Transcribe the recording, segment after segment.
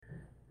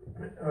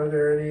Are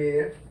there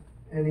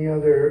any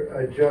other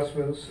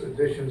adjustments,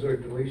 additions, or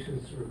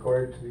deletions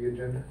required to the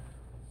agenda?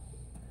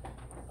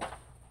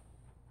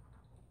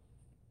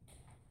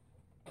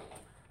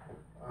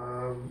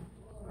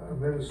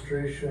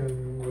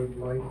 Administration would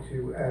like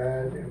to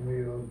add, and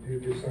we'll do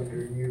this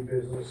under new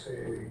business,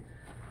 a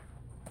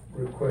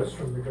request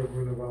from the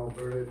government of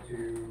Alberta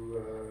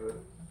to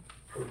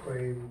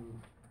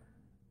proclaim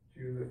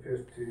June the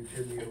 5th to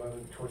June the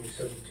 11th,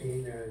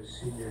 2017 as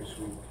Seniors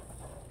Week.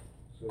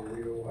 So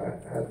we'll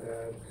add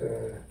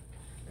that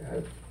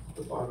at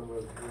the bottom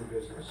of new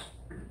business.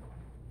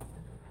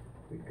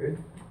 We good?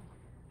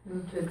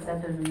 Move to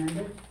accept as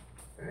amended.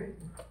 Okay,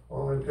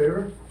 all in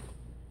favor?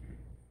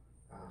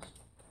 Passed.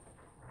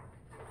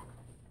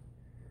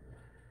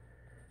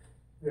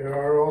 There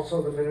are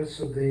also the minutes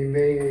of the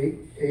May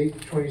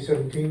 8th,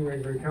 2017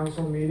 regular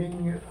council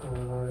meeting.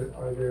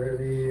 Are there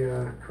any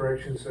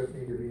corrections that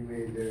need to be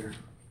made there?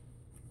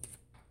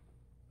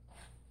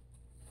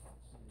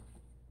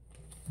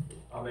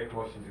 I'll make a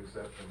motion to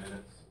accept the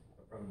minutes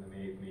from the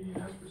May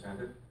meeting as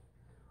presented.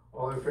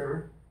 All in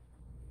favor?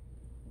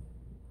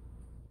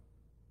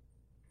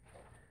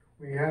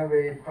 We have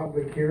a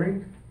public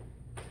hearing,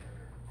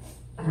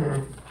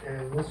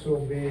 and this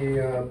will be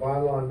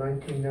bylaw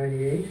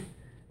 1998,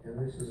 and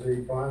this is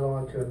a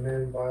bylaw to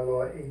amend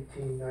bylaw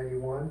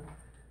 1891,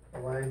 the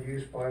land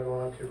use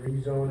bylaw to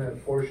rezone a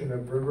portion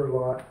of river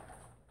lot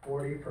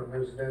 40 from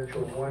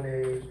residential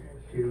 1A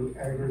to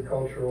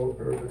agricultural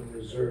urban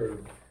reserve.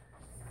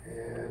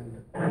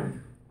 And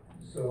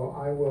so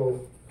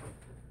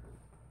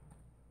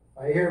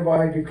I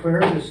hereby declare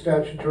the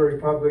statutory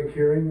public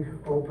hearing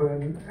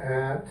open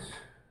at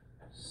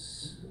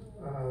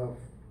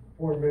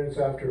 4 minutes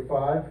after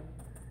 5,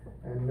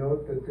 and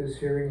note that this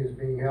hearing is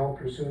being held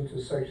pursuant to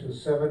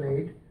sections 7,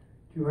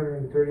 8,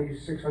 230,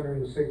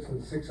 606,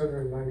 and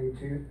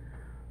 692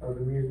 of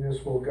the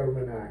Municipal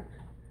Government Act.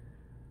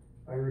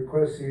 I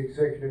request the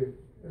executive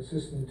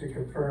assistant to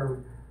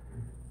confirm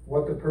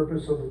what the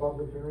purpose of the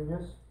public hearing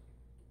is.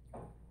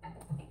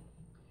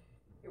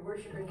 Your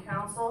Worship and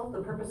Council,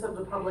 the purpose of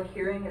the public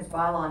hearing is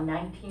bylaw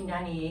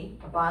 1998,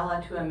 a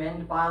bylaw to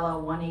amend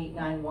bylaw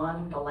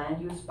 1891, the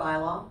land use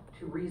bylaw,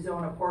 to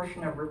rezone a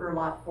portion of river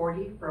lot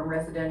 40 from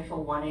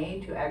residential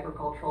 1A to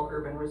agricultural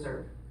urban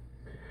reserve.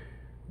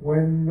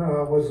 When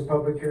was the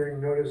public hearing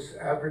notice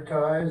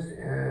advertised,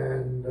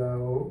 and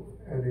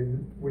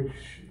in which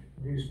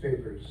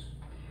newspapers?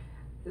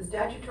 The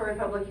statutory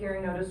public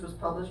hearing notice was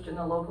published in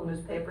the local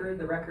newspaper,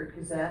 the Record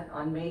Gazette,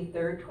 on May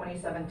 3rd,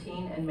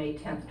 2017 and May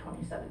 10th,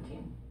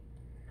 2017.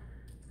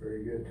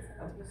 Very good.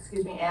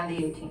 Excuse me, and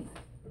the 18th.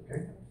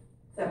 Okay.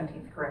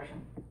 17th,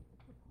 correction.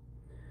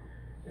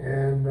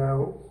 And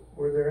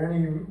were there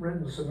any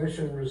written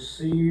submission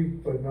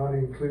received but not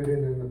included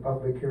in the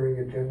public hearing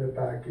agenda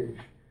package?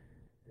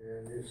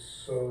 And if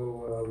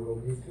so, we'll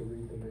need to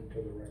read them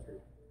into the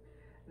record.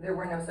 There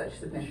were no such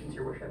submissions,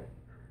 Your Worship.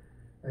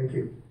 Thank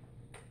you.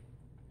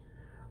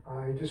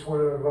 I just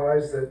want to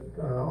advise that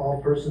all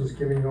persons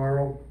giving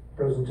oral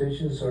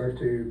presentations are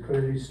to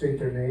clearly state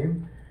their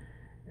name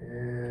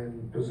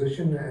and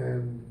position,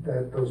 and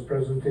that those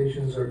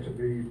presentations are to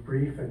be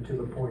brief and to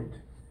the point.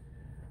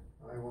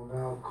 I will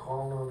now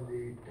call on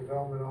the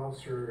Development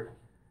Officer,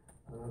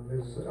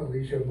 Ms.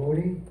 Alicia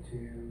Modi,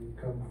 to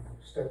come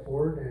step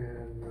forward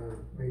and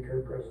make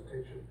her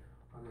presentation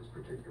on this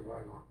particular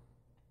bylaw.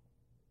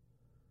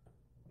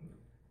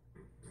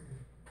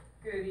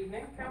 Good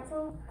evening,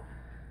 Council.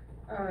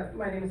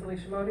 My name is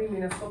Alicia Modi,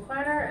 Municipal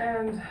Planner,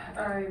 and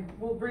I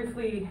will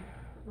briefly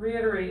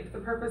reiterate the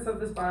purpose of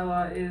this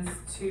bylaw is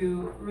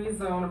to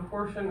rezone a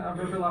portion of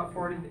River Lot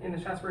 40 in the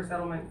Shaftesbury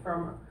Settlement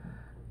from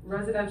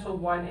residential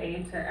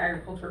 1A to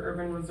agriculture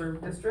urban reserve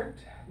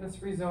district. This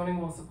rezoning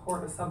will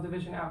support a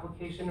subdivision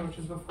application which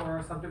is before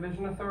our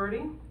subdivision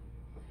authority,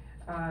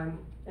 and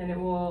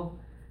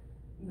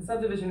the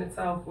subdivision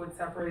itself would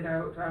separate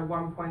out a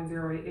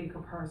 1.08 acre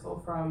parcel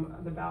from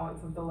the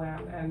balance of the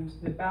land, and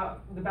the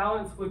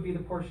balance would be the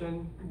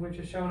portion which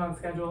is shown on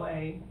Schedule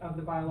A of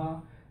the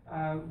bylaw,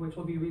 which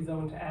will be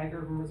rezoned to Ag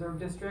Urban Reserve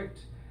District.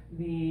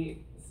 The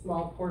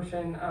small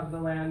portion of the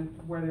land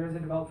where there is a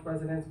developed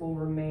residence will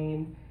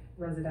remain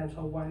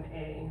residential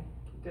 1A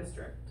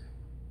district.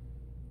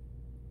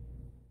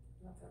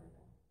 That's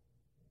everything.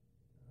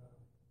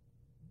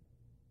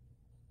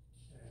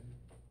 And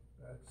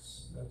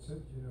that's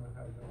it. You don't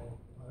have no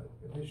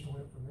additional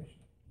information.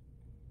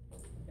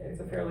 It's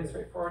a fairly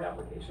straightforward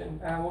application.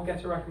 We'll get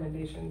to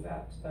recommendations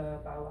at the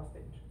bylaw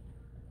stage.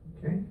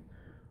 Okay.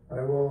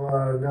 I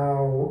will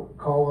now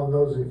call on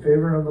those in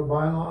favor of the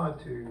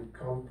bylaw to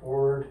come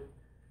forward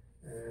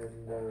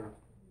and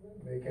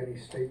make any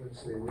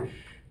statements they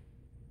wish.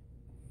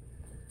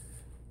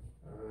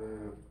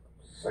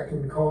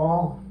 Second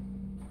call,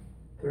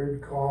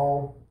 third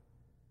call.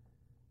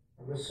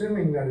 I'm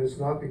assuming that it's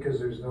not because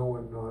there's no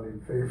one not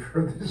in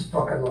favor of this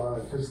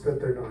bylaw, it's just that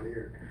they're not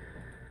here.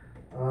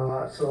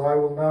 So I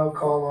will now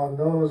call on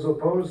those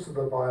opposed to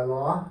the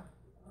bylaw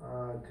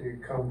to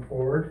come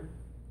forward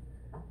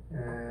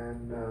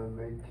and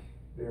make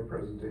their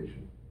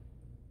presentation.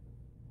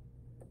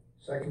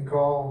 Second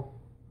call,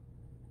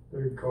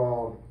 third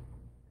call.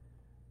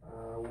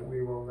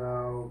 We will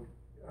now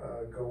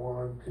go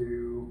on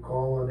to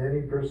call on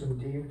any person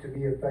deemed to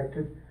be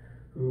affected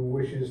who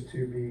wishes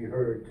to be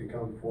heard to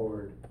come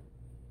forward.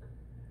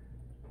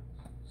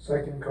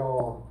 Second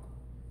call,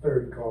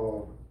 third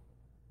call.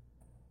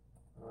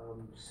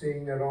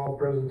 Seeing that all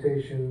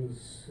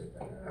presentations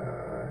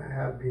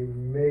have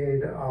been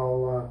made,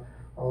 I'll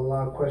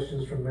allow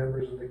questions from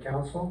members of the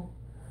council.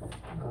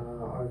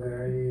 Are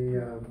there any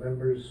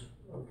members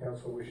of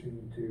council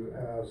wishing to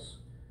ask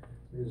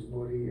Ms.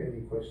 Modi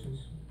any questions?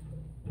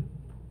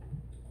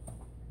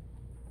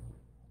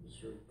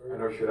 I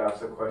know she'd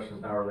ask the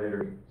questions now or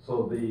later.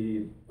 So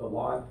the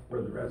lot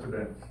where the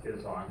residence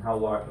is on, how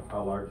large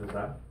is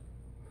that?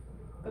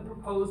 The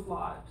proposed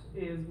lot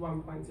is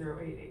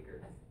 1.08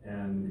 acres.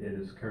 And it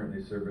is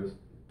currently service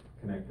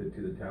connected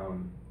to the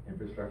town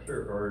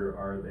infrastructure, or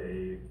are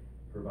they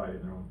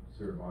providing their own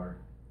sewer and water?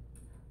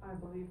 I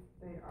believe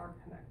they are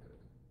connected.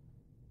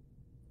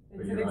 But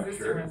It's you're an not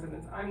existing sure?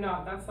 residence. I'm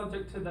not, that's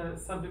subject to the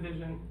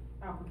subdivision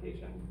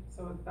application,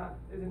 so that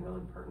isn't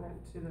really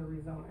pertinent to the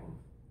rezoning.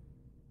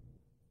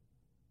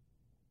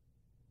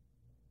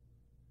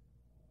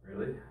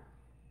 Really?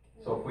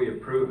 So if we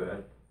approve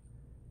it,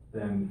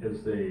 then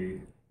is the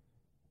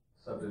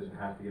subdivision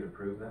have to get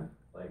approved then?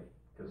 Like,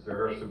 because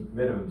there are some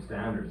minimum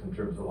standards in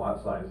terms of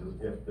lot sizes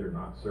if they're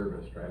not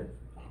serviced, right?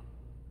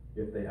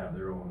 If they have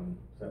their own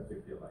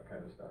septic field, that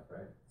kind of stuff,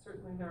 right?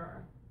 Certainly there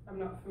are. I'm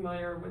not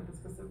familiar with the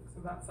specifics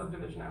of that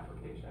subdivision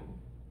application.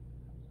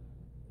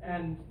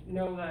 And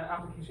no, the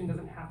application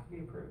doesn't have to be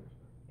approved.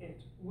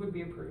 It would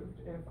be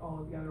approved if all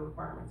of the other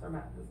requirements are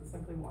met. This is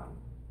simply one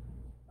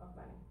of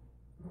many.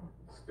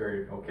 It's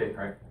very, okay,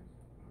 right?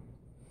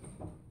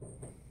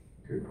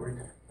 Good point.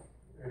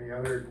 Any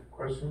other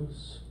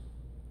questions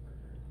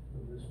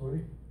of Ms.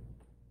 Moody?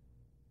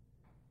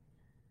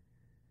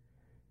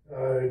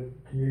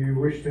 Do you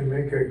wish to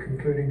make a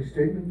concluding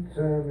statement,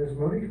 Ms.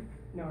 Moody?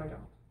 No, I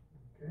don't.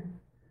 Okay.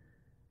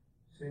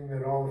 Seeing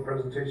that all the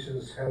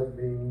presentations have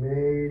been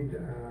made,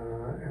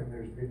 and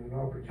there's been an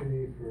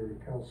opportunity for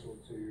council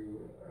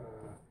to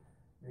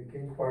make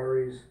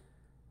inquiries,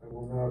 I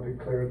will now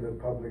declare the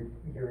public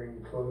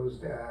hearing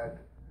closed at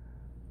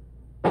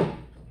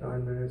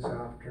 9 minutes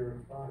after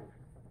 5.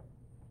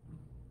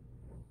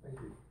 Thank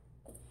you.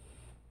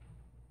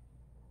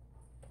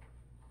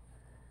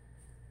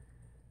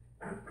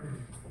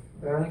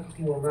 That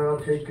will now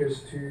take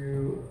us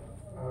to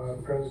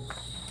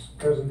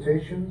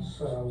presentations.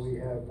 We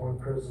have one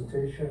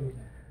presentation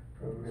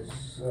from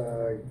Ms.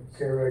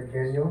 Cara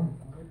Gagnon,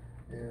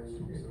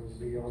 and it will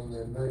be on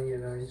the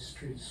 99th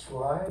Street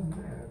slide.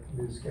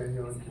 Ms.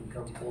 Gagnon can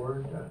come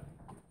forward,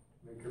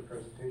 make her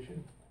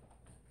presentation.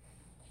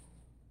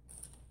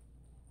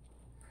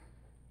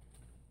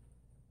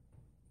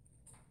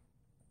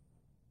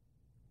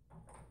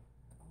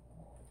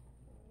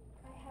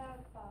 I have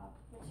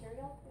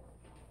material.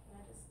 Can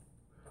I just?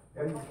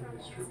 Yeah, you can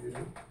distribute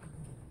it.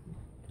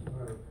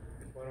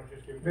 Why don't you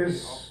just give it to me?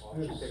 Miss, I'll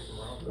take them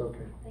around.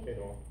 okay. Thank Okay,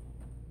 you. well,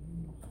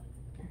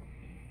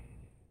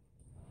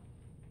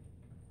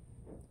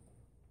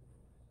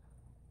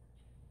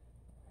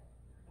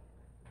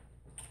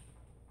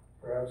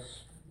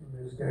 Perhaps,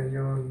 Ms.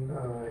 Gagnon,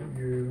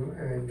 you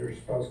and your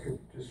spouse could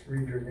just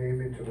read your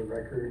name into the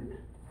record.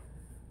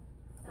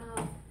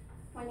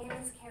 My name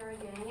is Cara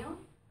Gagnon,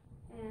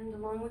 and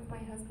along with my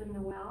husband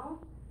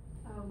Noel,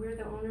 we're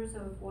the owners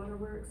of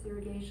Waterworks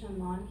Irrigation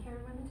Lawn Care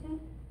Limited,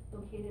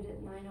 located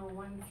at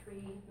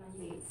 9013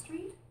 98th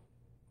Street.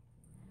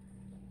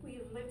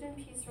 We've lived in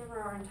Peace River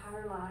our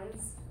entire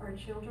lives. Our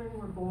children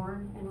were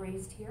born and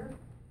raised here,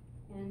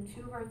 and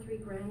 2 of our 3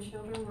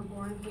 grandchildren were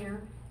born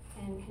here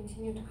and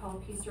continue to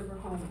call Peace River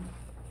home.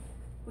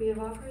 We have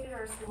operated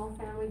our small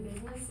family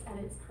business at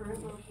its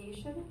current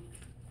location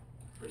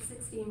for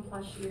 16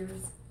 plus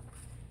years.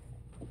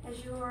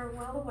 As you are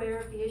well aware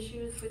of the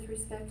issues with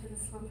respect to the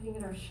slumping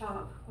at our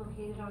shop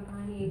located on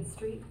 98th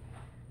Street,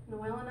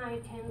 Noel and I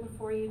attend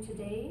before you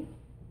today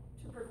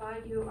to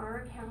provide you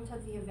our account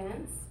of the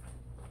events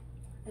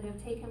that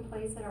have taken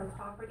place at our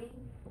property,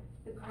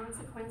 the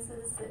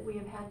consequences that we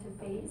have had to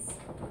face,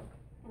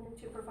 and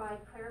to provide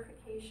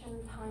clarification,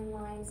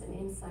 timelines, and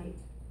insight.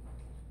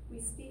 We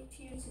speak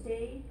to you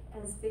today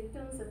as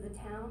victims of the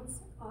town's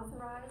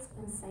authorized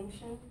and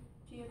sanctioned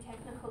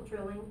geotechnical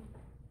drilling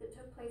that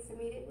took place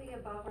immediately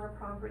above our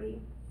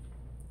property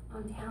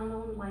on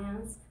town-owned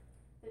lands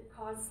that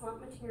caused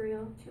slump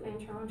material to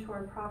enter onto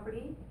our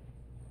property,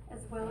 as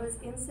well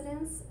as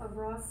incidents of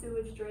raw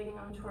sewage draining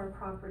onto our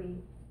property.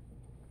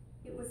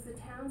 It was the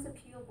town's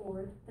appeal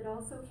board that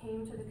also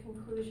came to the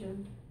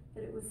conclusion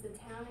that it was the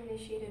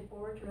town-initiated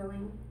bore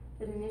drilling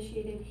that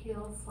initiated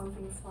Hill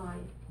slumping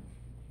slide.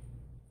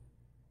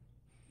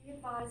 Be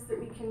advised that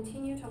we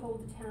continue to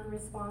hold the town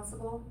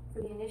responsible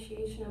for the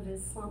initiation of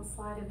this slump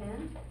slide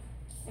event,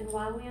 and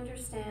while we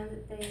understand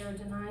that they are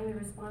denying the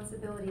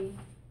responsibility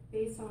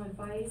based on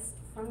advice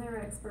from their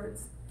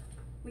experts,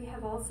 we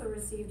have also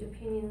received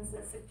opinions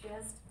that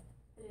suggest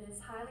that it is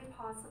highly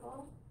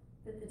possible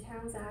that the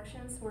town's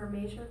actions were a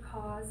major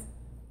cause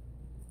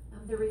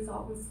of the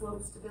resultant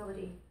slope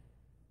stability.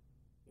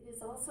 It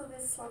is also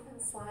this slump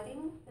and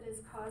sliding that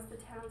has caused the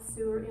town's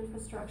sewer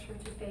infrastructure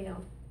to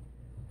fail.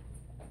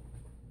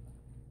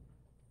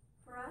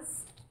 For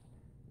us,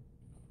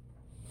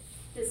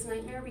 this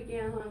nightmare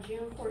began on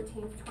June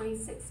 14th,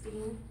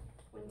 2016,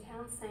 when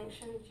town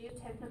sanctioned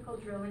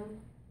geotechnical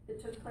drilling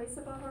that took place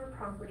above our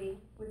property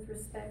with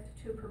respect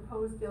to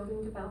proposed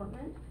building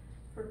development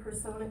for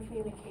Persona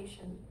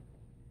Communication.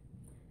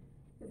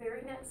 The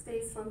very next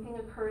day, slumping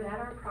occurred at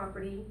our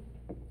property,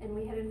 and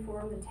we had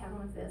informed the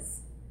town of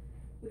this.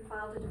 We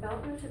filed a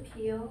development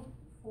appeal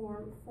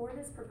form for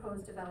this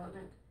proposed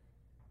development.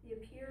 The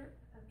appeal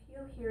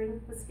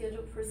hearing was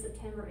scheduled for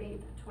September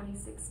 8th,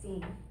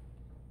 2016.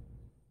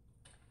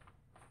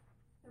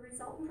 The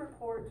resultant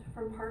report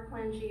from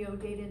Parkland Geo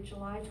dated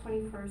July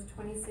 21st,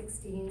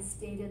 2016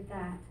 stated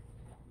that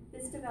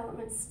this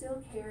development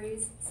still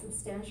carries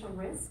substantial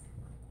risk.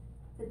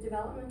 The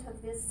development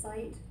of this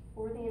site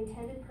for the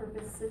intended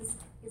purposes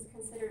is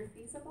considered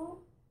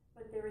feasible,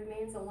 but there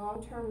remains a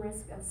long-term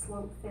risk of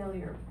slope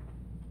failure.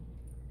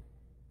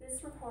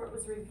 This report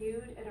was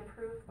reviewed and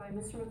approved by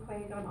Mr.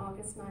 McQuaig on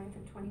August 9th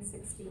of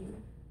 2016.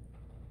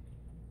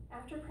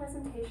 After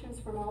presentations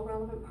from all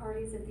relevant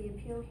parties at the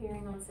appeal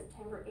hearing on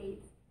September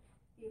 8th,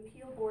 the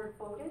appeal board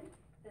voted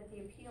that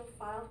the appeal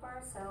filed by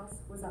ourselves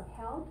was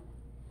upheld,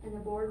 and the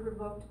board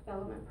revoked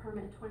development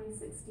permit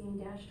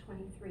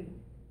 2016-23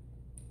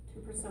 to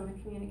Persona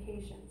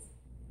Communications.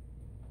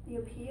 The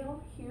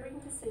appeal hearing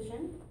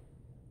decision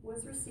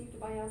was received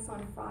by us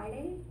on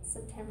Friday,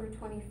 September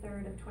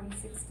 23rd of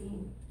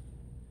 2016.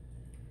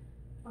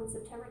 On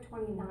September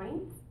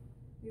 29th,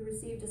 we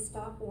received a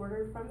stop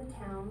order from the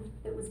town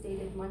that was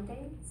dated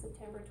Monday,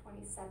 September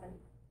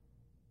 27th.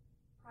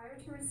 Prior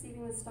to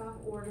receiving the stop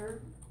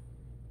order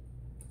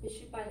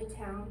issued by the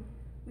town,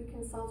 we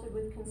consulted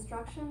with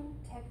construction,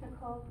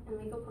 technical, and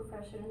legal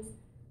professions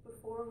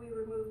before we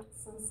removed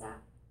some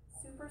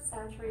super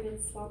saturated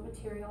slump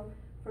material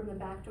from the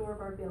back door of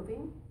our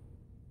building,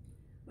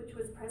 which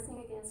was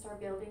pressing against our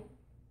building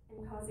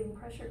and causing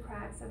pressure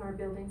cracks in our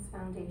building's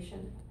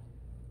foundation.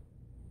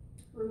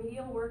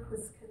 Remedial work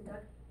was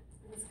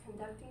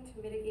conducting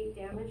to mitigate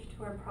damage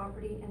to our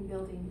property and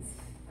buildings.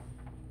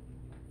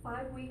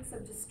 5 weeks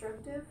of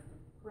destructive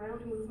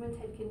ground movement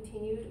had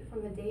continued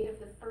from the date of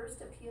the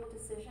first appeal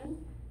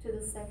decision to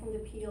the second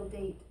appeal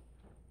date.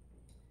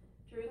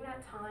 During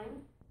that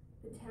time,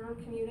 the town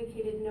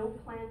communicated no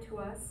plan to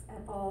us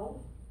at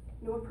all,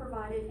 nor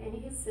provided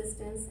any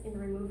assistance in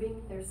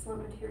removing their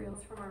slump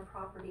materials from our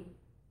property.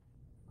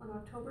 On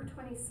October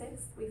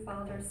 26th, we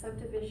filed our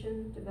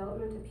subdivision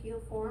development appeal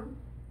form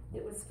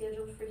that was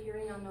scheduled for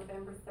hearing on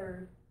November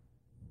 3rd.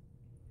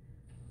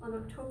 On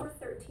October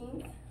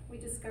 13th, we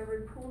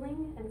discovered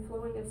pooling and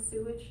flowing of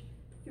sewage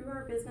through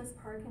our business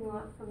parking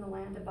lot from the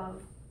land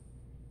above.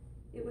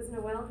 It was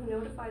Noel who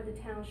notified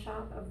the town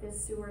shop of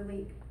this sewer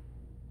leak.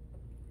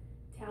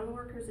 Town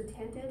workers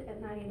attended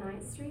at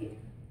 99th Street,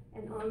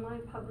 and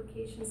online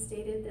publication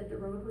stated that the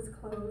road was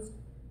closed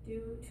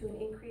due to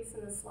an increase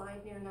in the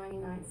slide near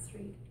 99th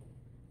Street.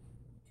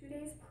 2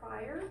 days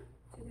prior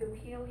to the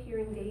appeal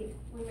hearing date,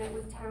 we met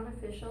with town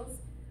officials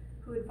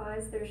who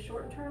advised their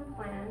short-term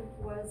plan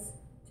was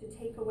to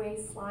take away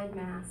slide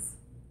mass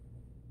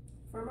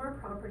from our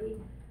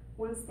property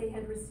once they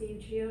had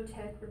received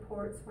geotech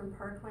reports from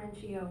Parkland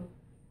Geo,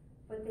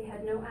 but they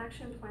had no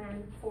action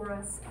plan for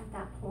us at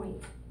that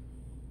point.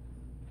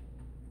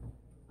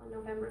 On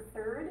November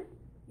 3rd,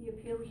 the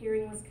appeal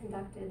hearing was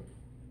conducted.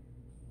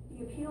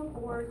 The appeal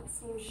board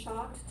seemed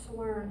shocked to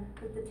learn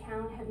that the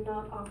town had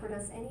not offered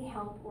us any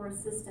help or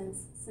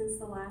assistance since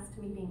the last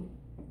meeting.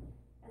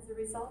 As a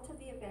result of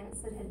the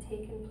events that had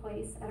taken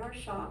place at our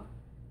shop,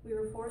 we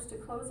were forced to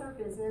close our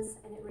business,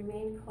 and it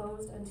remained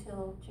closed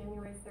until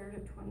January 3rd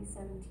of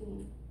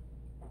 2017.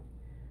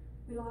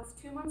 We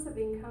lost 2 months of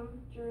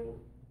income,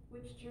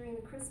 which during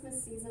the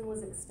Christmas season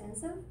was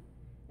extensive,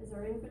 as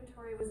our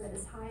inventory was at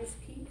its highest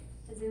peak,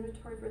 as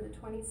inventory for the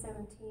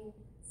 2017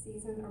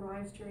 season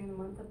arrives during the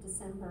month of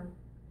December.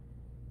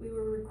 We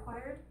were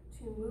required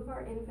to move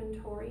our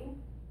inventory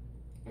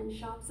and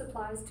shop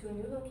supplies to a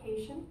new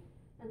location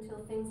until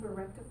things were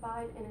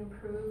rectified and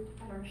improved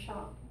at our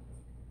shop.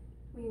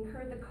 We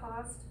incurred the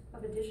cost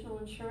of additional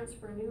insurance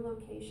for a new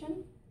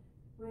location,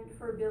 rent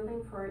for a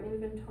building for our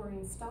inventory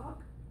and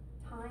stock,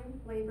 time,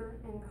 labor,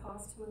 and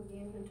cost to move the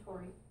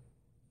inventory.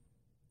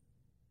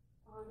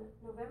 On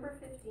November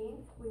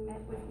 15th, we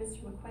met with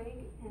Mr.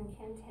 McQuaig and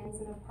Ken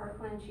Tenzin of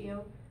Parkland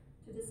Geo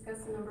to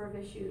discuss a number of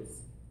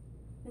issues.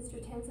 Mr.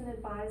 Tenzin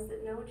advised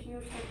that no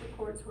geotech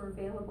reports were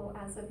available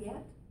as of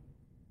yet.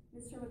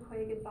 Mr.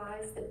 McQuaig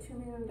advised that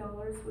 $2 million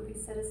would be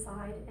set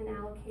aside and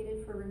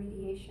allocated for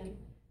remediation,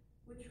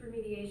 which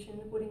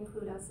remediation would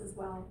include us as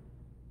well.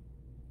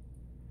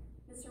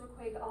 Mr.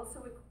 McQuaig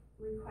also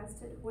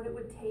requested what it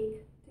would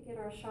take to get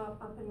our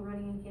shop up and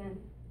running again.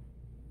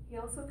 He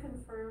also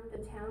confirmed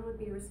the town would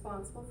be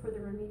responsible for the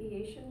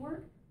remediation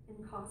work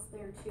and costs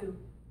there too.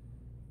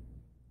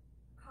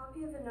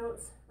 copy of the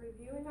notes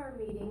reviewing our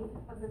meeting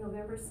of the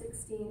November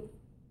 16th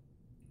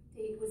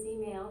date was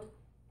emailed,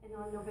 and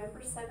on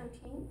November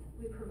 17th,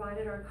 we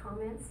provided our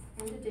comments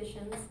and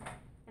additions,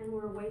 and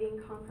were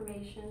awaiting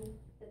confirmation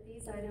that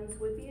these items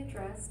would be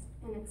addressed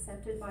and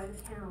accepted by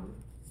the town.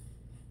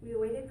 We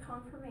awaited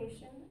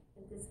confirmation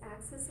that this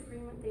access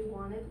agreement they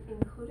wanted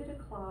included a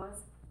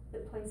clause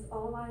that placed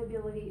all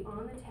liability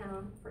on the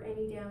town for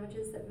any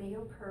damages that may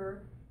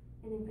occur,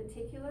 and in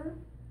particular,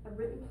 a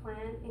written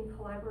plan in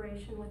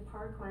collaboration with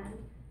Parkland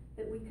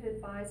that we could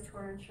advise to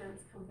our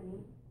insurance company.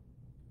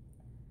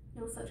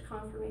 No such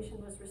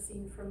confirmation was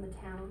received from the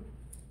town.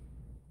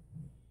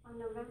 On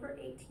November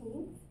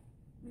 18th,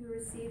 we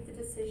received the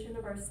decision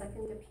of our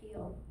second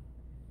appeal.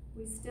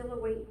 We still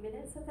await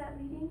minutes of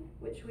that meeting,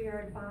 which we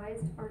are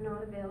advised are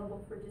not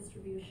available for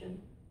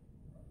distribution.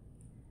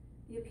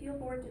 The appeal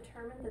board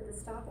determined that the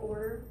stop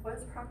order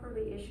was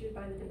properly issued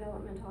by the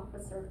development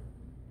officer.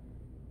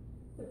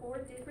 The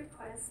board did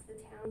request the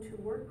town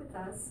to work with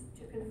us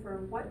to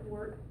confirm what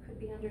work could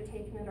be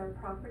undertaken at our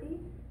property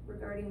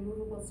regarding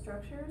movable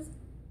structures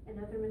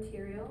and other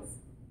materials,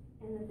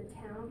 and that the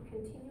town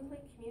continually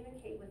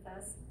communicate with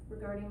us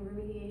regarding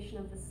remediation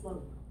of the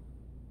slope.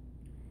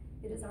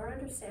 It is our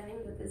understanding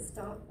that this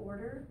stop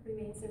order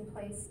remains in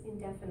place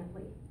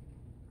indefinitely.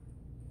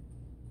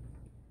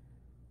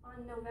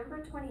 On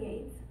November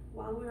 28th,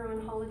 while we were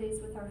on holidays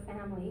with our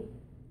family,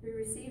 we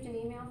received an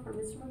email from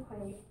Mr.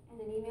 McQuaig and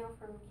an email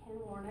from Ken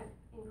Warnock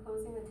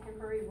enclosing the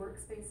temporary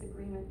workspace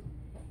agreement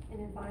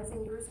and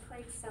advising Bruce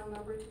Craig's cell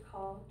number to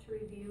call to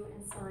review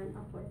and sign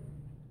up with.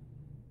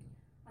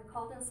 I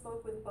called and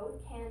spoke with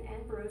both Ken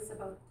and Bruce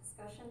about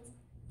discussions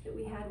that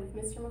we had with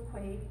Mr.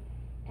 McQuaig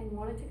and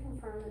wanted to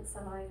confirm that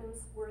some items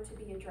were to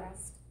be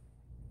addressed.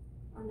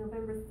 On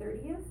November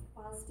 30th,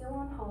 while still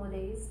on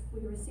holidays,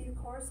 we received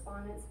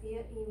correspondence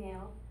via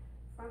email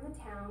from the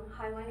town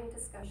highlighting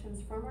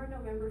discussions from our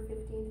November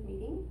 15th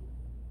meeting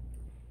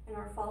and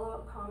our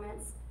follow-up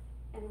comments,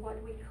 and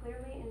what we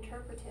clearly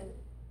interpreted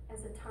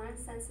as a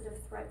time-sensitive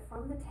threat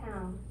from the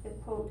town that,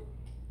 quote,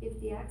 if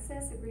the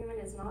access agreement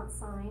is not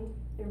signed,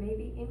 there may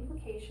be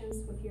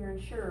implications with your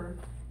insurer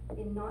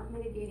in not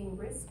mitigating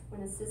risk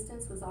when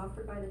assistance was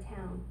offered by the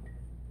town,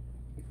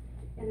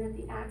 and that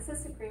the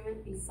access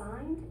agreement be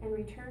signed and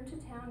returned to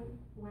town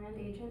land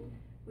agent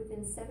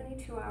within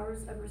 72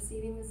 hours of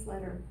receiving this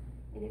letter,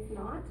 and if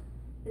not,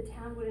 the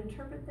town would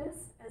interpret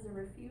this as a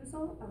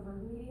refusal of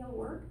remedial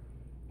work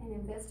and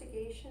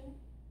investigation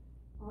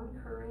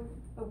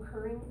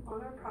occurring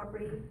on our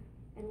property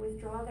and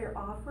withdraw their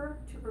offer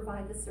to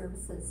provide the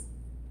services.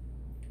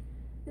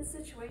 This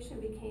situation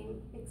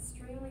became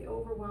extremely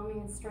overwhelming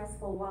and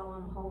stressful while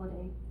on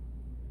holiday.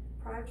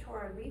 Prior to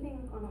our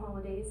leaving on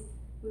holidays,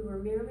 we were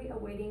merely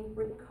awaiting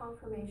written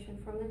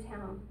confirmation from the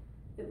town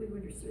that we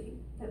would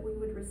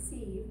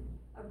receive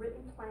a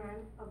written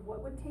plan of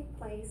what would take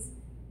place,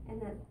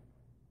 and that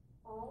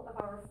all of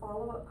our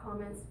follow-up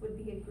comments would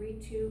be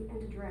agreed to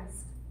and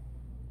addressed.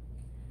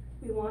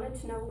 We wanted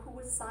to know who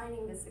was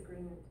signing this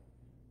agreement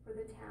for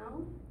the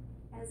town,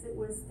 as it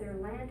was their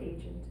land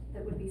agent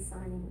that would be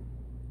signing.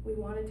 We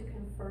wanted to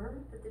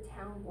confirm that the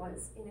town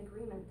was in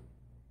agreement.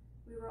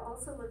 We were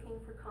also looking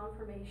for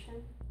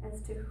confirmation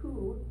as to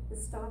who the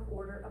stop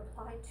order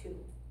applied to,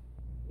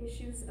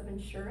 issues of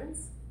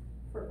insurance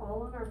for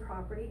all on our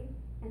property,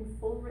 and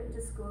full written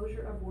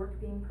disclosure of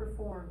work being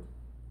performed,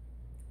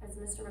 as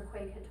Mr.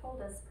 McQuaig had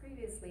told us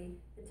previously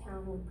the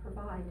town would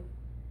provide.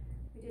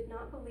 We did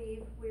not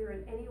believe we were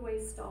in any way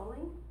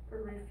stalling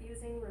or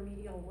refusing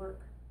remedial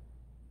work.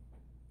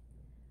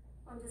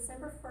 On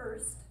December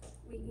 1st,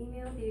 we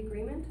emailed the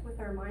agreement with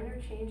our minor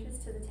changes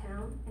to the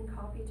town and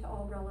copied to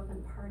all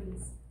relevant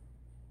parties.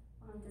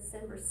 On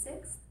December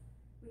 6th,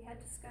 we had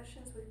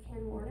discussions with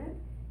Ken Warnock,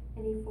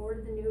 and he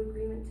forwarded the new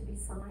agreement to be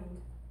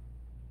signed.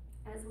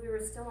 As we were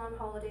still on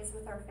holidays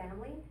with our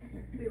family,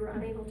 we were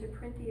unable to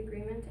print the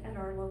agreement at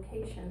our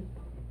location,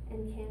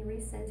 and Ken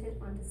resent it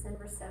on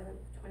December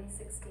 7th,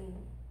 2016.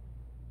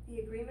 The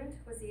agreement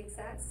was the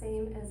exact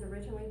same as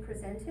originally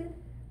presented,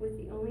 with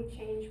the only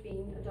change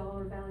being a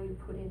dollar value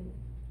put in.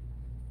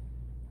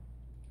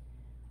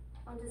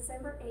 On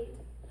December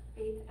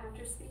 8th,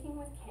 after speaking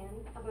with Ken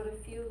about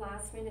a few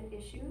last-minute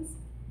issues,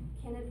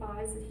 Ken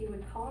advised that he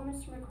would call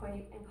Mr.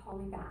 McQuaig and call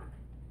me back.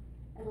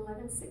 At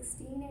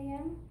 11:16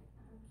 a.m.,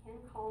 Ken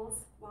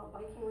calls while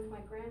biking with my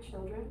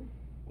grandchildren,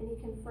 and he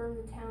confirmed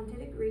the town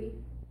did agree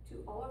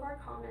to all of our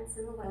comments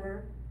in the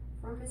letter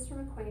from Mr.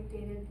 McQuaig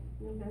dated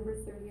November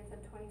 30th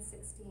of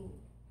 2016,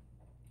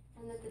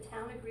 and that the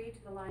town agreed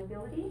to the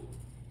liability,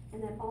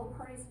 and that all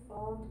parties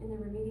involved in the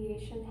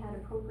remediation had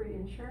appropriate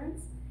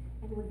insurance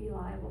and would be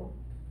liable.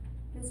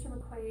 Mr.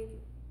 McQuaig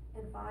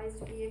advised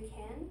via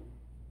Ken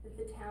that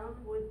the town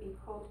would be,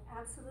 quote,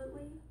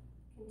 absolutely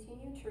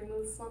continue to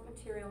remove slump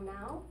material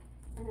now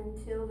and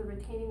until the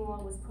retaining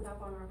wall was put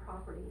up on our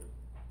property.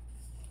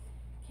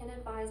 Ken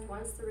advised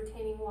once the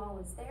retaining wall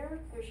is there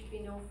should be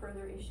no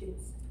further issues. I signed the access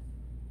agreement, and verbal confirmation was given to Ken Warnock that the town and Parkland Geo could enter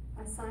onto our property. Ken advised once the retaining wall was there should be no further issues. I signed the access agreement, and verbal confirmation was given to Ken Warnock that the town and Parkland Geo could enter onto our property. Ken advised once the retaining wall was there should be no further issues.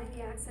 I signed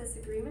the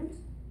access agreement,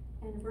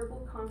 and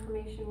verbal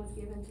confirmation was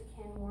given to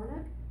Ken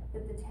Warnock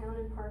that the town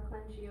and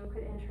Parkland Geo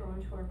could enter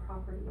onto our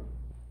property.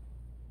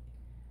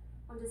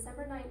 On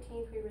December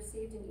 19th, we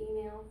received an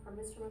email from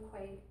Mr.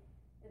 McQuaig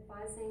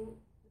advising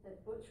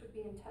that Butch would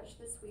be in touch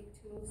this week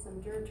to move some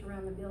dirt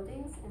around the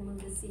buildings and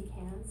move the sea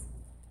cans.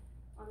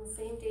 On the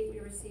same date, we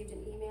received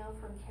an email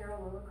from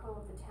Carol Lilico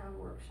of the town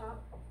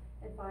workshop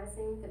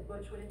advising that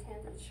Butch would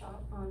attend the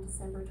shop on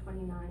December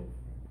 29th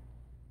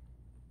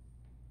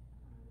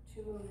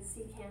to move the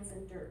sea cans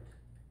and dirt.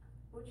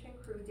 Butch and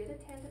crew did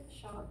attend at the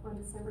shop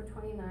on December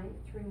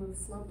 29th to remove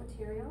slump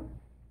material,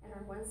 and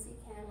our one sea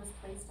can was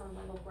placed on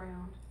level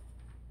ground.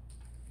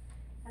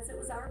 As it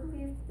was our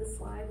belief that the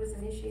slide was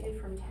initiated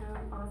from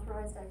town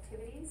authorized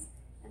activities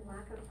and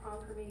lack of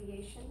prompt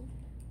remediation,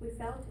 we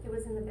felt it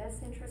was in the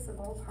best interest of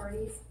all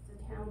parties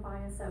the town buy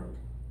us out.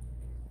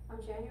 On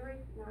January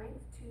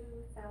 9th,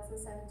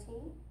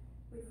 2017,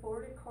 we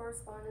forwarded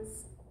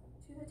correspondence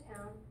to the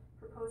town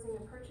proposing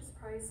a purchase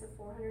price of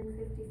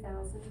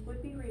 $450,000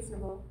 would be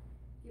reasonable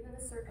given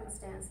the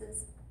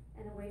circumstances,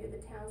 and awaited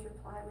the town's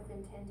reply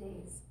within 10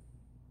 days.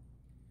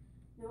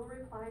 No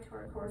reply to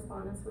our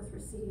correspondence was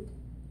received.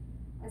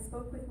 I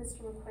spoke with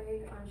Mr.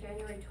 McQuaig on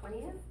January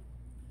 20th.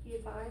 He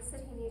advised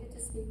that he needed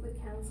to speak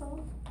with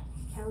council.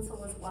 Council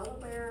was well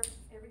aware of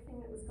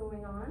everything that was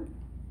going on,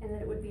 and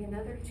that it would be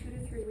another 2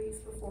 to 3 weeks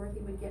before he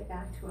would get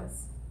back to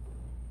us.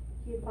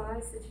 He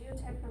advised the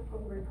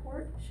geotechnical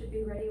report should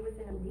be ready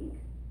within a week,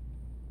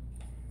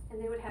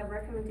 and they would have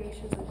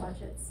recommendations and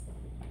budgets.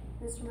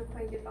 Mr.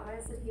 McQuaig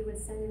advised that he would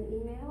send an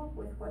email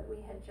with what we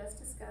had just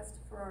discussed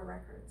for our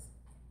records.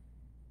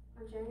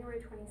 On January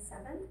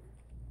 27th,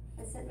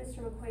 I sent Mr.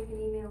 McQuaig an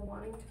email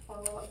wanting to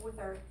follow up with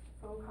our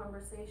phone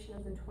conversation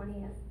of the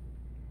 20th.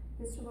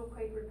 Mr.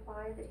 McQuaig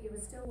replied that he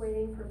was still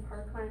waiting for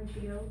Parkland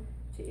Geo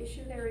to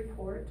issue their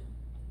report,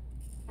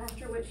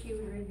 after which he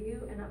would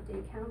review and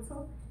update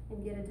council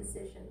and get a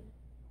decision.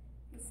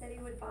 He said he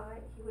would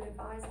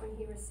advise when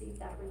he received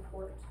that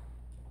report.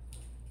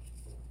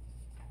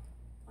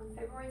 On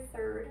February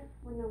 3rd,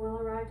 when Noel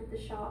arrived at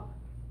the shop,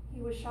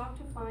 he was shocked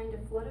to find a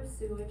flood of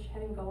sewage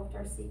had engulfed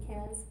our sea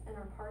cans, and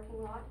our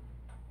parking lot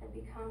had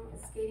become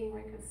a skating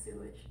rink of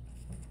sewage.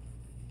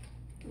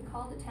 We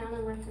called the town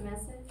and left a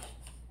message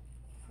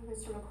for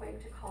Mr.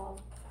 McQuaig to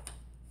call.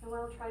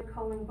 Noel tried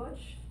calling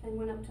Butch, then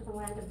went up to the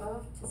land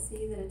above to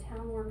see that a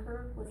town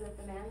worker was at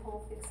the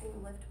manhole fixing the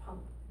lift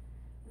pump.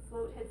 The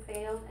float had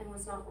failed and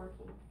was not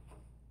working.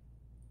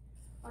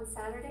 On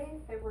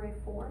Saturday, February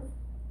 4th,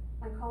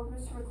 I called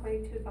Mr.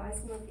 McQuaig to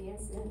advise him of the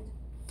incident.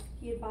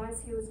 He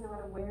advised he was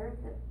not aware,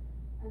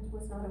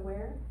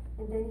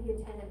 and then he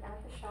attended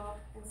at the shop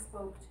and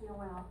spoke to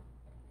Noel.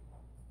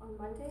 On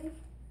Monday,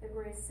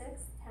 February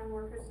 6th, town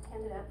workers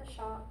attended at the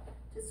shop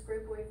to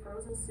scrape away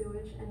frozen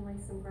sewage and lay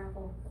some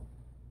gravel.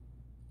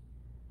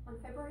 On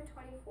February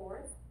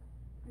 24th,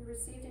 we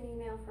received an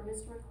email from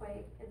Mr.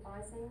 McQuaig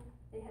advising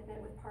they had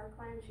met with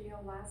Parkland Geo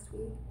last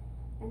week,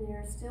 and they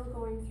are still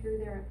going through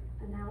their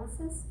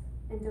analysis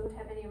and don't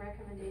have any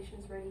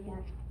recommendations ready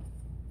yet.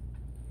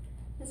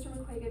 Mr.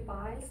 McQuaig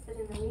advised that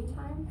in the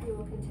meantime, we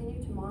will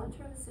continue to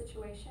monitor the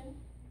situation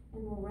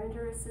and will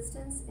render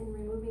assistance in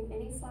removing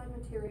any slide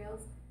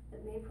materials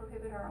that may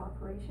prohibit our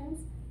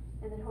operations,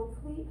 and that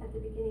hopefully at the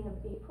beginning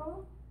of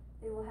April,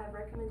 they will have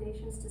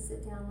recommendations to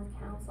sit down with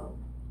council.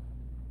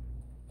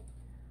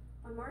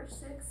 On March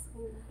 6th,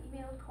 we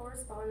emailed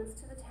correspondence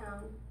to the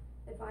town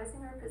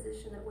advising our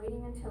position that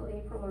waiting until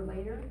April or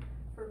later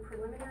for a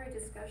preliminary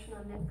discussion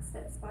on next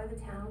steps by the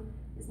town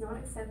is not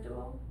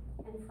acceptable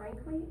and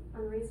frankly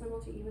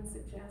unreasonable to even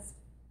suggest.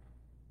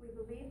 We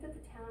believe that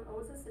the town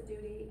owes us a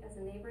duty as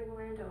a neighboring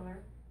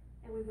landowner,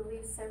 and we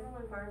believe several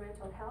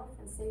environmental health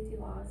and safety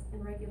laws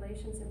and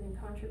regulations have been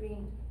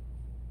contravened,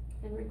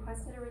 and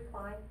requested a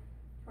reply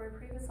to our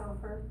previous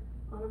offer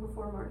on or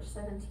before March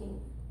 17th.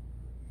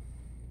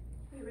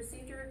 We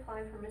received a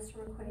reply from Mr.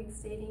 McQuaig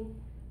stating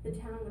the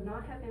town would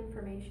not have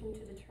information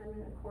to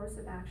determine a course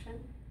of action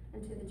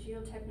until the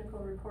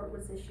geotechnical report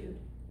was issued.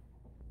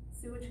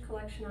 Sewage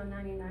collection on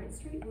 99th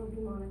Street will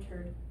be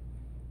monitored.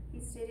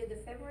 He stated the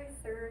February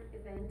 3rd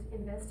event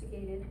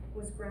investigated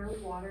was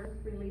groundwater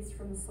released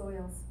from the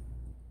soils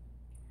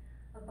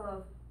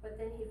above, but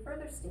then he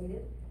further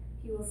stated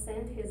he will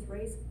send his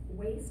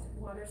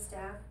wastewater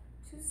staff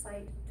to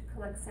site to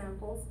collect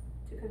samples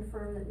to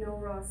confirm that no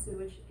raw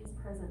sewage is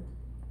present.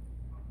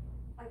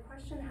 I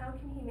question how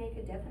can he make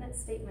a definite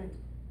statement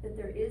that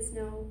there is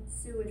no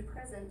sewage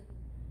present,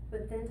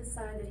 but then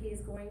decide that he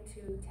is going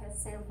to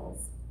test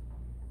samples.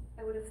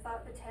 I would have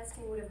thought the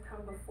testing would have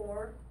come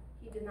before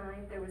he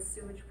denied there was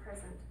sewage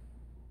present.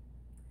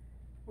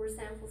 Were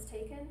samples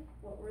taken?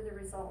 What were the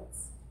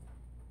results?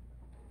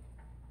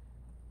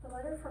 The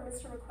letter from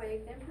Mr.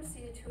 McQuaig then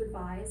proceeded to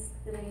advise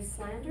that any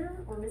slander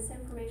or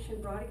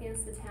misinformation brought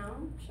against the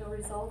town shall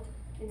result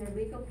in their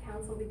legal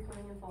counsel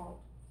becoming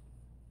involved.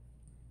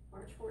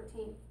 March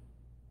 14th.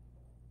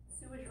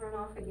 Sewage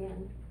runoff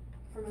again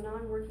from a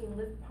non-working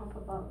lift pump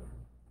above.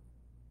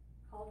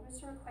 Called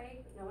Mr.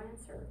 McQuaig, but no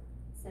answer.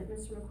 Sent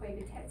Mr.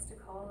 McQuaig a text to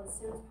call as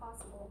soon as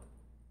possible.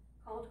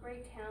 Called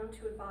Greytown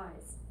to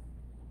advise.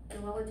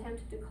 Noel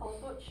attempted to call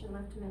Butch and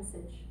left a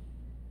message.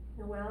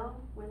 Noel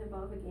went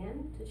above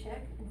again to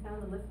check and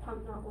found the lift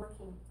pump not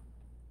working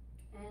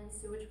and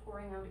sewage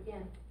pouring out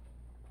again.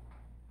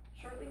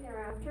 Shortly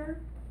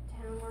thereafter,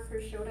 town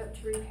workers showed up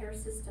to repair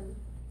system.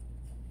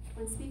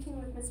 When speaking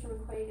with Mr.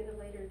 McQuaig at a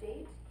later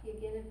date, he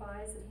again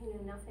advised that he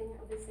knew nothing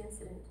of this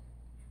incident.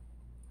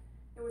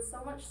 There was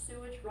so much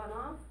sewage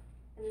runoff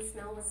and the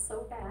smell was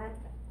so bad,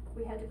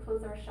 we had to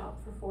close our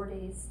shop for 4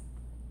 days.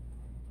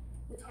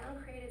 The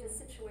town created a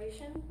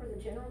situation where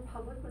the general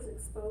public was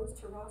exposed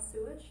to raw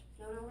sewage,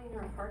 not only in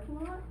our parking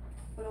lot,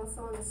 but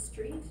also on the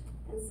street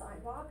and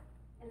sidewalk,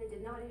 and they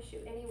did not issue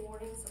any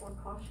warnings or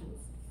cautions.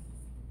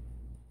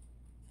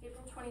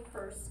 April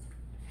 21st,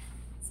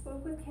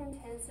 spoke with Ken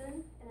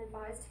Tenson and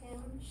advised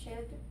him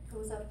shed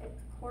goes up a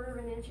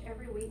 1/4 inch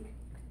every week.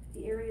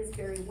 The area is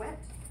very wet,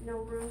 no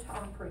room to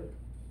operate.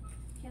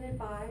 Ken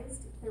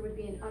advised there would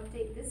be an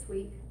update this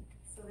week,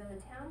 so then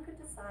the town could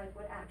decide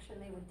what action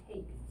they would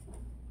take.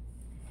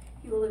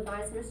 He will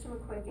advise Mr.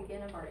 McQuaig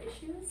again of our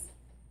issues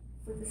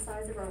with the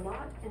size of our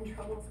lot and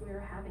troubles we are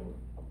having.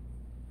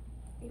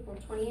 April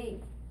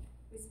 28th,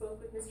 we spoke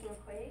with Mr.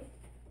 McQuaig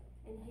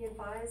and he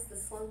advised the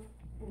slump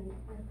and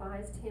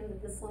advised him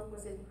that the slump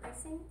was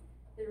increasing.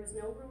 There was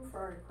no room for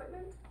our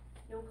equipment,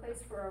 no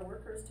place for our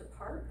workers to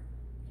park,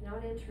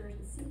 cannot enter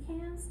the sea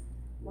cans,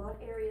 lot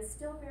area is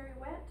still very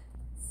wet,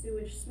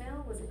 sewage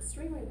smell was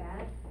extremely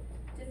bad,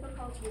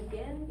 difficulty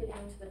again getting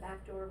into the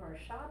back door of our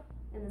shop,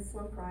 and the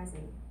slump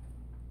rising,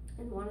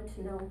 and wanted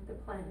to know the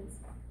plans.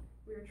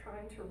 We were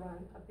trying to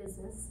run a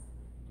business.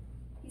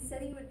 He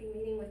said he would be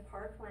meeting with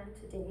Parkland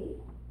today,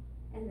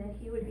 and that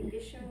he would be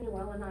issuing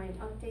Noel and I an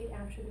update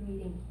after the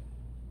meeting.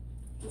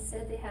 He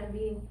said they had a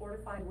meeting 4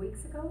 to 5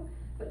 weeks ago,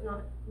 but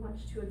not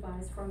much to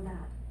advise from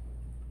that.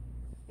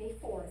 May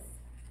 4th,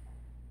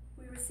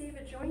 we received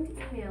a joint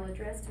email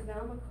addressed to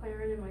Val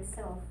McLaren and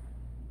myself,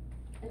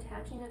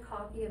 attaching a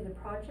copy of the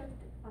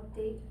project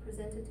update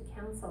presented to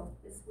council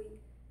this week,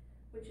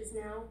 which is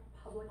now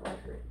public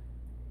record.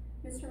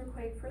 Mr.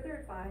 McQuaig further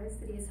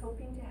advised that he is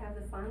hoping to have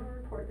the final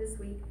report this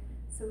week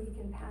so he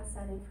can pass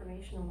that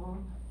information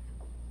along.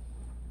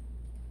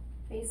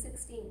 May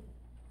 16th,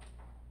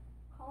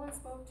 Colin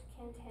spoke to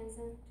Ken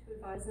Tenson to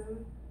advise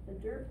him the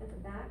dirt at the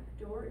back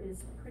door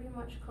is pretty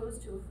much close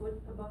to a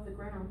foot above the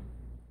ground.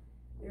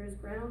 There is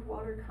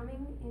groundwater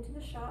coming into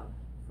the shop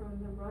from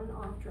the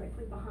runoff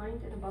directly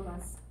behind and above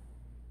us.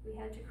 We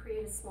had to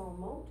create a small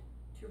moat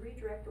to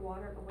redirect the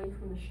water away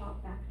from the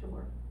shop back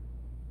door.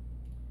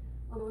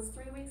 Almost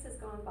 3 weeks has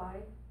gone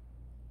by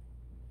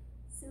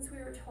since we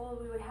were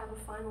told we would have a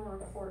final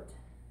report.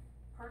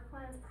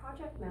 Parkland's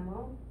project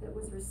memo that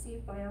was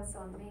received by us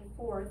on May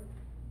 4th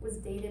was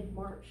dated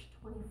March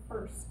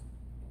 21st,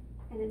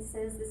 and it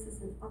says this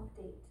is an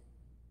update.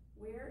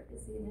 Where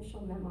is the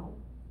initial memo?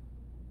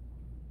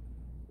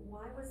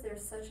 Why was there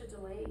such a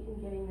delay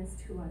in getting this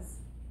to us?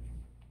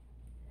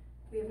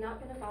 We have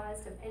not been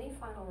advised of any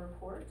final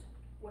report,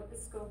 what the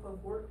scope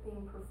of work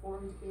being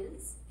performed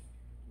is,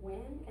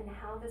 when and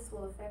how this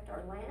will affect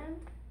our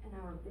land and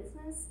our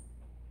business,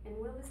 and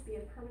will this be a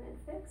permanent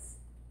fix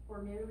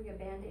or merely a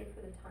band-aid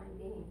for the time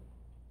being?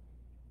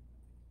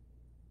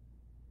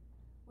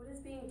 What is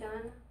being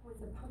done with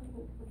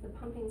the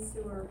pumping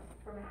sewer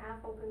from a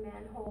half-open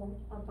manhole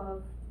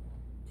above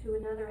to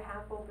another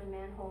half-open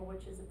manhole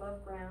which is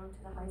above ground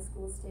to the high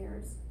school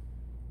stairs?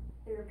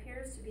 There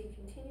appears to be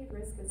continued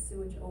risk of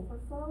sewage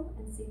overflow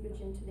and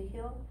seepage into the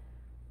hill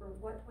for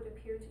what would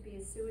appear to be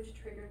a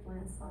sewage-triggered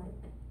landslide.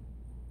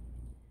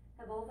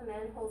 Have all the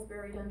manholes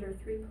buried under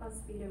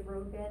 3+ feet of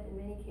roadbed in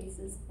many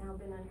cases now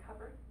been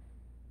uncovered?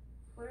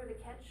 Where are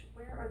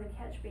the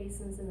catch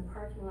basins in the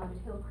parking lot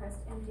at Hillcrest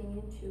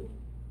emptying into?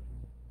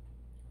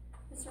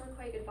 Mr.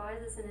 McQuaig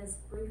advises in his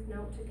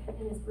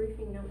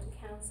briefing note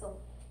to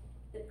council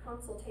that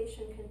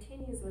consultation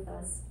continues with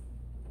us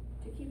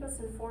to keep us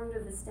informed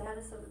of the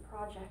status of the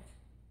project.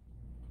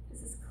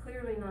 This is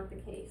clearly not the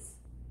case,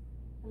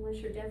 unless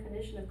your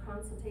definition of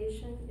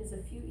consultation is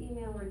a few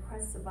email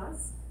requests of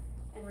us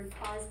and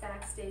replies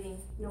back stating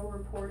no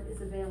report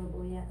is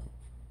available yet.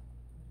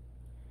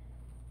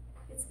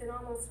 It's been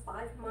almost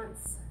 5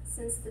 months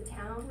since the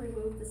town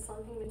removed the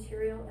slumping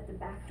material at the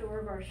back door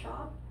of our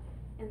shop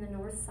and the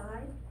north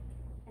side,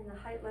 and the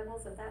height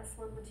levels of that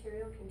slump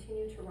material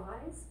continue to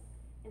rise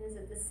and is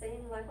at the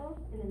same level,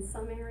 and in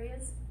some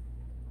areas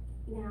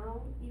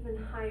now even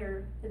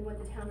higher than what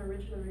the town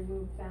originally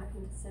removed back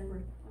in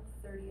December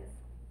 30th.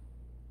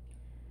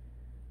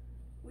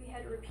 We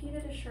had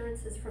repeated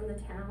assurances from the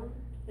town,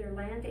 their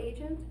land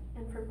agent,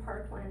 and from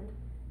Parkland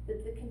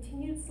that the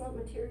continued slump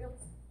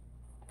materials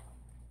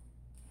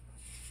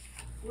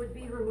would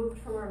be removed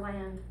from our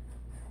land.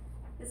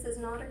 This has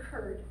not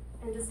occurred,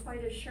 and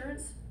despite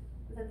assurance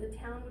that the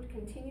town would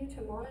continue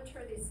to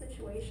monitor the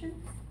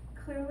situation,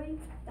 clearly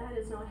that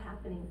is not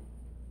happening.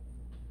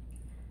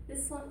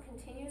 This slump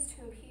continues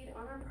to impede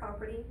on our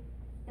property,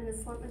 and the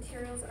slump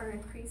materials are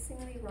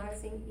increasingly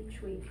rising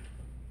each week.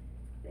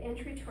 The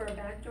entry to our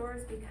back door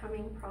is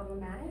becoming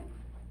problematic,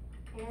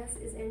 as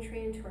is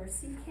entry into our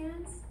sea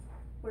cans,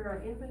 where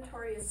our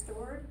inventory is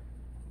stored.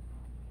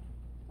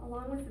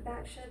 Along with the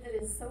back shed that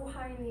is so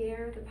high in the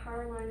air, the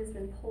power line has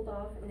been pulled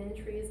off and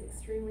entry is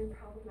extremely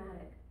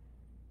problematic.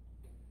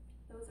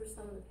 Those are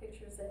some of the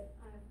pictures that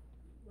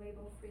I've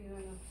labeled for you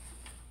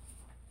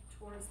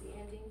towards the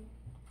ending.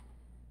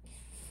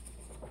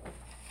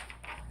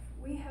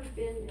 We have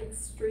been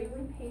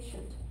extremely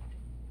patient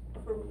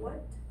for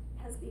what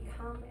has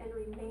become and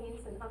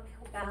remains an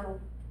uphill battle.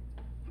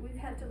 We've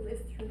had to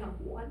live through not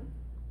one,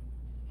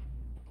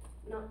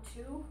 not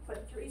two,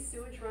 but 3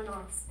 sewage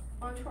runoffs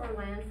onto our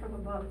land from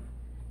above.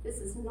 This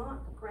is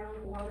not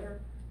groundwater.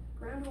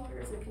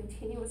 Groundwater is a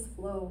continuous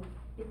flow.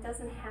 It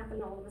doesn't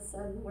happen all of a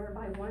sudden,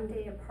 whereby one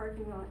day a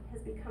parking lot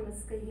has become a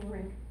skating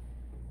rink.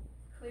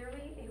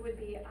 Clearly, it would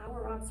be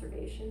our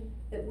observation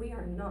that we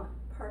are not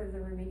part of the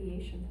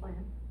remediation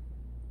plan.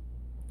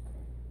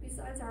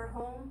 Besides our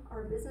home,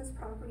 our business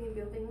property and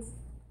buildings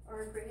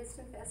are our greatest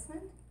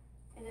investment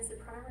and is the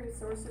primary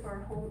source of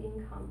our home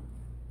income.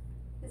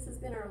 This has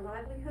been our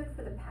livelihood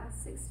for the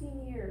past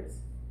 16 years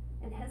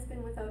and has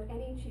been without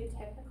any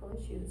geotechnical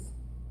issues.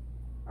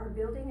 Our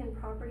building and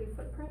property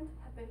footprint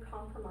have been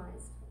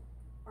compromised.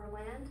 Our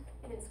land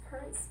in its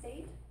current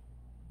state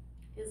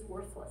is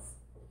worthless.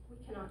 We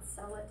cannot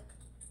sell it.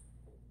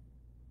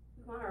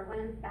 We want our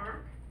land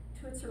back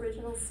to its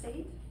original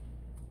state.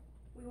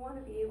 We want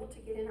to be able to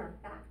get in our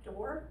back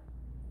door.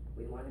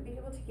 We want to be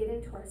able to get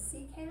into our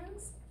sea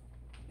cans.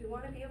 We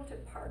want to be able to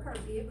park our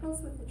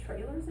vehicles with the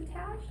trailers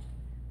attached.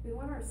 We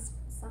want our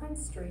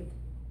signs straight.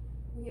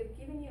 We have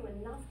given you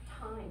enough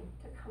time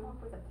to come up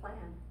with a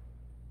plan.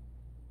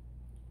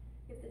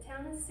 If the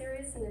town is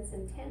serious in its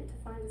intent to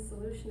find a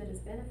solution that is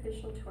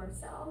beneficial to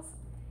ourselves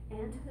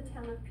and to the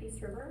town of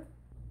Peace River,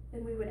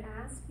 then we would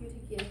ask you to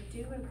give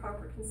due and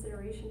proper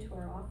consideration to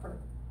our offer.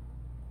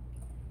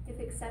 If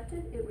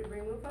accepted, it would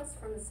remove us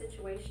from the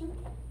situation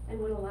and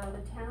would allow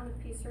the town of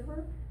Peace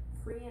River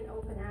free and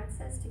open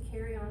access to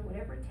carry on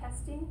whatever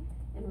testing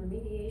and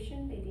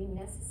remediation may deem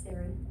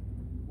necessary,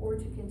 or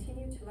to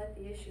continue to let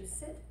the issue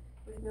sit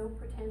with no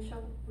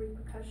potential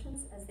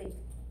repercussions as they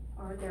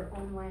are their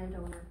own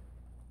landowner.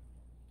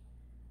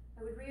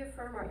 I would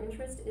reaffirm our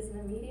interest is an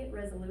immediate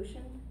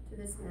resolution to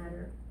this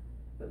matter,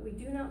 but we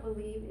do not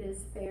believe it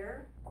is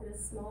fair that a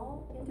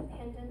small,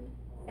 independent,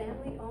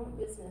 family-owned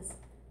business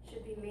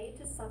should be made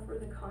to suffer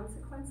the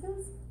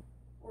consequences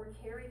or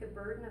carry the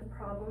burden of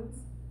problems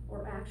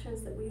or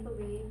actions that we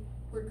believe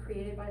were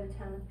created by the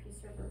town of Peace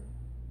River.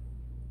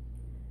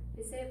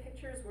 They say a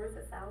picture is worth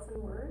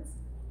 1,000 words.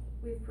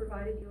 We've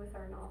provided you with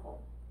our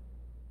novel.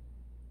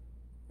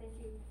 Thank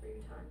you for your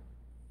time.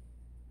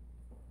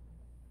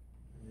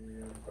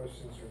 Any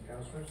questions from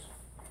councillors?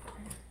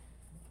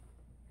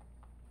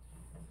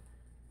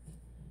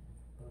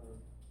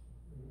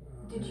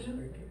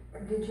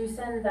 Did you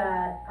send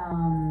that,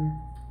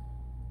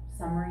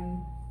 summary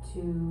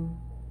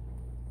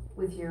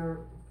with your,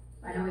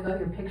 I know we got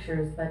your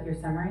pictures, but your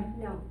summary?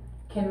 No.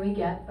 Can we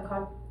get a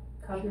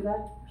copy of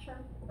that? Sure.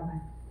 Okay.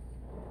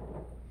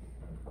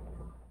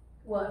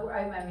 Well,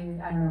 I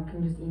mean, I don't know,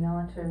 can you just email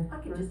it to? I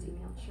can just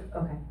email, sure.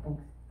 Okay,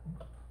 thanks.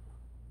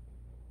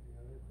 Any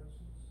other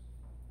questions?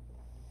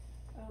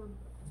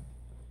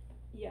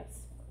 Yes.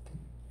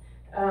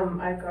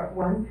 I've got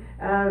one.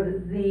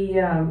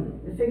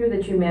 The figure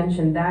that you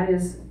mentioned, that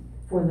is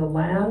for the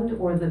land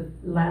or the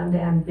land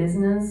and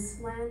business?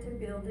 Land and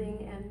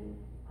building, and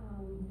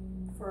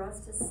for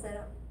us to set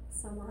up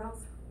somewhere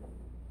else.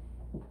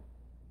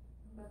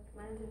 But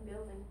land and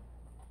building.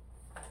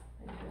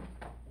 Thank you.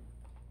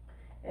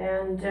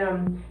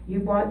 And you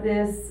bought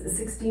this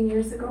 16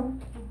 years ago?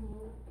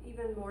 Mm-hmm.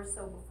 Even more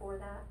so before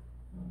that.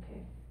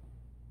 Okay.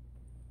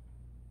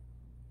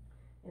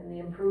 And the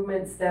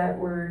improvements that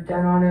were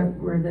done on it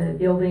were the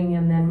building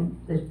and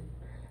then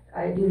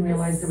I didn't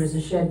realize there was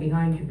a shed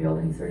behind your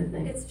building sort of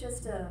thing. It's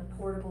just a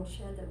portable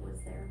shed that was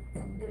there,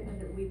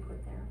 that we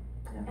put there,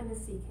 Yeah. and the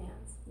sea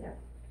cans. Yeah.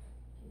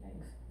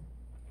 Thanks.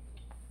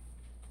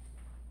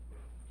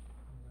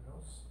 Anyone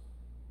else?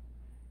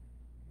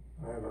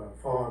 I have a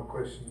follow-up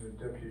question to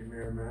Deputy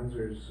Mayor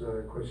Manzer's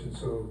question.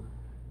 So,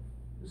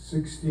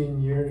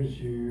 16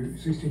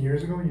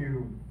 years ago,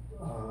 you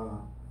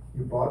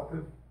bought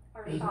the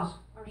Our business?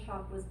 Our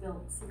shop was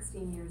built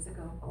 16 years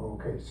ago.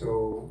 Okay,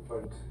 so,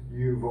 but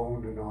you've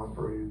owned and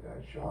operated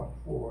that shop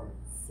for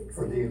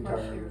 16 the plus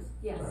entire- years.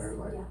 Yes, entire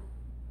life.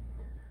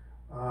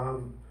 yeah.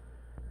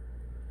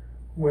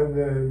 When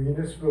the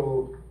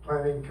Municipal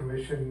Planning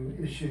Commission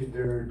issued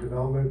their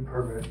development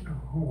permit,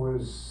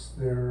 was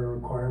there a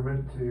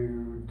requirement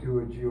to do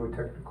a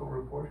geotechnical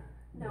report?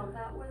 No,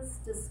 that was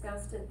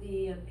discussed at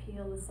the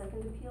appeal, the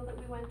second appeal that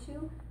we went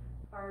to.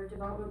 Our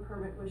development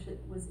permit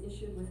was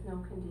issued with no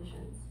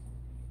conditions.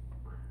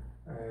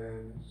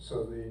 And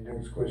so the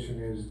next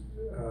question is,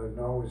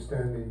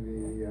 notwithstanding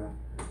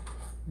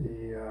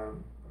the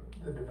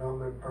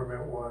development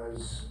permit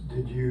was,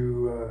 did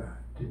you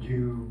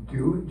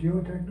do a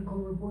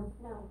geotechnical report?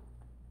 No.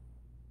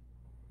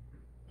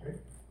 Okay.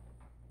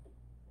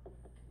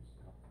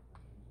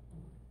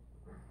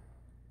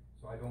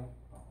 So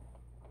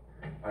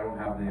I don't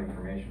have the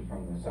information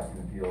from the second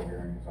appeal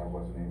hearing because I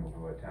wasn't able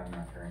to attend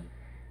that hearing.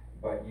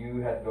 but you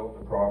had built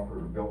the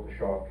property, built the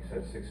shop, you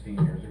said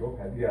 16 years ago.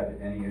 Have you had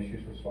any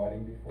issues with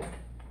sliding before?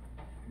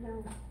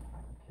 No.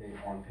 Okay,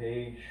 on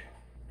page,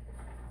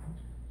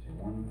 let's see,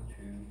 1,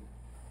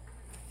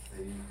 2,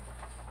 3,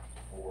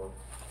 4,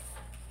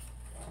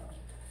 5.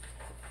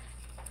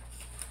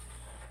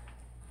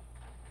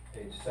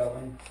 Page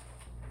 7,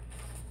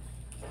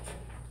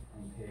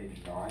 on page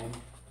 9.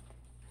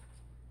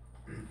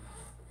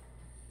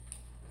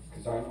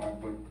 Because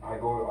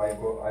I've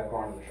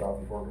gone to the shop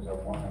before because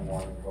I'm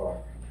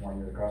one of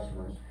your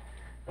customers.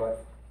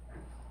 But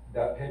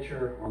that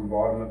picture on the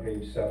bottom of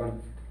page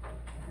 7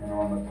 and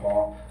on the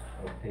top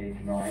of page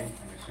 9, I'm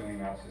assuming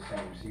that's the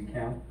same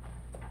CCAM.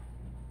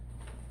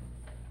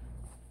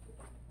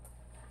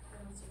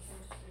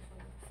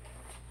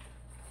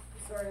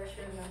 Sorry, I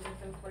should have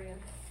numbered them for you.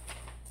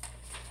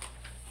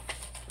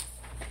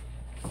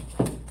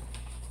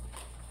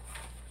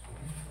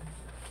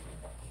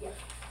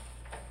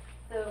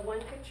 The one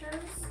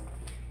pictures,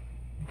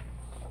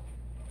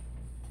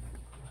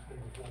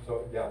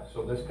 So yeah,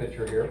 so this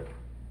picture here,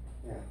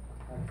 Yeah.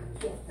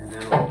 and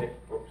then on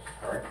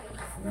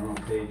and then on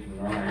page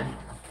 9,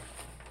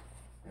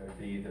 it would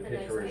be the The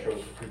picture where it next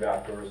shows the 2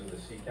 back doors of the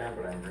CCAM,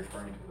 but I'm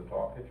referring to the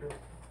top picture.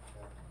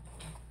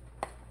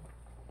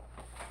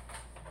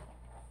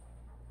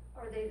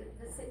 are they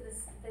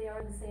they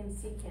are the same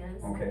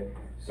secans? Okay,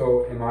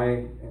 so am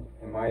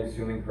I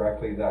assuming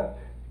correctly that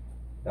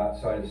that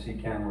side of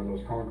CCAM where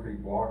those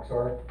concrete blocks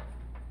are,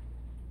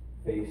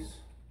 face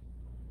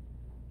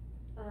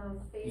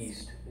Face,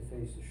 east? They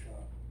face the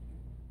shop.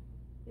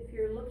 if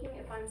you're looking,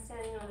 if I'm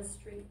standing on the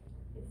street,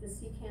 if the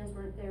secans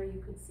weren't there,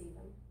 you could see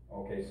them.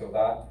 Okay, so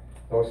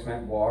those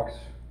cement blocks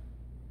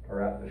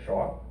are at the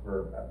shop,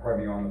 or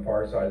pardon me, on the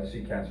far side of the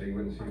CCAM, so you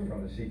wouldn't see them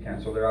from the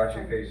CCAM, so they're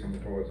actually facing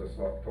towards the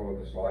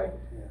slide.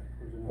 Yeah.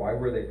 Why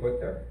were they put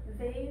there?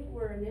 They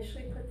were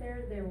initially put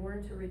there, they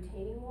weren't a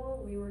retaining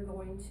wall, we were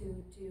going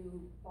to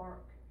do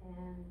bark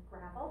and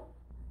gravel.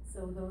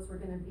 So those were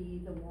gonna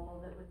be the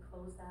wall that would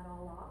close that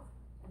all off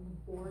and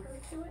the border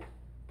to it.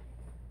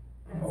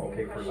 That same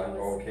Okay, for question that,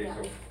 was- okay, yeah,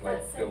 so that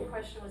like same built,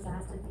 question was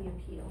asked at the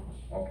appeal.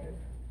 okay.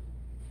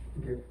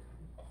 Okay.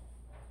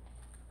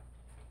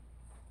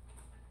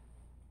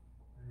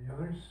 Any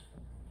others?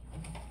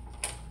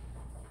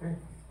 Okay.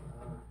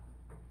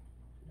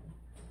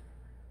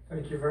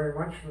 Thank you very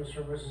much, Mr.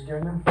 and Mrs.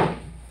 Gagnon.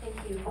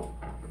 Thank you.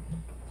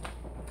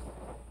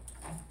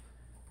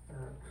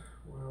 That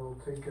will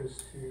take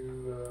us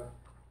to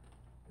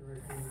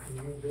directly to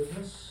new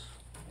business.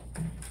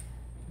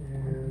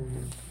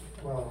 And,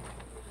 well,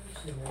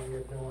 seeing that we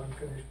have no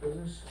unfinished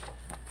business,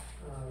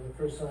 the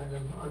first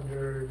item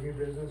under new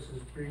business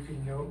is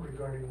briefing note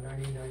regarding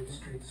 99th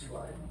Street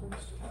slide.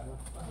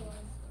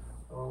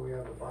 Oh, we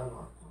have a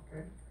bylaw,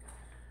 okay.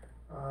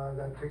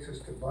 That takes us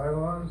to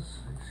bylaws,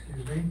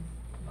 excuse me.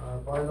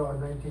 Bylaw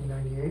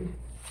 1998.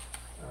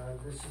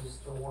 This is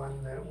the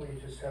one that we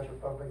just had the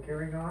public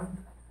hearing on.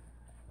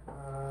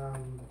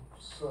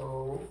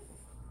 So,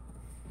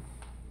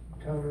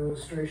 town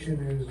administration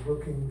is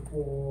looking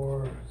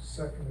for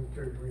second and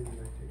third reading,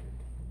 I think.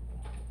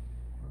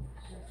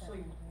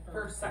 Actually,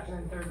 first, second,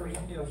 and third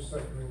reading. First,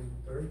 second, and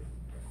third.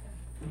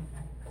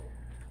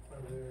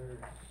 Are there,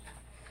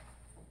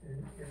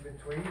 in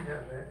between,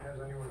 has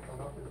anyone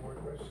come up with more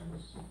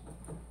questions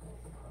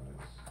on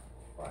this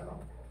bylaw?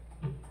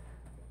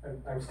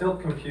 I'm still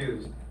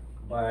confused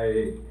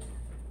by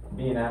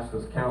being asked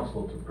as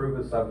council to approve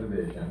a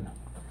subdivision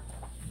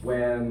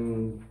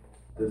when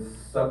the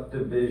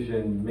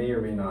subdivision may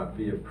or may not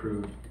be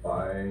approved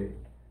by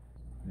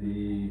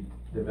the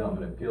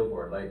Development Appeal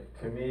Board. Like,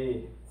 to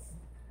me,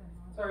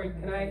 Sorry,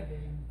 can I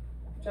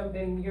jump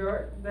in?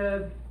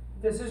 The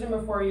decision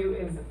before you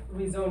is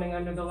rezoning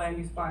under the land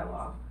use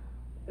bylaw.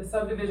 The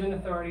subdivision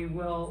authority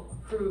will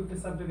approve the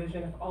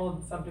subdivision if all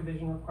of the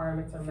subdivision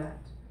requirements are met.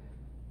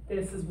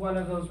 This is one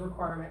of those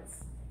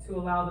requirements to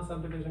allow the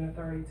subdivision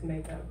authority to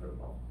make that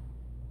approval.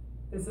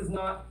 This is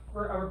not a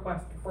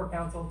request before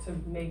council to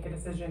make a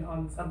decision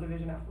on the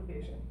subdivision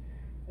application.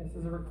 This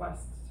is a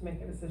request to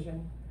make a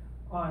decision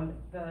on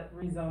the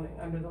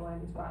rezoning under the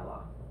land use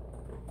bylaw.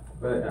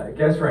 but I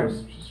guess where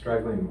I'm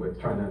struggling with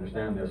trying to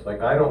understand this,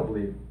 like, I don't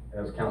believe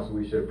as council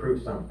we should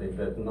approve something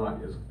that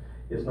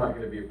is not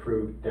gonna be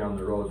approved down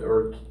the road,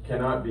 or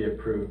cannot be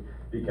approved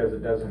because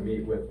it doesn't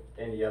meet with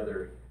any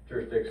other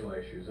jurisdictional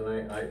issues.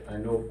 And I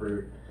know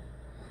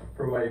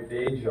for my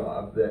day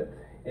job that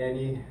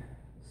any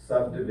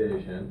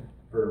subdivision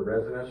for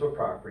residential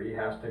property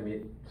has to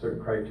meet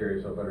certain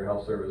criteria of better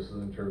health services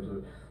in terms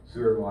of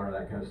sewer and water,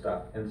 that kind of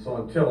stuff. And so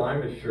until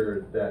I'm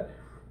assured that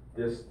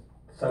this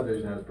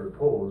subdivision as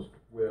proposed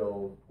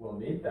will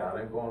meet that,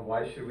 I'm going,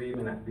 why should we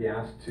even be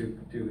asked to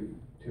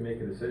make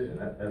a decision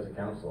as a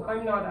council?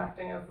 I'm not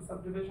acting as the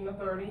subdivision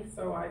authority,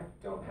 so I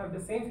don't have the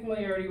same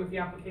familiarity with the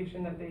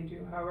application that they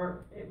do.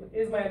 However, it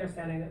is my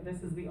understanding that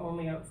this is the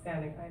only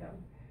outstanding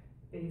item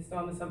based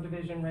on the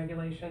subdivision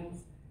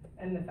regulations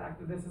and the fact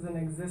that this is an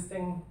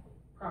existing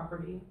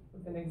property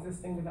with an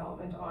existing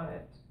development on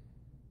it.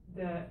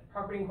 The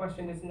property in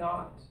question is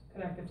not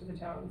connected to the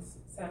town's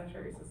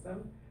sanitary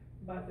system.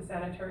 but the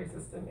sanitary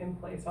system in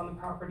place on the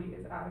property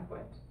is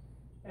adequate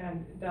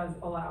and does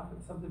allow for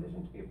the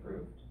subdivision to be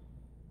approved.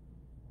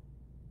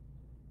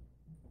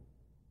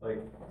 Like,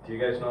 do you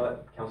guys know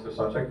that, Councillor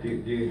Sawchuk? Do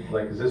you,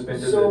 like, has this been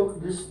to So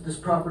this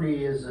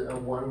property is a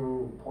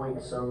 1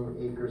 point some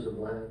acres of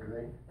land,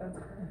 right? That's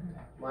correct.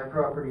 My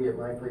property at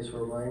my place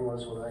where mine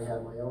was when I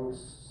had my own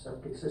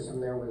septic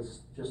system there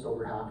was just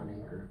over half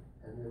an acre.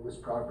 And it was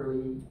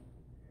properly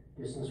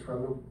distanced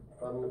from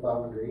the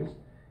boundaries.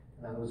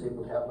 And I was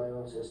able to have my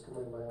own system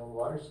and my own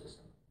water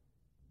system.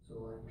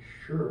 So I'm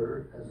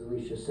sure, as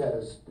Alicia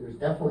says, there's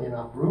definitely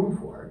enough room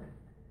for it.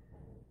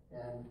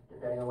 And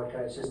depending on what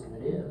kind of system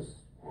it is,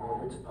 you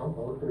know, if it's a pump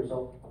out, there's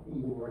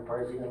even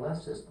requires even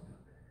less system.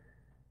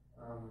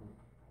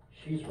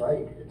 She's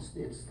right, it's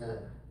the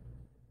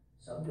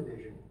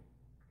subdivision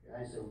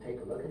guys that will take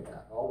a look at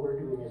that. All we're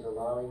doing is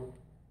allowing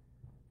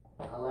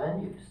a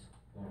land use.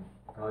 Yeah.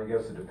 Well, I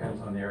guess it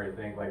depends on the area. I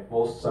think, like,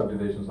 most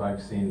subdivisions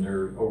I've seen,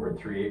 they're over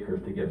 3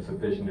 acres to get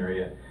sufficient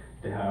area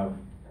to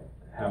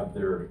have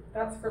their.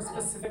 That's for a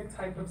specific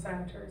type of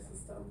sanitary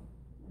system,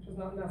 which is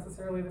not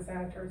necessarily the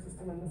sanitary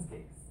system in this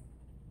case.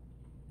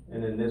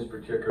 And in this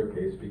particular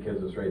case,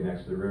 because it's right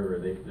next to the river,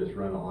 they could just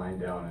run a line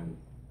down and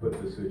put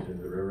the sewage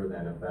into the river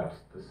then, if that's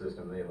the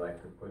system they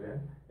like to put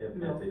in, if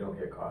they don't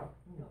get caught.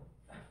 No.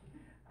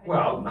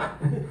 Well,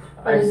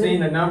 I've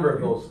seen a number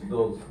of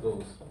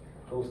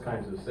those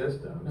kinds of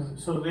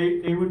systems. So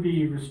they would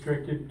be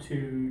restricted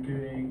to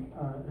doing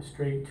a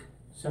straight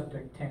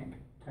septic tank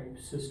type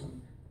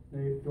system.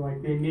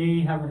 They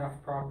may have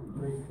enough property,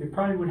 they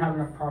probably would have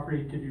enough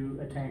property to do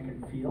a tank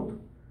and field,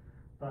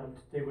 but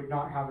they would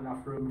not have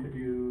enough room to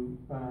do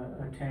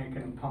a tank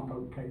and a pump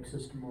out type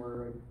system,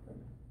 or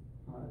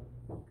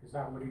because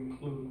that would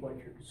include what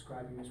you're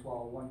describing as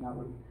well, one that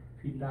would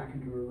feed back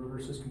into a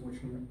river system, which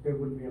they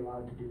wouldn't be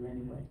allowed to do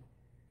anyway.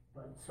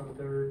 But so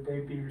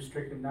they'd be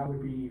restricted, and that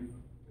would be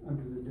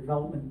under the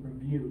development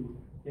review,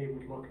 they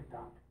would look at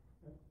that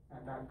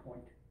at that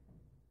point.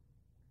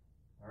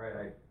 All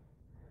right,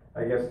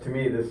 I guess to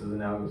me this is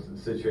analogous to the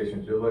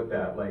situations you looked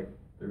at, like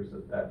there's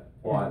that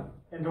lot.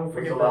 And don't It's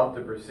forget allowed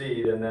to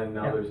proceed, and then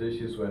now Yeah. there's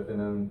issues with, and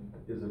then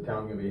is the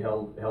town gonna be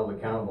held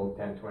accountable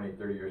 10, 20,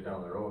 30 years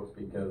down the road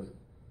because,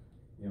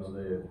 you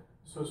know,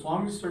 So as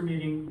long as they're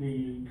meeting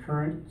the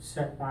current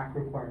setback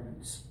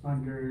requirements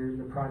under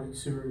the private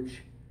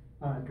sewage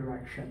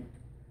direction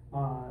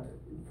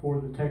for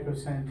the type of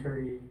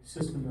sanitary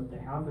system that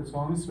they have, as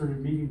long as they're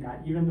meeting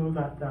that, even though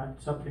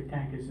that septic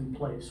tank is in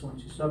place,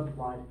 once you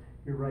subdivide,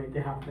 you're right,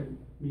 they have to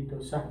meet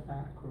those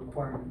setback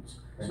requirements.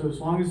 Okay. So as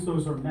long as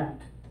those are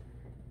met.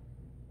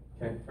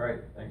 okay, all right,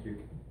 thank you.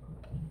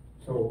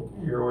 So,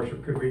 Your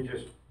Worship, could we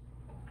just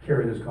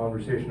carry this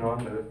conversation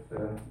on with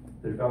the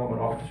development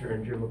officer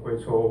and Jim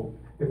McQuaid? So,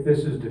 if this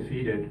is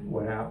defeated,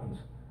 what happens?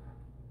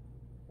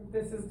 If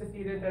this is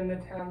defeated, then the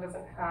town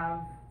doesn't have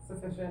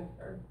sufficient,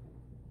 or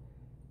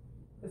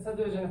the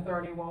subdivision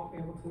authority won't be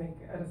able to make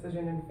a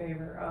decision in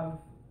favor of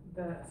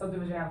the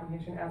subdivision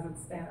application as it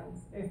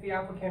stands. If the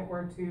applicant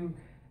were to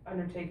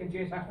undertake a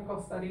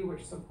geotechnical study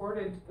which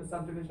supported the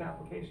subdivision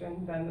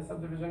application, then the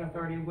subdivision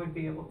authority would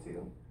be able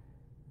to.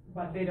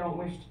 But they don't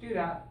wish to do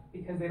that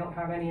because they don't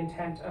have any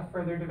intent of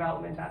further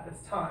development at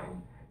this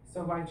time.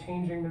 So by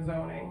changing the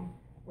zoning,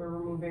 we're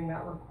removing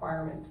that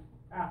requirement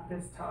at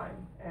this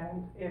time.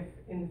 And if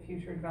in the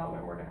future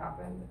development were to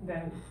happen,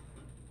 then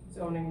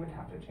zoning would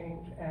have to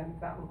change and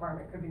that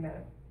requirement could be met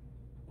at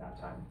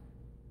that time.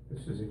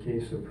 This is a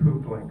case of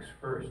hoop links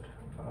first.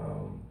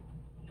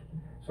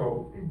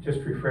 So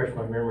just refresh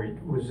my memory,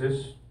 was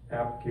this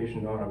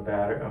application not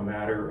a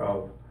matter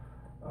of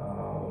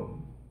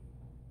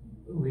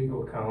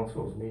legal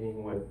counsel's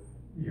meeting with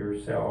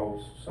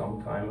yourselves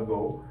some time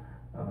ago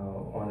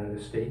on an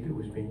estate that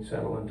was being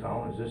settled in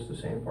town? Is this the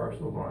same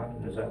parcel of land,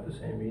 and is that the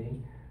same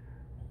meeting?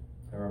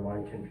 Or am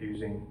I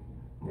confusing?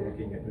 I'm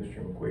looking at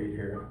Mr. McQuaid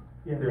here.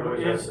 Yeah, There was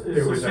it's a-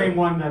 there the was a- same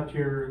one that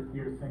you're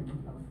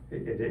thinking of.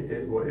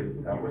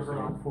 That was River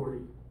on 40.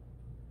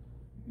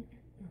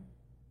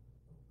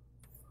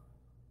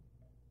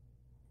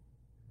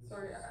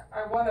 Sorry,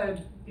 I want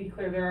to be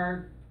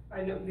clear,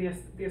 I know the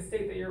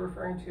estate that you're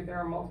referring to, there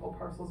are multiple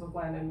parcels of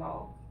land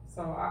involved.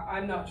 So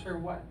I'm not sure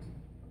what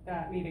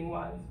that meeting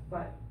was,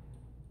 but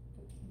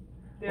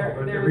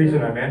But the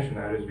reason I mention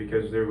that is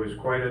because there was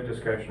quite a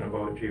discussion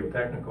about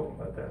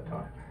geotechnical at that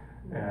time.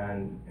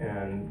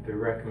 And the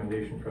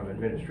recommendation from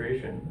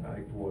administration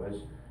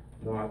was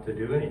not to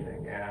do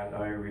anything. And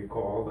I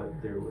recall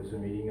that there was a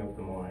meeting of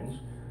the minds,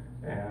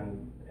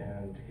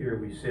 and here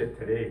we sit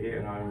today,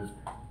 and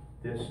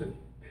this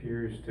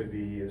appears to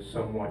be a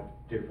somewhat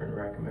different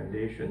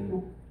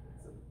recommendation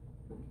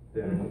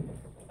than.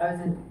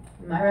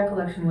 My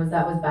recollection was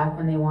that was back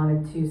when they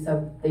wanted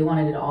they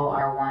wanted it all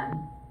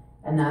R1.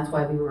 And that's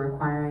why we were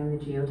requiring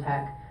the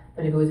geotech.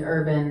 But if it was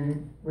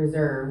urban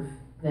reserve,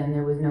 then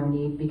there was no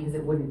need because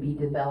it wouldn't be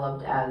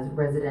developed as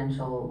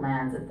residential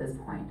lands at this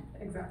point.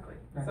 Exactly.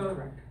 That's So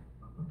correct.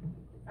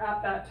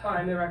 at that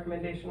time, the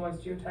recommendation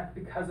was geotech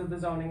because of the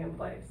zoning in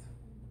place.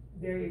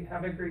 They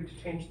have agreed to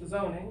change the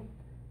zoning.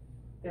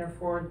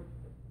 Therefore,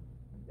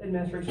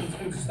 administration's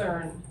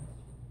concern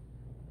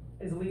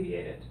is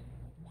alleviated,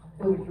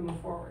 and we can move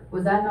forward.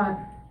 Was that not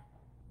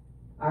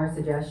our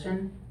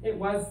suggestion? It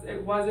was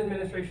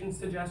administration's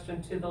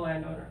suggestion to the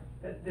landowner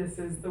that this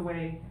is the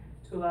way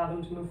to allow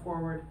them to move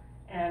forward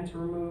and to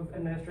remove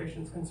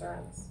administration's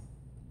concerns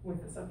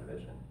with the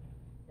subdivision.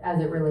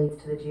 As it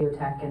relates to the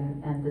geotech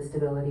and the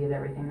stability of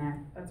everything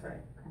there? That's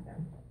right.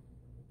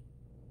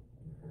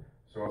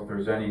 So if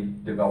there's any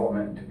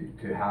development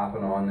to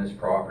happen on this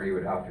property, it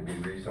would have to be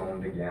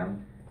rezoned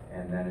again,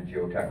 and then a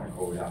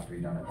geotechnical would have to be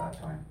done at that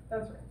time.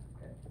 That's right.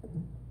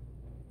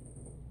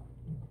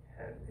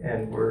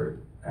 And we're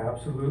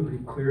absolutely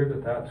clear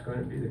that that's going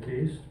to be the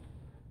case?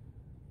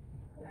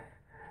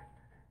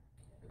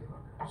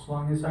 As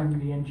long as I'm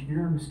the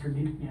engineer, Mr.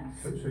 Neat,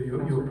 yes. So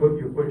you'll put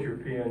your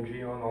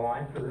PNG on the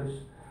line for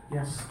this?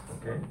 Yes.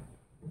 Okay.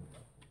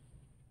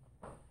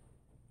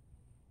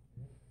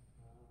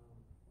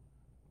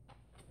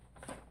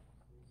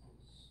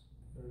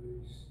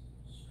 Very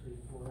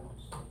straightforward,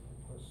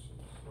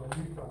 questions. Well,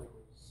 you thought it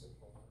was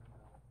simple.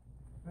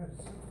 That's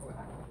simple.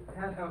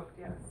 Had hoped,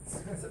 yes.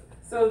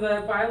 So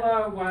the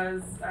bylaw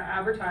was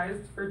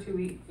advertised for 2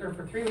 weeks, or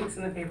for 3 weeks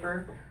in the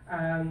paper,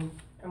 and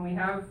we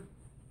have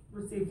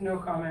received no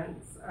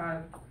comments.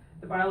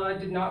 The bylaw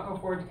did not go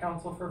forward to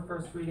council for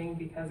first reading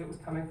because it was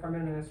coming from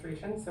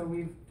administration, so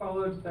we've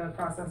followed the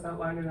process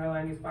outlined in our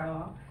land use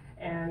bylaw.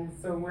 And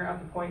so we're at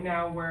the point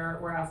now where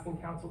we're asking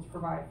council to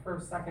provide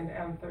first, second,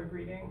 and third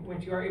reading,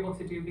 which you are able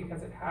to do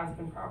because it has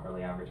been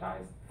properly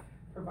advertised,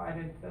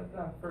 provided that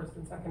the first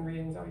and second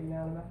readings are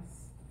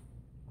unanimous.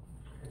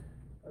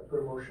 I put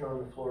a motion on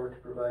the floor to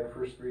provide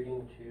first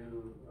reading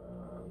to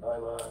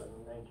bylaw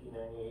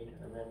 1998,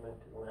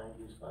 amendment to the land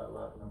use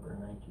bylaw number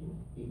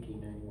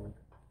 1891.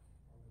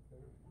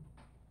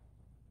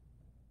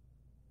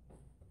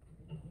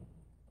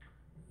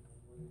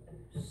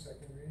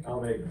 Second reading?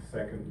 I'll make the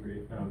second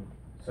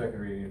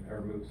reading,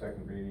 or move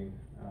second reading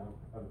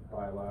of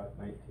bylaw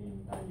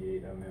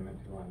 1998, amendment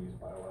to land use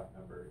bylaw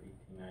number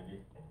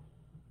 1890.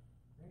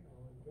 Okay,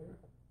 all in favor?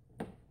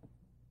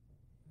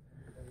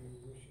 Anybody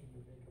wishing to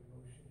make a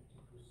motion to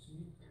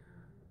proceed?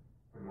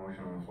 Put a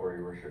motion on the floor,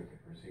 your worship, to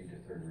proceed to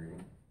third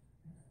reading.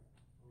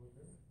 All in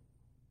favor?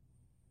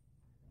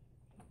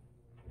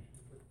 Motion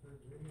to put third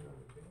reading on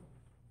the table?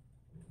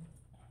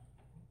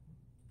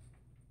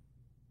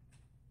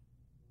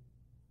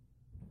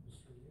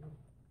 Mr. Neal?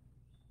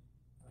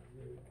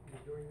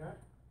 You're doing that?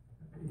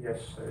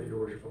 Yes, your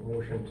worship, a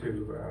motion to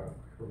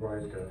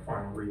provide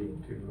final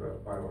reading to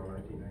bylaw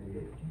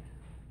 1998.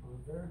 All in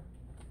favor?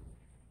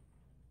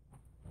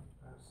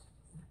 Pass.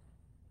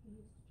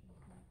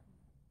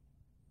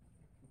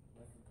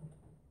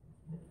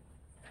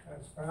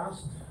 That's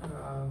passed.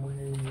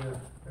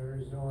 There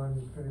is no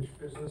unfinished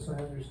business, I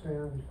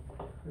understand,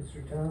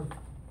 Mr. Town.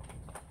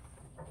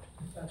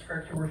 That's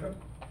correct, your worship.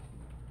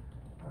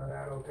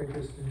 That'll take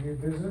us to new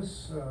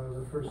business.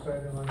 The first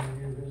item on the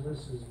new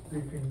business is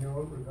briefing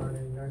note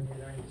regarding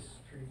 99th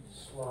Street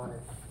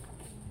slide.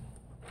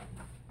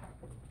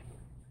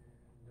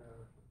 And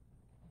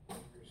I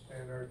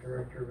understand our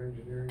Director of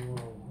Engineering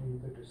will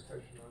lead the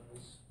discussion on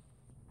this.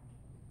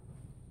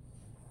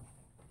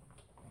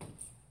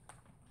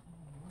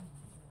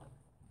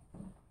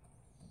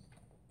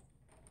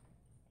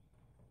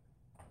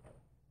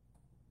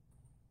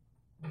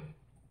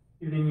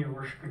 Evening, your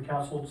worship and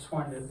council. Just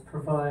wanted to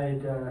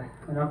provide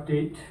an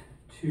update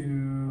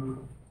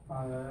to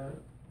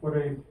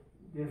the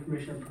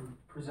information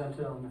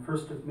presented on the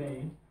 1st of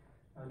May,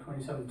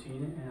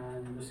 2017,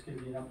 and just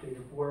give you an update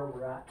of where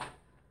we're at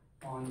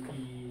on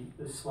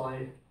the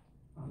slide.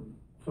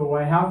 So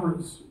I have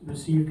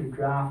received a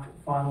draft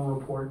final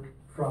report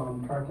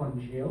from Parkland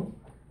Geo,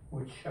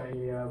 which I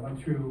went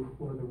through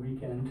over the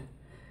weekend,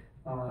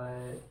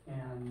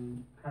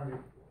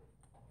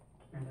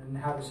 and then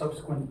had a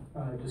subsequent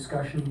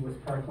discussion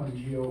with Parkland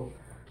Geo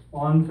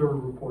on their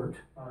report.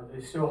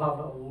 They still have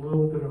a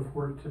little bit of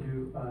work to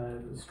do.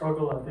 The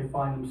struggle that they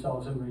find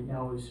themselves in right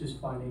now is just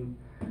finding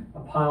a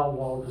pile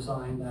wall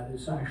design that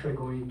is actually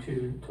going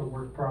to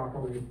work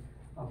properly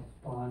up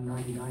on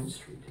 99th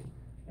Street.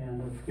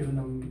 And I've given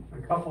them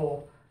a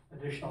couple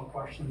additional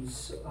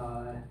questions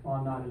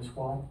on that as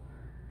well.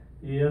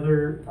 The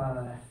other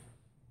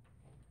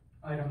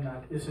item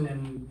that isn't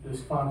in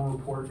this final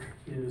report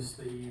is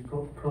the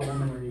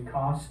preliminary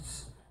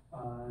costs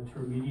to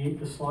remediate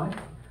the slide.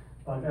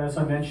 But as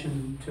I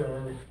mentioned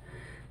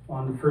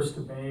on the 1st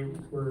of May,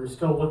 we're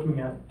still looking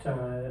at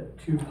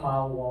 2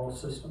 pile wall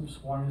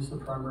systems. One is the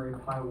primary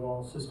pile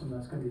wall system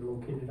that's going to be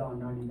located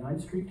on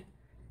 99th Street,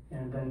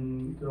 and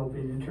then there'll be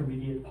an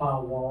intermediate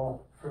pile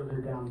wall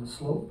further down the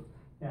slope,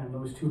 and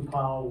those 2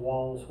 pile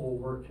walls will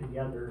work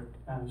together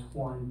as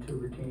one to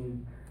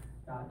retain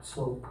that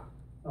slope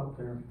up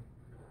there.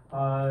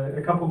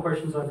 A couple of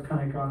questions I've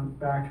kind of gone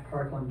back to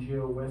Parkland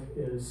Geo with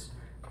is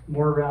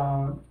more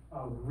around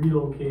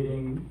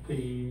relocating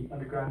the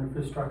underground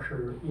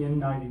infrastructure in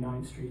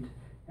 99th Street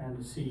and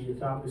to see if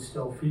that was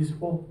still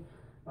feasible,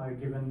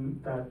 given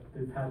that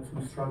they've had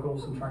some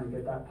struggles in trying to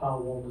get that pile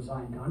wall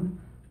design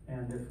done.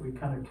 And if we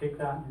kind of take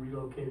that and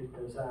relocate it,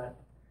 does that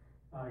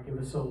give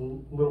us a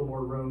little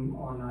more room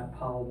on that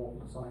pile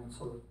wall design?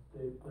 So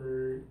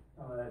they're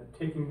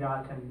taking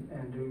that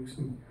and doing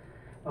some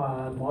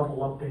model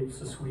updates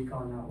this week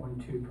on that one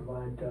to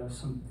provide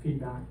some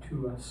feedback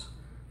to us.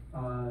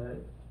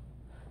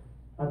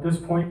 At this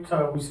point,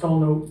 we still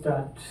note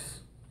that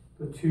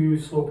the two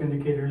slope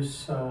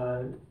indicators,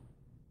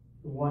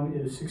 one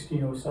is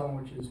 1607,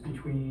 which is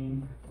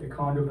between the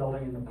condo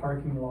building and the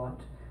parking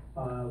lot.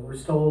 We're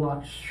still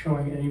not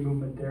showing any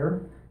movement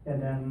there. And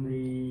then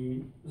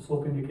the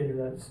slope indicator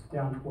that's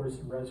down towards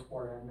the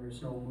reservoir, and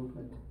there's no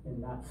movement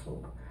in that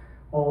slope.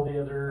 All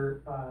the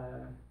other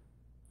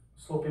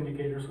slope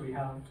indicators we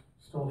have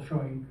still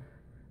showing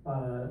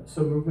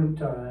some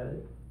movement,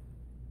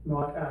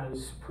 not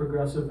as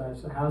progressive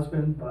as it has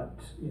been, but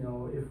you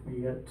know, if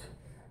we get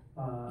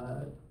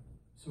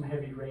some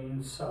heavy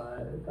rains,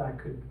 that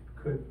could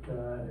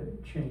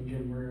change,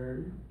 and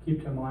we're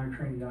keep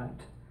monitoring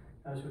that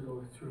as we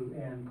go through.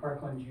 And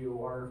Parkland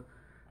Geo are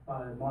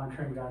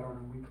monitoring that on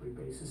a weekly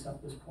basis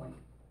at this point.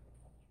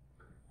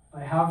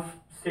 I have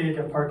stated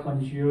at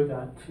Parkland Geo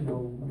that, you know,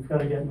 we've got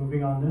to get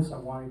moving on this. I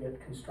want to get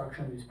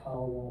construction of these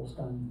pile walls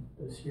done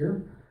this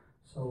year.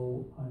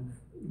 So I'm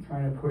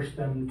trying to push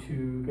them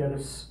to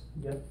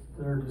get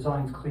their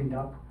designs cleaned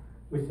up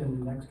within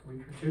the next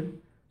week or two,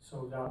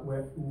 so that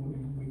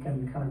we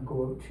can kind of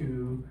go out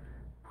to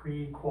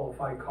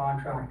pre-qualified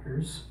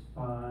contractors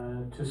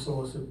to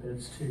solicit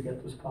bids to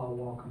get this pile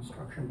wall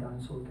construction done,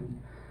 so we can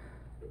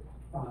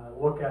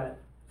look at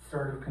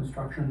start of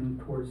construction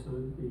towards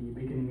the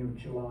beginning of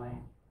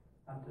July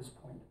at this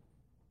point.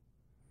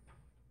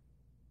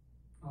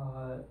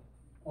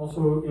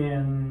 Also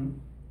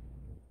in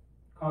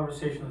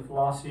conversation with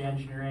Velocity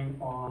Engineering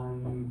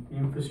on the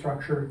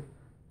infrastructure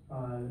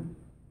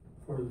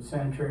for the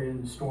sanitary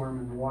and the storm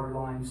and the water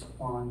lines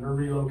on their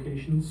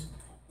relocations.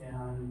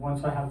 And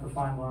once I have the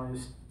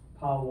finalized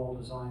pile wall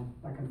design,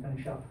 I can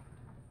finish up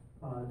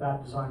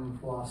that design with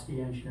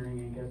Velocity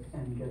Engineering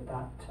and get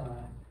that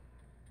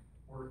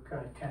work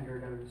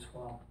tendered out as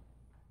well.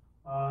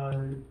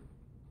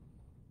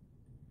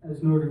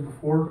 As noted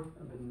before,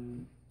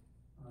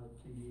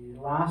 the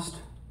last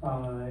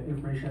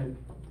information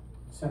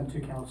I sent to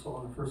council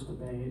on the 1st of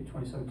May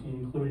 2017,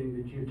 including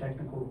the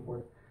geotechnical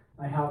report,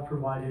 I have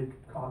provided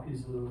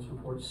copies of those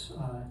reports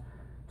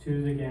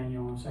to the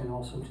Gagnons and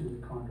also to the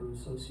Condo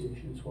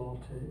Association as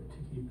well to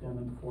keep them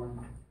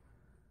informed.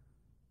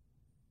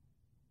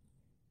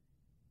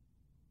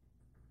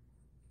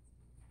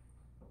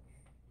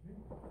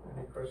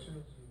 Any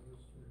questions?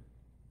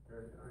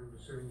 I'm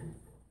assuming you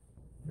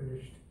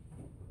finished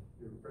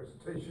your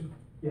presentation.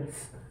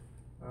 Yes.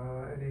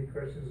 Any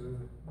questions,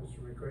 Mr.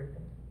 McQuaid?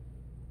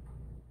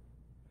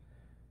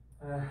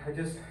 I'm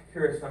just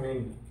curious, I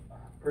mean,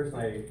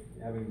 personally,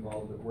 having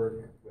involved with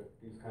work with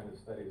these kind of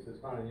studies,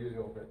 it's not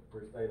unusual that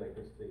for a study like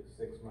this takes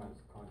 6 months,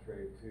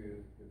 contrary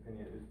to the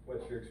opinion.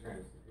 What's your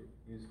experience?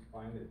 You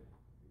find it?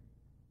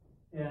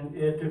 And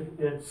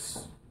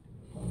it's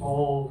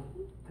all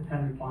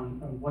dependent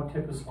on what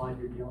type of slide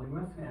you're dealing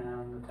with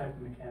and the type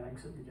of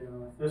mechanics that you're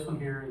dealing with. This one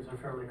here is a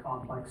fairly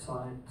complex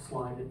slide.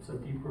 It's a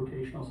deep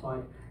rotational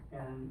slide,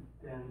 and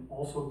then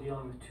also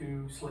dealing with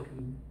two slick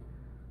and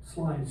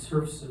slide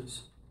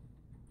surfaces.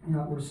 And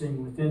what we're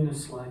seeing within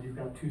this slide, you've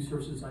got two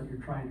surfaces that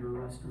you're trying to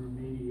arrest and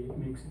remediate. It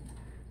makes it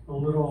a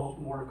little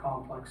more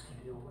complex to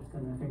deal with,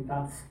 and I think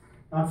that's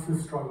the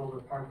struggle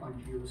that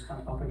Parkland Geo is kind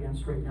of up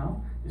against right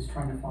now, is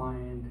trying to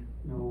find,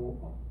 you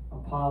know, a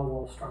pile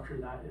wall structure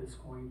that is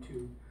going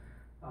to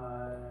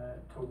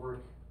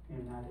work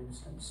in that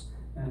instance.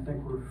 And I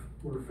think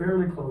we're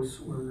fairly close.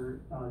 We're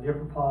the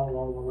upper pile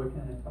wall, we're looking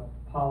at a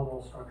pile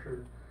wall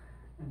structure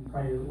and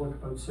probably look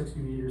about 60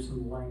 meters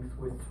in length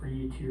with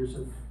 3 tiers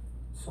of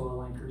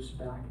soil anchors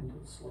back into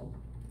the slope.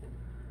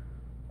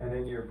 And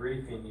in your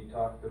briefing, you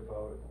talked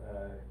about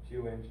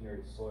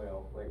geoengineered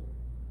soil. Like,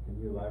 can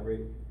you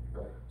elaborate?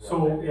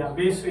 So yeah,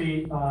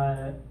 basically,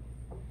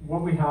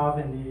 what we have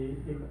in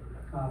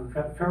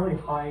the fairly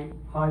high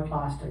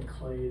plastic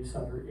clays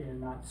that are in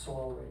that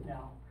soil right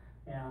now,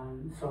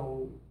 and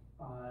so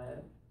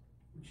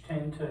which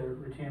tend to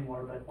retain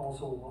water, but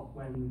also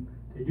when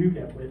they do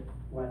get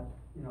wet,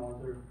 you know,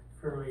 they're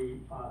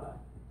fairly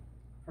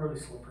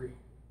slippery,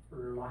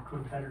 for lack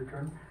of a better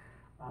term.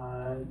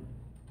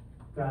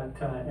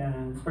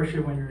 And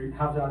especially when you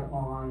have that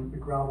on the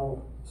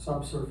gravel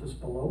subsurface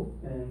below,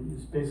 and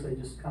it's basically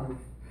just kind of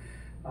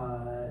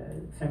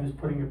same as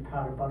putting a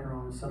pat of butter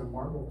on a set of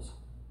marbles,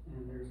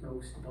 and there's no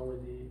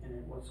stability in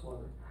it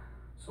whatsoever.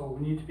 So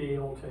we need to be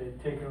able to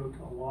take out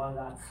a lot of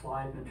that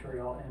slide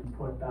material and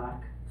put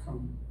back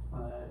some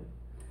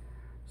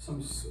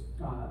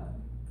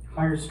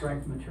higher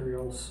strength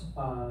materials,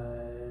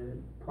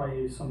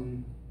 probably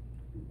some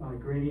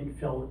gradient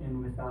fill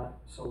in with that.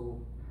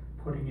 So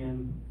putting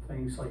in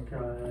things like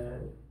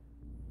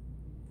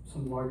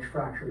some large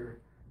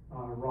fracture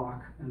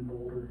rock and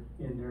boulder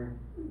in there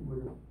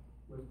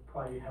would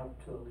probably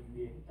help to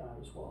alleviate that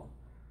as well.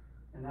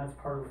 And that's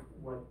part of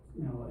what,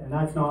 you know, and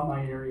that's not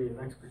my area of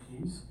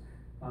expertise.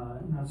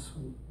 And that's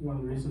one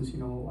of the reasons, you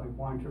know, I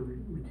wanted to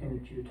retain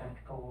a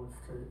geotechnical was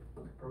to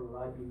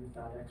provide me with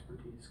that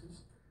expertise,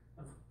 because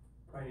that's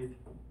probably the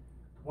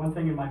one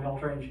thing in my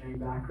military engineering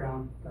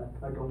background that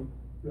I don't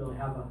really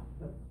have a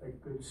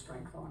good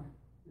strength on,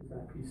 is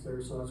that piece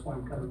there. So that's why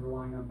I'm kind of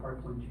relying on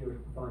Parkland Geo to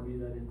provide me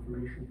that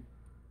information.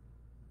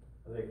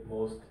 I think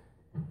most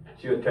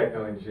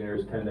geotechnical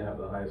engineers tend to have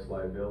the highest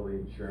liability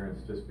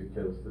insurance just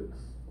because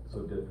it's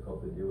so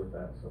difficult to deal with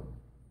that, so.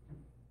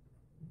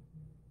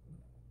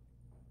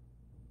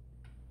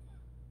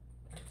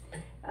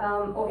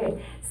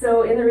 Okay,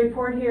 so in the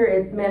report here,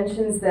 it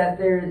mentions that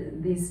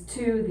these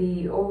two,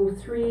 the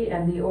 03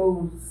 and the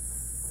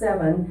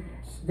 07,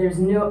 there's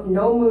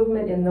no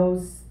movement in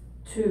those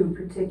two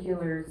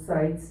particular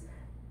sites,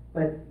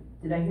 but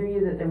did I hear you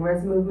that there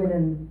was movement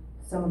in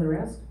some of the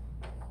rest?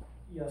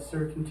 Yes,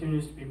 there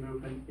continues to be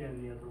movement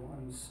in the other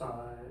ones,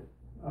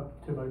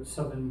 up to about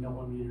 7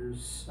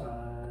 millimeters.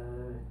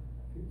 7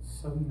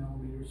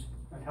 millimeters.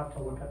 I'd have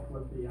to look at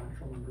what the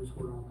actual numbers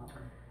were on that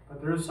one. But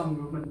there is some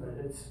movement, but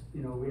it's,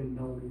 you know, in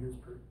millimeters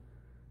per.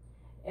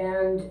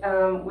 And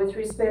with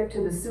respect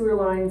to the sewer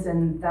lines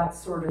and that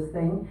sort of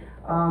thing,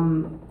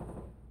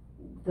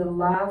 the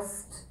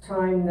last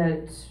time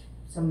that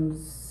some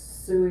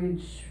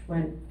sewage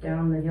went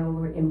down the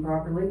hill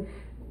improperly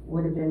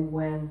would have been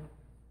when?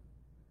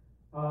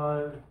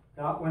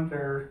 That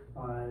winter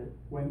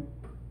went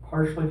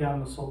partially down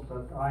the slope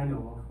that I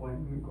know of,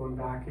 going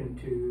back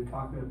into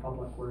talking to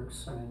Public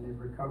Works, and they've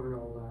recovered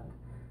all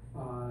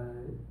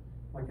that.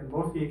 Like in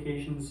both the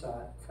occasions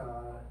that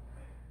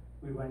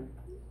we went,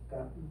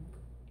 that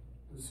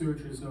the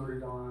sewage was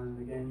noted on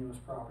the Gagnon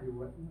property,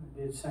 what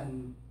did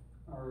send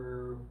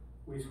our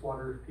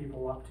wastewater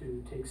people up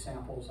to take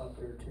samples up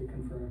there to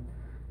confirm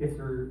if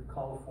there are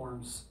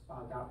coliforms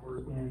that were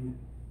in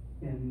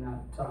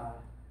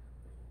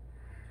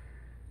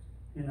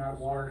that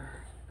water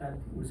that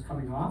was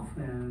coming off,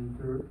 and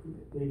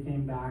they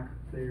came back.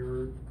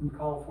 The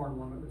coliform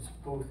limit was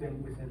both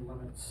within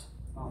limits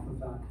off of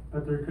that,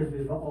 but there could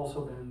have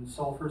also been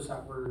sulfurs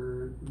that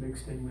were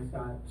mixed in with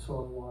that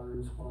soil water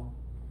as well.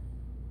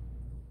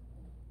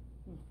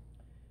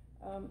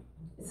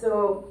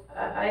 So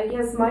I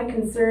guess my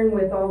concern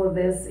with all of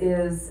this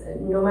is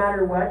no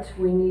matter what,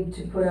 we need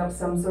to put up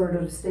some sort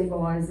of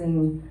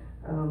stabilizing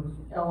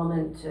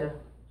element to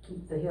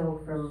keep the hill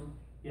from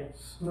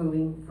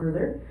moving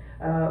further.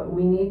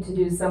 We need to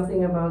do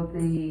something about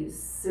the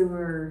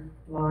sewer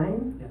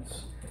line.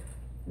 Yes.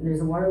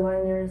 There's a water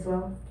line there as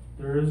well?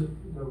 There is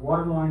the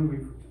water line.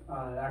 We've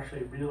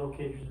actually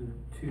relocated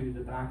to the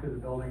back of the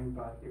building,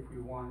 but if we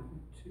want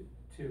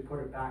to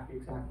put it back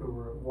exactly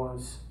where it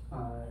was,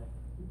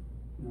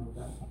 you know,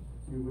 that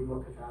we would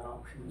look at that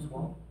option as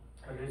well.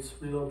 But it's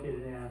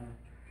relocated, and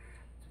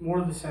it's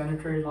more the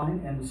sanitary line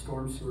and the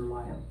storm sewer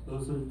line.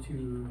 Those are the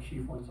two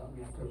chief ones that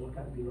we have to look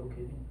at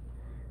relocating.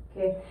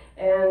 Okay,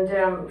 and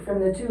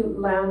from the two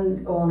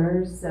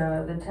landowners,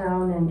 the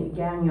town and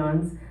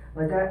Gagnon's,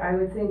 like I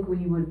would think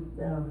we would,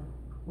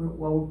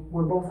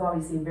 we're both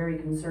obviously very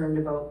concerned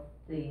about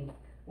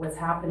what's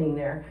happening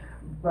there,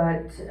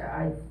 but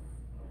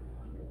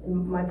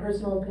in my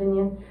personal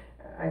opinion,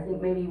 I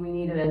think maybe we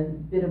need a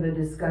bit of a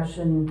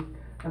discussion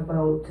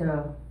about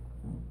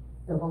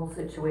the whole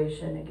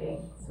situation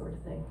again, sort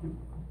of thing.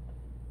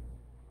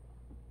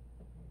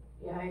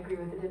 Yeah, I agree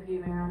with the deputy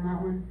mayor on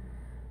that one.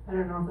 I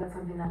don't know if that's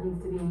something that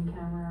needs to be in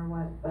camera or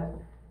what, but.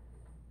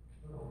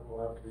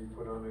 Will have to be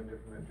put on a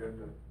different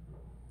agenda.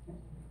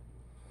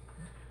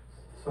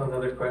 So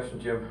another question,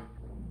 Jim.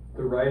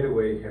 The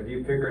right-of-way, have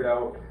you figured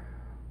out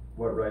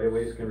what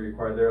right-of-way is going to be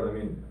required there? I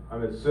mean,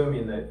 I'm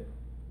assuming that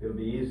it'll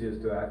be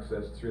easiest to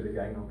access through the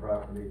Gagnon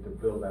property to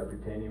build that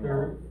retaining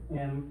wall.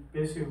 And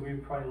basically,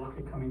 we'd probably look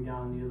at coming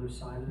down the other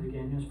side of the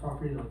Gagnon's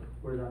property, like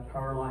where that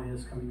power line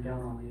is coming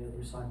down on the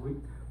other side.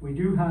 We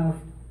do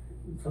have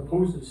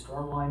supposed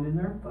storm line in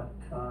there, but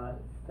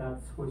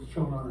that's what's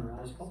shown on our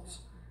as-bills.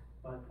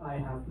 But I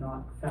have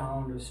not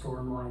found a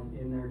storm line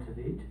in there to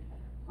date.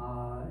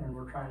 And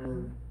we're trying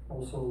to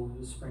also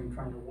this spring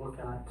trying to look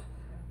at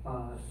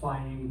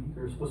finding,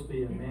 there's supposed to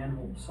be a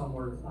manhole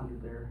somewhere under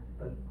there,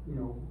 but you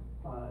know,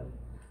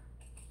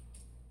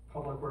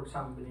 Public Works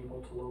haven't been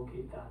able to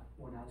locate that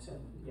one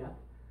asset yet.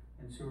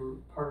 And so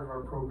part of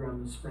our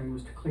program this spring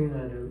was to clean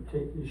that out,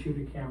 shoot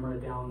a camera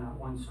down that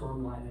one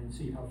storm line and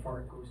see how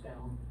far it goes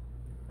down.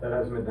 That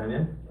hasn't been done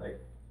yet?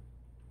 Like,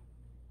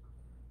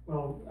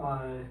 well,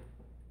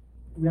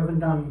 we haven't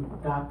done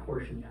that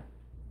portion yet.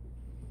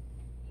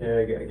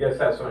 yeah, I guess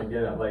that's what I'm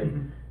getting at, like,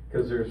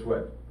 because there's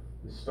what,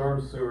 the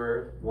storm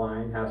sewer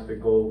line has to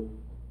go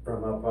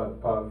from up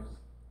above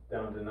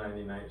down to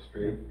 99th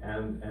Street,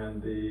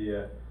 and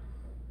the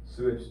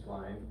sewage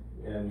line,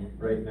 and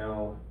right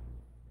now,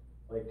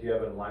 like, do you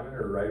have an alignment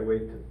or right of way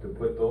to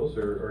put those,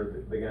 or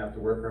are they gonna have to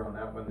work around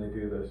that when they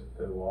do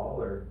the wall,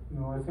 or?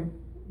 No, I think,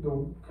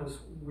 because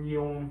we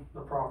own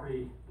the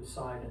property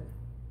beside it,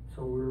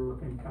 so we were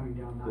looking coming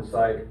down that The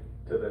side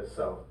to the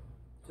south.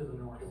 to the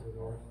north.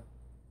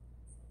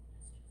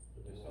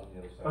 just on the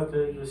other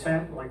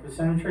side. But the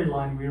sanitary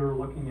line, we were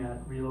looking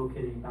at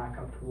relocating back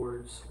up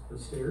towards the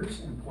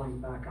stairs and pulling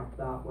back up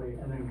that way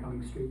and then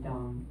coming straight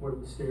down where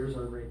the stairs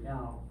are right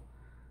now,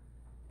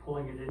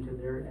 pulling it into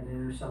there and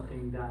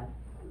intercepting that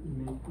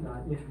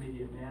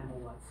intermediate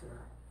manhole that's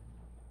there.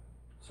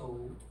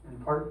 So, and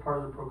part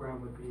of the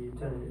program would be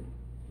to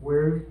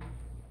where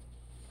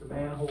the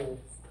manhole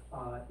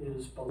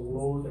is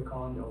below the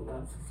condo,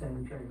 that's the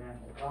sanitary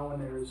manhole. That one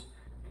there is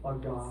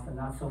plugged off, and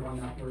that's the one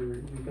that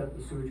we've got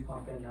the sewage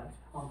pump in that's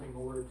pumping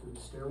over to the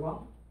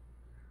stairwell.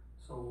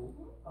 So,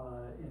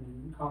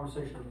 in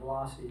conversation with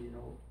Velocity, you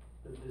know,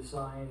 the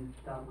design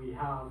that we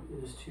have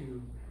is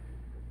to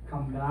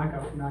come back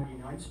up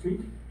 99th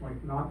Street,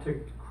 like not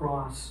to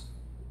cross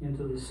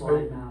into the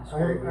slide mast.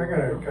 I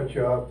gotta cut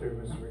you off there,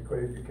 Mr.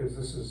 McQuaid, because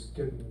this is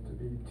getting to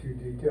be too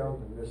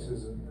detailed, and this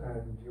isn't,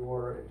 and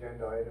your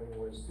agenda item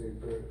was to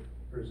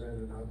present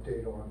an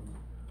update on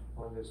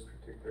this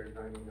particular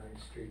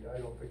 99th Street. I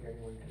don't think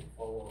anyone can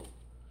follow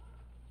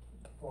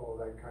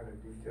that kind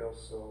of detail,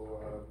 so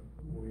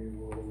we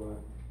will, if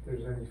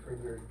there's any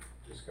further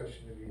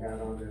discussion to be had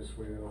on this,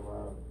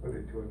 we'll put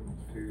it to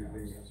the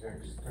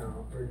next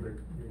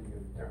regular meeting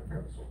of the town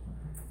council.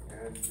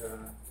 And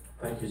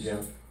thank you,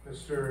 Jim.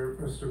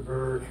 Mr.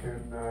 Burr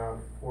can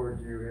forward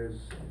you his,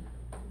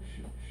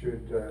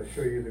 should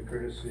show you the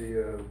courtesy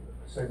of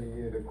sending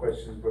you the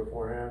questions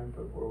beforehand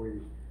before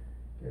we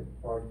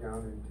get bogged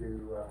down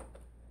into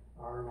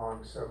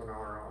hour-long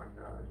seminar on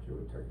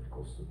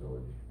geotechnical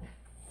stability.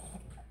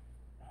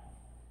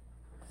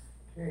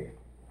 Okay,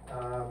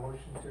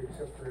 motion to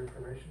accept for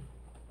information.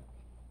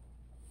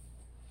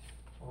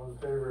 All in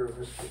favor of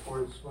Mr.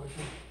 Ford's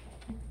motion?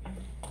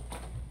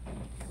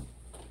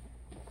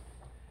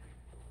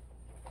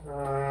 I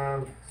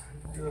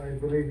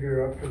believe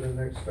you're up for the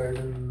next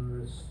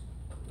item,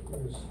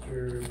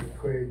 Mr.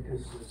 McQuaid.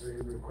 This is a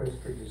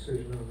request for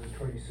decision on the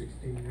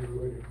 2016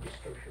 neighborhood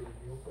infrastructure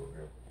renewal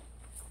program.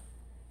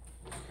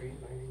 The street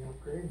lighting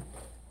upgrade.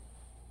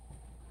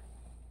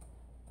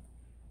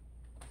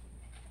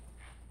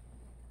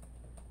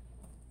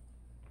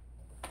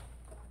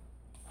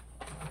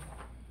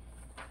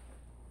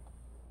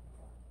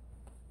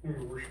 Your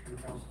worship and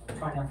council,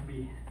 try not to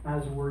be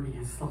as wordy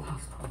as the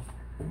last one.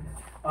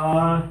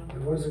 I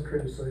wasn't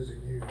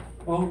criticizing you.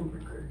 Oh,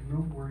 no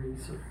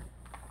worries, sir.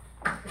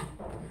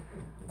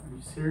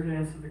 I'm just here to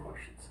answer the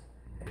questions.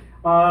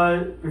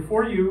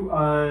 Before you,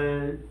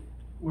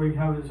 what you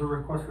have is a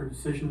request for a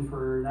decision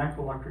for an ATCO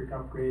electric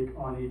upgrade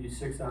on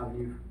 86th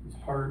Avenue as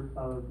part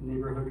of the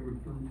neighborhood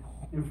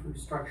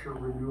infrastructure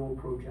renewal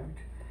project.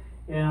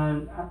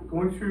 And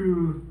going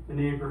through the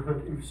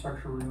neighborhood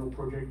infrastructure renewal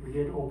project, we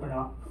did open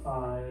up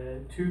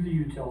to the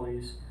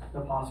utilities the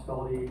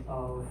possibility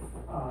of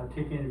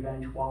taking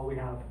advantage while we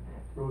have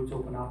roads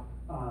open up,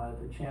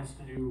 the chance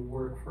to do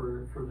work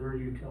for their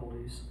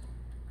utilities.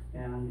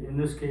 And in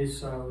this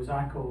case, it was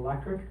ATCO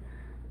Electric,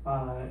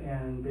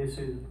 and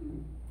basically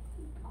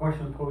the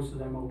question posed to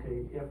them,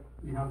 okay, if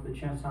you have the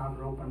chance to have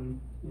it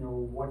open, you know,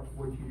 what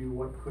would you do,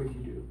 what could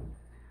you do?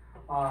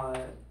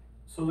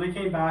 So they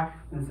came back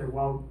and said,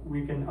 well,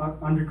 we can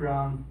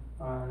underground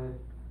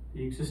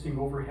the existing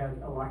overhead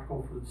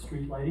electrical for the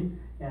street lighting,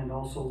 and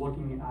also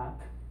looking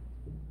at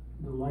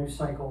the life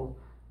cycle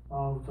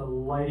of the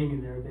lighting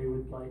in there, they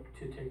would like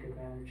to take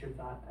advantage of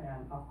that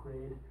and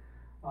upgrade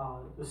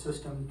the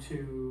system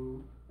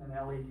to an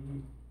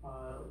LED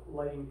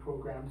lighting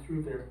program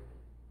through there.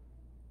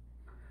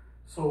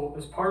 So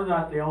as part of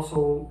that, they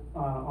also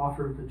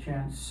offered the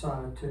chance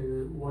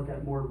to look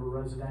at more of a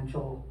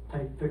residential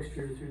type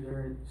fixture through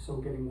there, so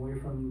getting away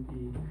from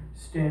the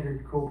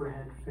standard Cobra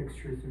head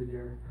fixture through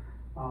there.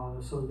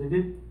 So they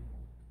did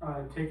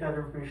take that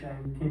information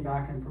and came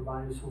back and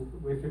provided us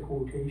with a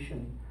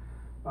quotation,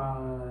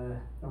 a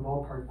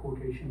ballpark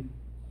quotation,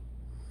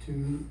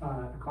 to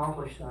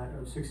accomplish that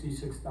of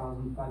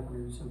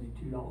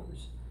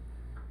 $66,572.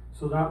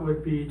 So that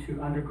would be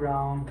to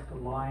underground the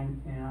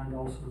line and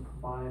also to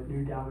provide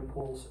new data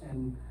poles.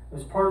 And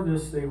as part of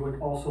this, they would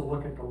also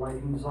look at the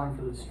lighting design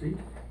for the street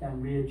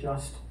and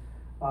readjust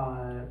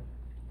the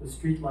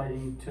street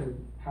lighting to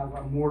have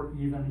a more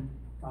even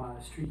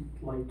street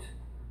light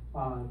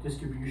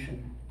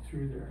distribution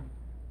through there.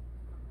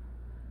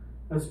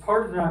 As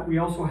part of that, we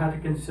also had to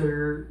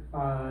consider,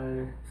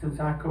 since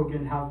ATCO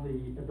didn't have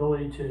the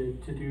ability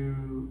to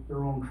do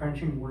their own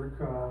trenching work,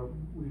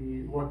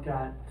 we looked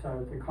at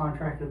the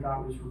contractor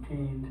that was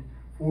retained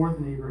for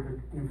the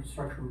neighborhood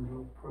infrastructure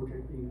renewal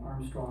project, being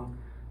Armstrong,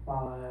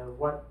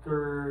 what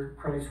their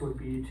price would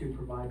be to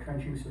provide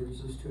trenching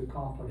services to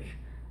accomplish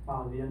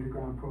the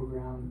underground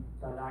program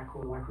that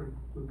ATCO Electric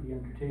would be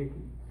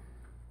undertaking.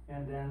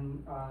 And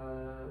then,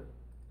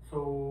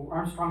 so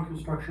Armstrong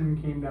Construction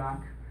came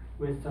back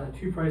with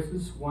two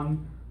prices.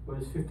 One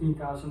was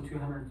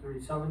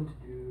 $15,237 to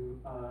do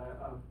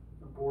a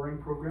boring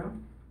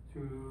program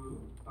through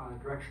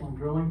directional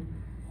drilling,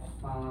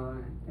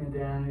 and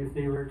then if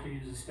they were to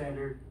use a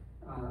standard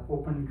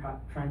open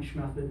cut trench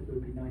method, it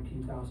would be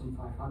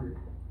 $19,500.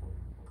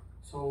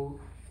 So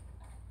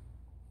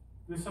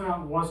This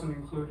amount wasn't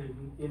included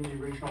in the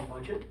original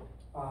budget.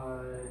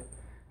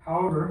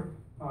 However,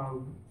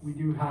 we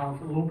do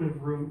have a little bit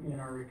of room in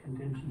our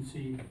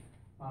contingency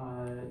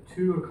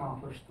to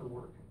accomplish the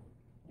work.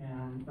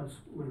 And that's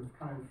what we've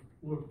kind of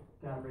looked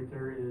at right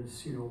there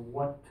is, you know,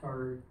 what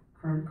our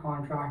current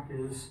contract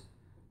is.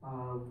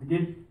 We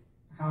did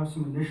have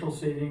some initial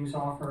savings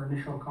off our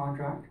initial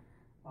contract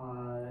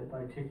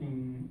by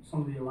taking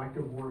some of the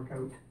elective work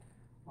out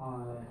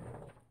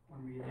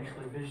when we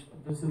initially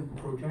visited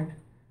the project.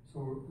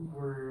 So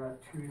we're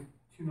at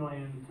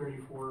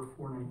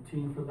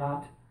 $2,034,419 for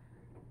that.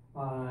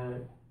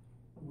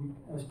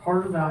 As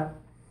part of that,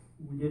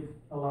 we did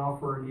allow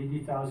for an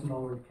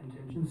 $80,000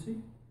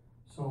 contingency.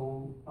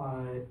 So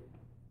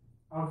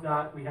of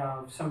that, we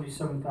have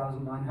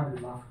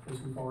 $77,900 left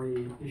because we've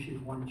already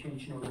issued one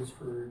change notice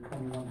for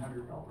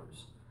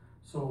 $2,100.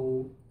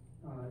 So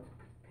to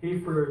pay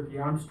for the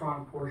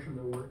Armstrong portion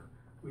of the work,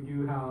 we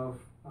do have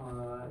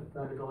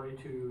that ability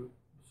to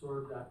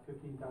absorb that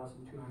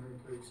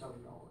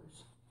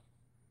 $15,237.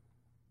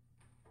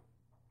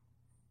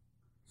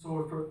 So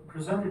we've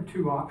presented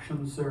two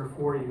options there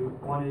for you.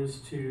 One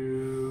is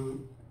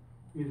to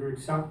either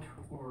accept,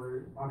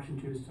 or option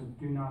two is to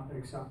do not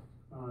accept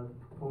the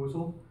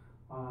proposal.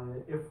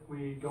 If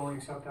we don't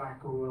accept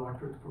ATCO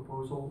Electric's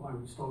proposal, I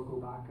would still go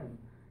back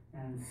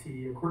and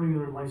see, according to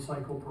their life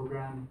cycle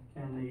program,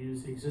 can they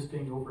use the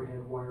existing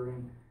overhead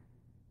wiring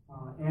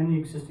and the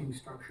existing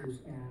structures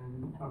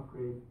and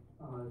upgrade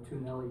to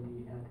an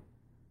LED head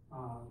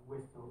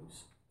with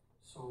those.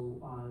 So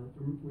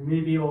we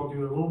may be able to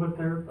do a little bit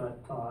there,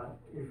 but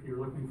if you're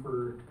looking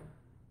for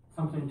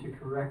something to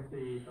correct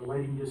the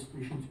lighting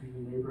distribution through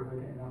the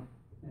neighborhood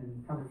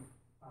and kind of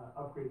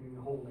upgrading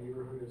the whole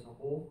neighborhood as a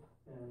whole,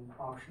 then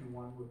option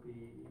one would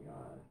be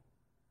a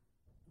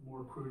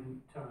more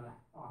prudent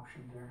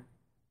option there.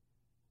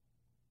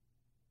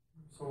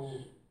 So,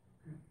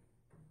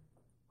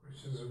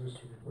 Questions of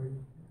Mr.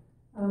 McLean?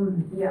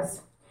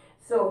 Yes.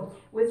 So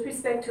with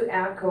respect to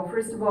ATCO,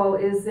 first of all,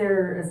 is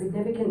there a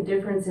significant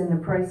difference in the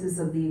prices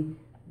of the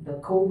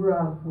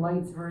Cobra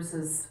lights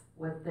versus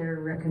what they're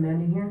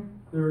recommending here?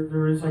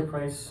 there is a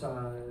price,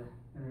 and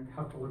I'd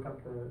have to look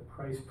up the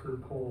price per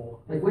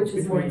pole. Like which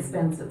is more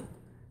expensive?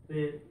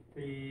 The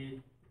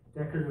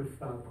decorative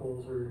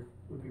poles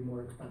would be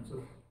more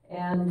expensive.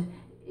 And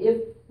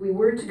if we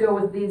were to go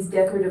with these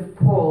decorative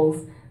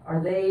poles, are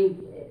they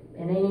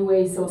in any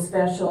way so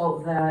special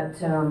that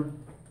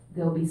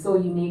they'll be so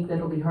unique that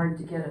it'll be hard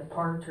to get a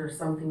part or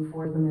something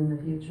for them in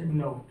the future?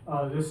 No,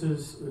 this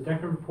is, the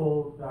decorative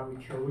pole that we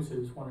chose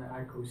is one of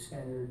ATCO's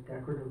standard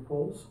decorative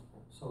poles.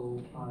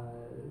 So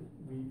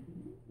we,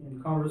 in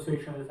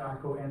conversation with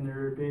ATCO, and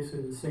they're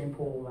basically the same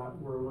pole that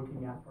we're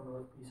looking at for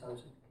North Peace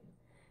Housing.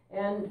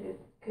 And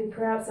could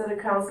perhaps other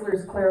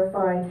councillors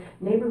clarify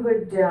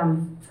neighborhood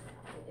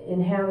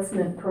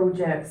enhancement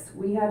projects?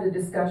 We had a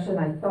discussion,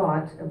 I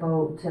thought,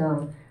 about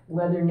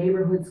whether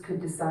neighborhoods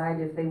could decide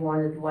if they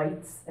wanted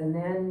lights, and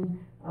then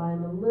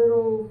I'm a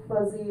little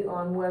fuzzy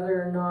on whether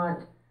or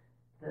not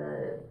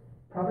the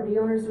property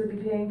owners would be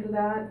paying for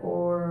that,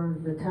 or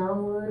the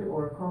town would,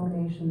 or a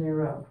combination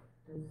thereof.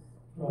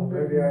 Well,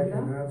 maybe I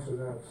can answer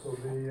that. So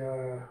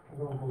I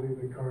don't believe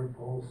the current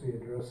policy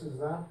addresses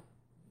that.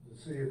 The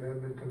City of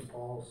Edmonton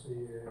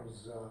policy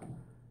is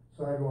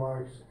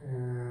sidewalks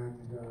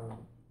and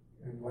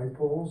light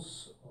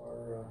poles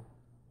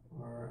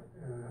are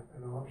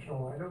an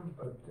optional item,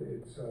 but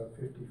it's a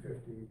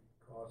 50-50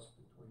 cost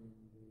between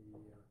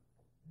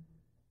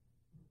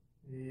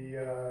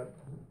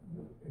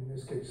in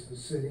this case, the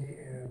city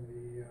and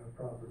the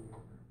property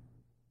owner.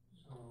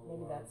 So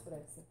Maybe that's what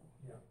I've said.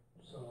 Yeah.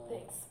 So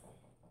Thanks.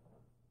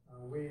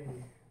 we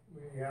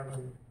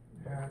haven't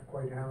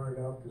quite hammered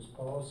out this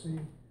policy.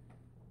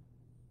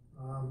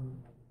 I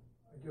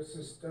guess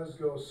this does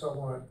go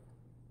somewhat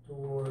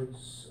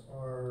towards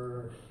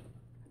our,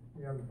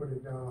 we haven't put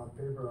it down on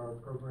paper, our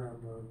program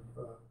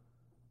of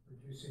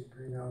reducing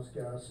greenhouse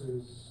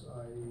gases,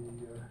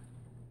 i.e.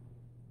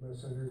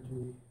 less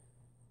energy.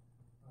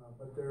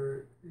 But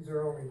these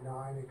are only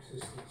 9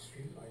 existing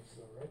streetlights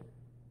though, right?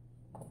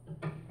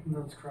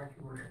 That's correct,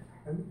 Your Worship.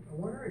 And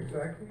where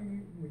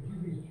exactly would you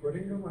be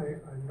putting them?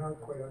 I'm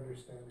not quite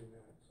understanding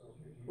that. So,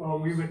 well,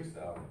 we would,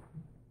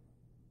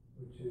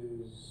 which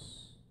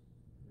is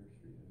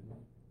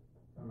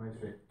On my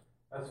street.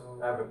 I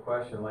have a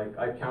question, like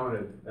I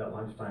counted at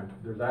lunchtime,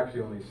 there's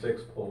actually only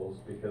 6 poles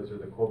because they're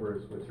the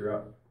Cobras, which are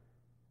up.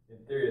 In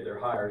theory, they're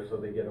higher, so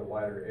they get a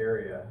wider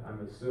area.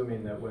 I'm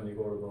assuming that when you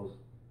go to those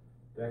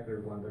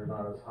decorative ones, they're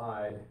not as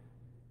high.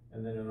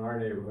 And then in our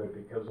neighborhood,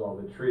 because of all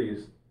the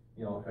trees,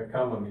 you know, if I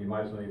come them, you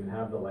might as well even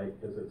have the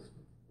light because it's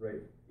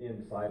right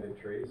inside the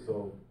tree,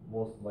 so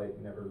most light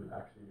never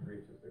actually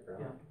reaches the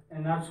ground. yeah,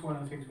 and that's one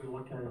of the things we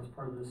looked at as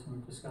part of this and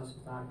we discussed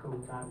with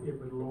ATCO, that it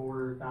would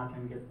lower that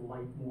and get the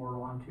light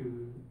more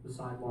onto the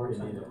sidewalks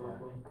and the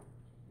roadway.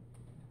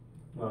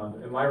 Well,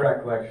 in my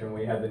recollection,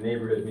 we had the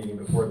neighborhood meeting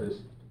before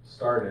this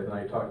started, and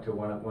I talked to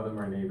one of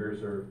our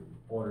neighbors or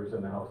owners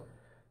in the house.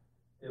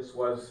 this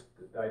was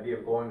the idea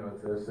of going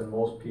with this, and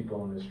most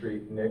people in the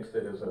street nixed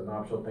it as an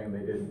optional thing. They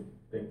didn't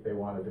think they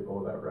wanted to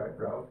go that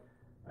route.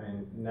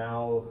 And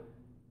now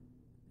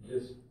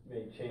this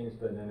may change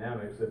the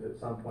dynamics if at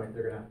some point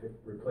they're gonna have to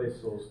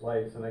replace those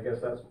lights. And I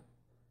guess that's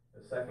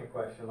the second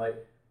question.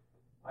 Like,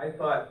 I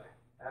thought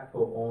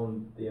ATCO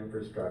owned the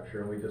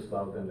infrastructure and we just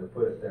allowed them to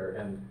put it there.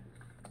 And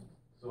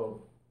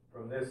so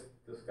from this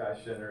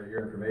discussion or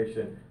your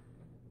information,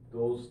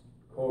 those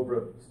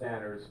Cobra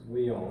standards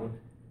we own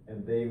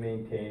and they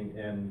maintain,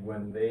 and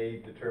when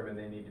they determine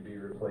they need to be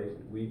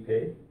replaced, we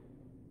pay?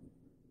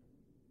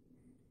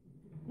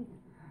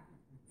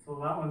 So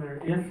that one there,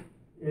 if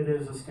it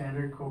is a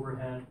standard Cobra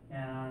head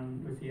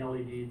and with the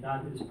LED,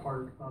 that is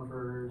part of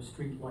our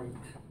street light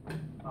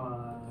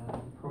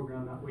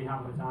program that we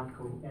have with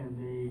ATCO, and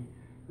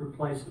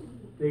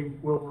they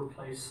will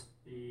replace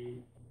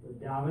the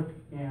davit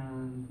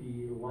and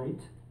the light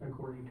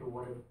according to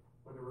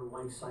whatever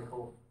life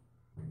cycle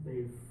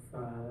they've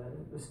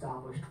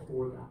established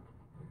for that.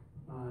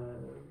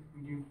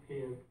 We do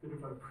pay a bit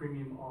of a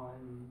premium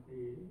on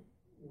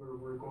where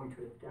we're going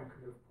to a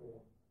decorative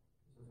pole.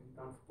 I think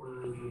that's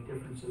where the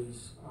difference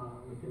is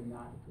within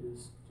that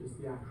is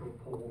just the actual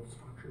pole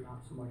structure,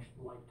 not so much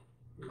the light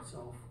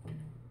itself.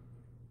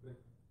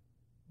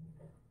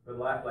 But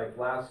like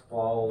last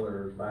fall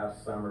or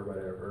last summer,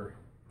 whatever,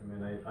 I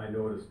mean, I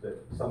noticed that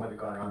someone had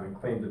gone around and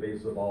claimed the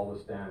base of all the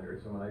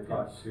standards. And when I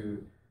talked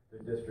to the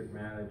district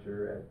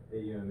manager at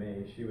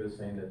AUMA, she was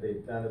saying that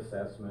they'd done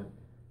assessment,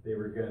 they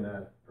were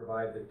gonna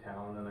provide the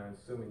town, and I'm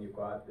assuming you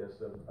got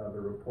this, of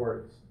the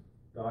reports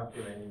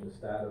documenting the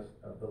status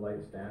of the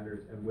light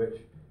standards and which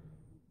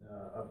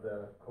of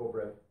the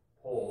Cobra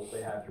poles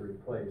they had to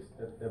replace.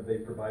 Have they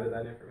provided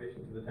that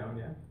information to the town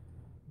yet?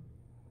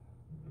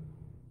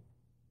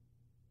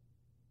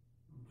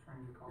 I'm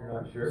trying to call You're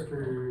not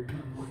sure?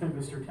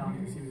 Mr.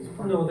 Town to see this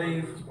part. No,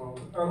 as well.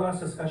 our last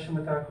discussion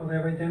with ATCO,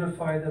 they've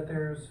identified that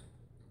there's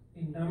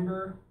a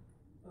number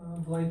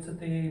of lights that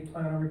they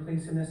plan on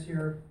replacing this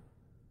year.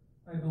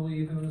 I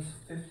believe it was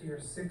 50 or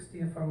 60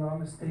 if I'm not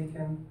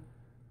mistaken.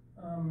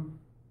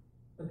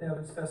 But they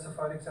haven't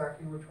specified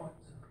exactly which ones.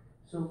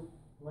 So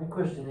my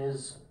question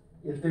is,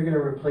 if they're gonna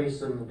replace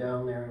them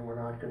down there and we're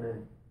not gonna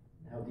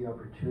have the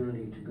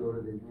opportunity to go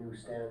to the new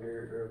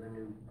standard or the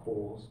new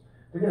poles,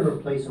 they're gonna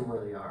replace them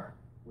where they are,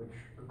 which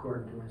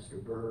according to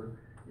Mr. Burr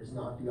is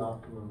not the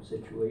optimum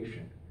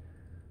situation.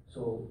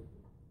 So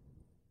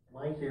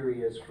my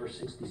theory is for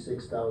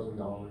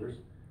 $66,000,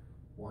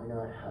 why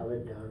not have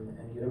it done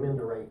and get them in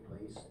the right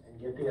place and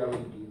get the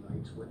LED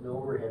lights with no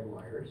overhead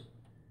wires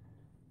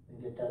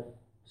and get that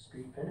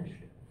street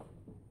finished.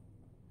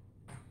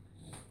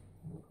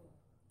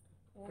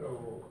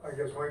 So I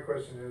guess my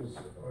question is,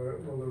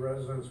 will the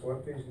residents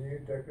want these new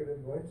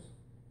decorative lights?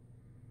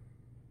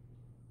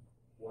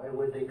 Why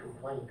would they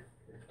complain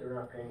if they're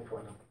not paying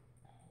for them?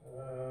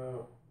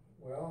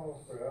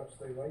 Well, perhaps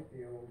they like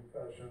the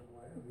old-fashioned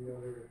light, the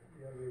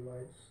other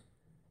lights.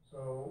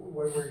 So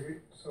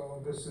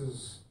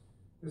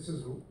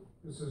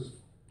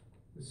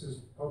this is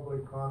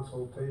public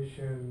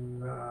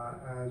consultation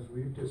as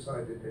we've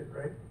decided it,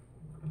 right?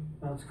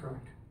 That's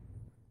correct.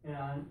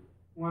 And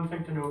one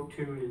thing to note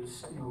too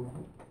is,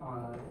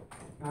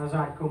 as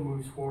ATCO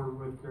moves forward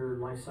with their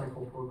life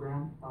cycle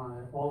program,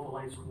 all the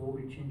lights will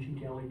be changing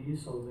to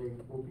LEDs, so they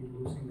will be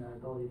losing that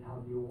ability to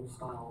have the old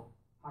style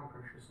high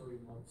pressure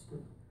sodium lights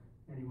too.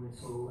 Anyway,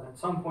 so at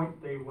some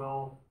point they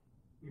will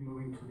be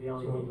moving to the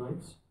LED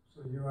lights.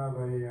 So you have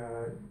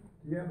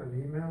do you have an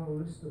email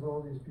list of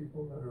all these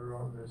people that are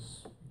on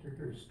this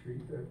particular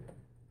street that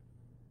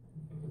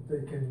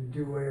they can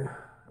do a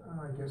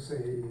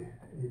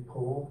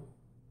poll?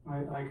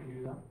 I can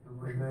do that.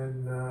 And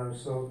then,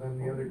 so then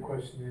the other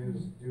question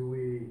is, do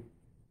we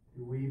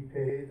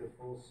pay the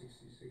full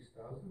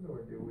 66,000,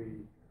 or do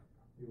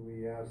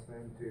we ask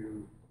them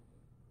to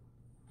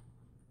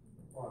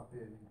pop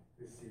in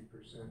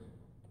 50%?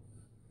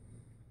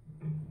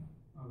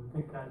 I would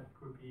think that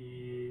would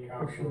be a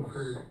Council's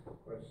question for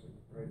question,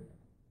 right?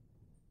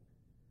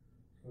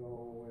 So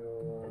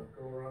we'll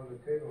go around the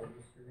table,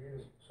 Mr.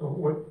 Venus. So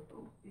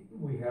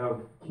we have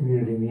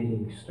community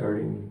meetings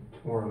starting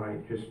tomorrow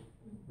night. Just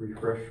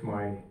refresh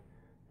my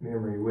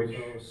memory. Which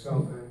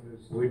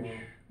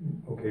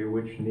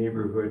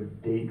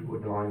neighborhood date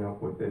would line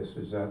up with this?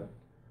 Is that?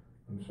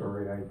 I'm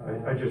sorry,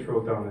 I just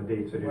wrote down the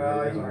dates.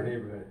 Well, in our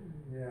neighborhood.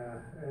 Yeah,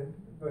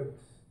 but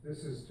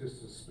this is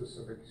just a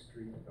specific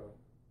street, though.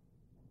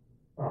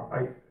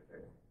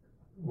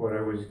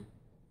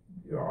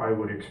 I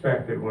would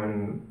expect that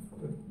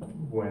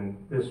when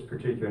this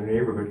particular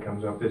neighborhood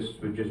comes up, this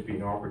would just be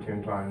an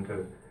opportune time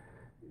to,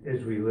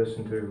 as we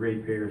listen to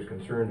ratepayers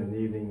concerned in the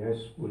evening,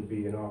 this would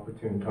be an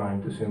opportune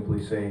time to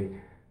simply say,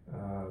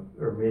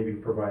 or maybe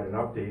provide an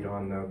update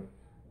on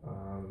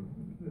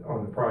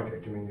the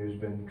project. I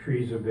mean,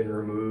 trees have been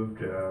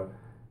removed.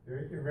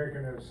 You're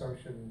making an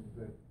assumption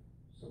that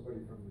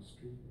somebody from the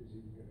street is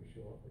even going to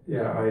show up.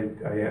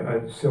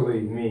 Yeah,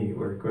 silly me.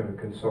 We're going to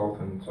consult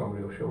and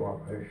somebody will show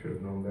up. I should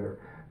have known better.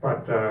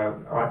 But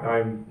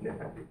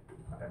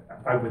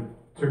I would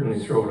certainly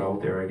throw it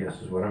out there, I guess,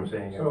 is what I'm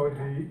saying. So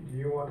do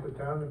you want the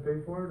town to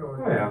pay for it,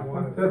 or Oh, do yeah, you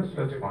want that's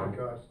 50/50 fine.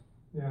 cost?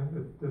 Yeah,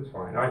 that's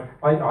fine.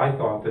 I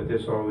thought that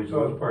this always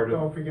So was part of,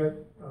 don't forget,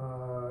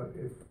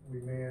 if we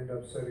may end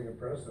up setting a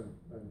precedent,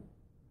 then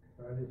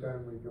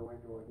anytime we go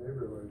into a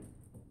neighborhood,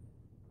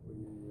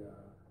 we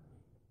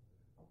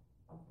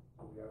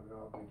have an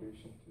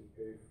obligation to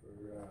pay for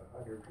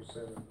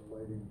 100% of the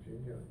lighting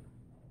change out.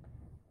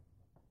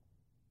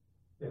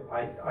 yeah,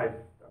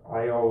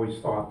 I always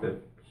thought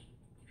that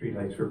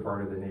streetlights were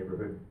part of the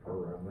neighborhood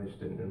program, at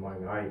least in my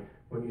mind.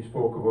 When you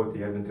spoke about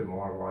the Edmonton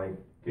model, I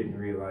didn't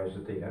realize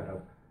that they had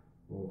a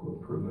local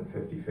improvement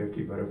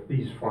 50/50, but if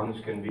these funds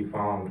can be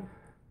found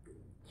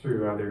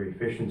through other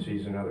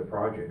efficiencies and other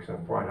projects,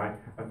 I'm fine.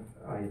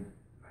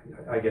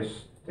 I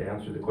guess to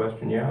answer the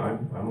question, yeah,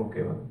 I'm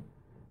okay with it.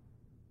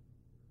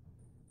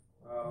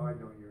 Well, I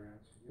know your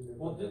answer. You live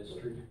Well, on that did-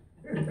 street.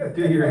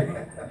 Do you,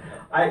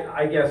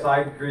 I guess I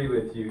agree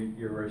with you,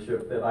 your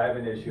worship, that I have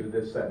an issue with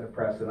this setting a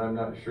precedent. I'm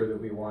not sure that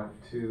we want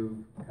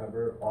to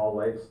cover all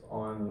lights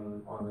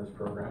on this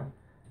program.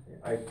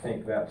 I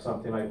think that's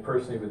something, I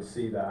personally would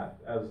see that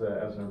as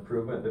an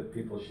improvement, that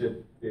people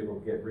should be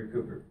able to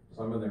recoup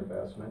some of their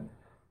investment.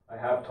 I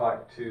have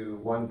talked to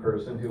one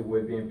person who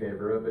would be in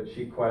favor of it, but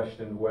she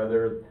questioned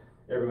whether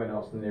everyone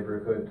else in the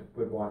neighborhood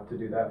would want to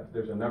do that.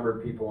 There's a number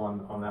of people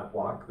on that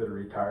block that are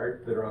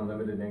retired, that are on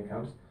limited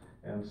incomes.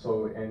 And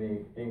so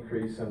any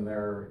increase in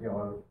their,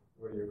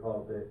 what do you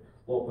call it, the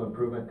local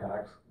improvement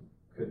tax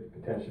could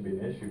potentially be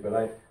an issue.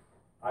 But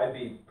I'd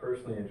be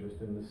personally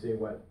interested in to see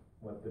what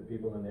the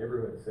people in the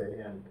neighborhood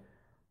say. And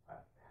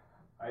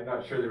I'm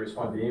not sure they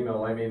respond to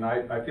email. I mean,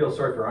 I feel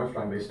sorry for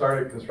Armstrong. They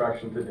started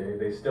construction today.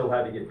 They still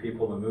had to get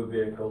people to move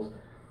vehicles.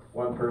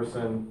 One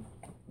person,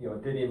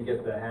 didn't even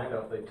get the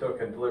handout. They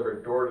took and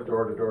delivered door to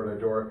door to door to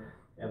door,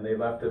 and they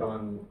left it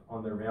on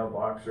their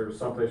mailbox or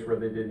someplace where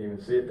they didn't even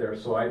see it there.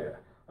 So I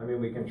mean,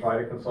 we can try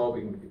to consult,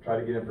 we can try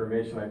to get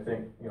information. I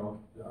think,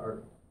 our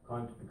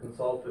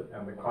consultant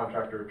and the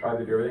contractor tried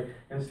to do everything,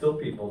 and still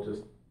people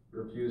just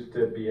refuse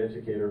to be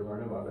educated or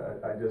learn about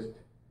it. I just...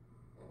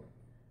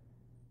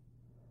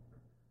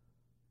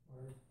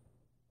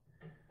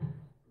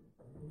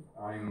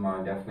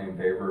 I'm definitely in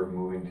favor of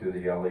moving to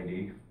the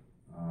LED.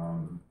 I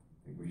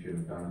think we should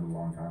have done it a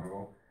long time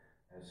ago.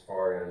 As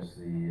far as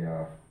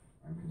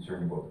I'm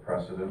concerned about the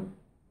precedent,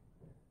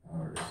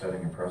 or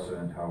setting a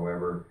precedent.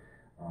 However,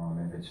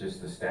 if it's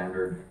just the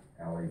standard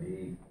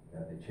LED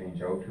that they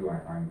change out to,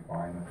 I'm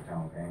fine with the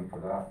town paying for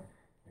that,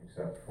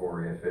 except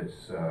for if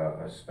it's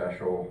a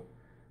special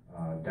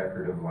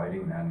decorative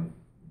lighting, then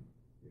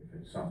if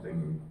it's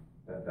something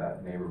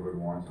that neighborhood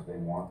wants, if they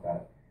want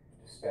that,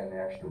 to spend the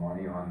extra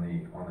money on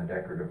the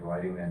decorative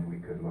lighting, then we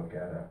could look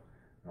at an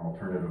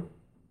alternative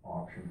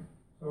option.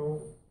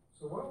 So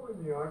what were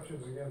the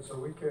options again? So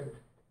we can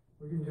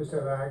just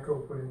have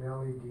ATCO put in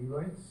LED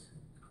lights?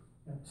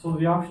 Yeah, so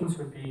the options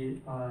would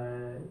be,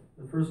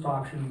 the first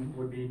option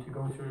would be to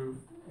go through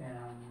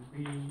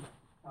and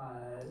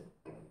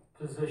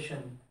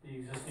position the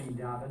existing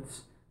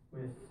davits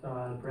with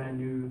brand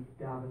new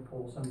davit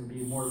poles, and would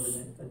be more of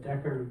a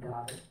decorative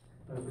davit,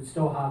 but it would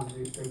still have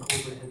the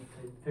Cobra head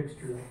type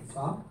fixture at the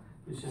top.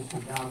 It's just the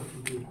davit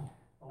would be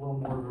a little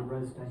more of a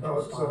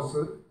residential style. So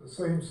it's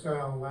the same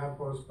style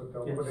lamppost, but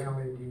they'll Yes. put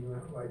LED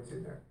lights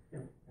in there.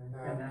 Yep. And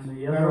And then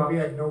the that other would be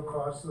option, at no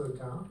cost to the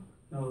town?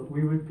 no,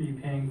 we would be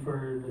paying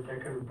for the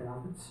decorative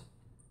davits.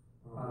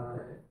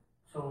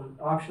 So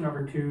option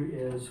number 2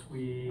 is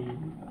we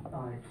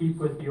keep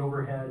with the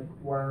overhead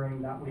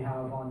wiring that we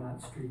have on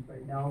that street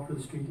right now for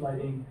the street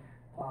lighting.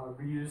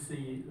 Reuse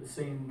the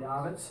same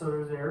davits that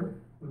are there,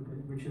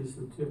 which is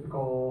the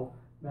typical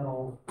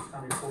metal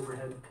kind of Cobra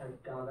head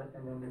type davit,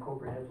 and then the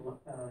Cobra head,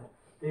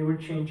 they would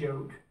change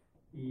out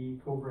the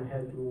Cobra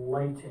head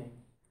lighting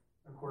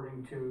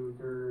according to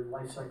their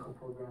life cycle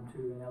program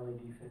to an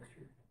LED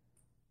fixture.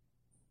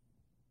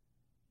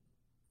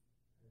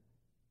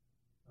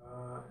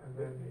 And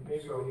then,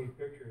 Maybe so, we need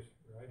pictures,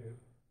 or I do.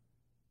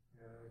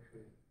 yeah,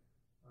 actually,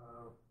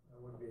 that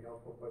wouldn't be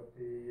helpful, but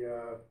the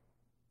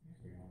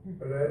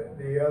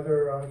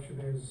other option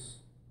is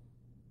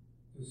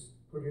just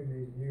putting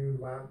these new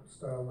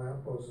style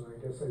lampposts, and I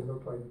guess they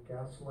look like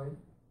gaslight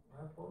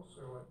lampposts,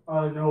 or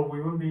what? No,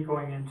 we wouldn't be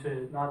going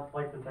into, not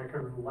like the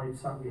decorative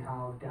lights that we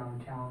have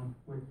downtown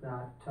with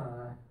that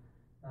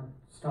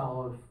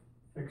style of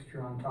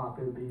fixture on top.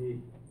 It would be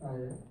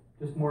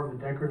just more of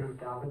a decorative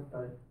davit,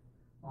 but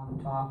on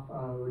the top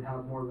would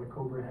have more of a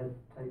Cobra head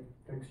type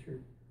fixture.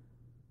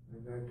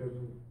 And that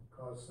doesn't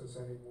cost us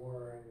any more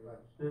or any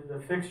less? The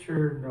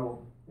fixture,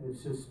 no,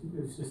 it's just the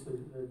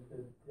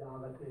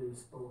davit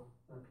is the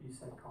piece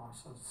that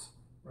costs us.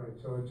 Right,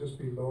 so it'd just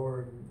be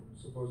lower and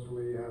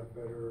supposedly have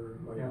better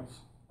lights. Yes.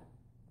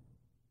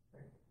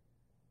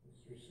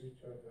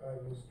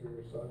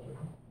 Mr. Sacha.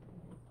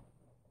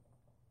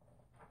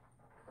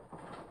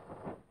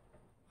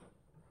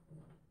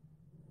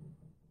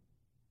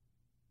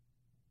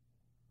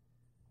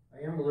 I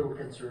am a little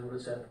concerned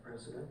with setting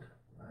precedent.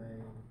 I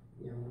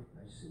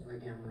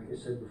again, like I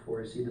said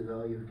before, I see the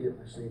value of getting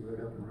this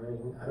neighborhood up and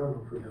running. I don't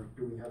know if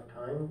do we have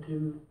time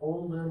to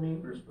poll the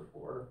neighbors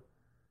before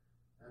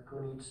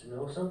ATCO needs to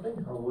know something?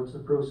 What's the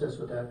process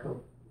with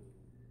ATCO?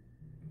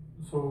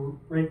 So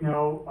right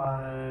now,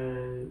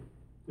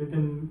 they've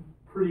been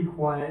pretty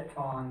quiet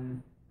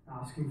on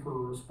asking for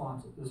a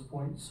response at this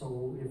point.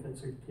 So if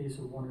it's a case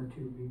of 1 or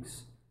 2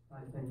 weeks,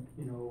 I think,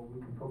 you know,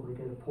 we can probably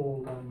get a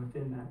poll done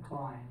within that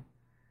time.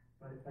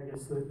 But I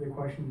guess the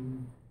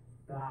question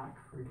back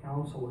for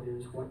council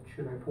is, what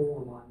should I poll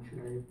them on?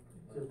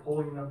 Is it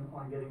polling them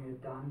on getting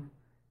it done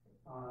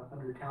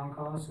under town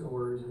costs,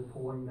 or is it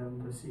polling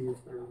them to see if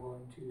they're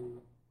willing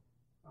to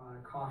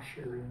cost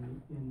share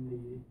in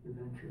the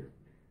venture?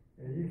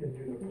 And you can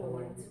do the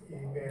polling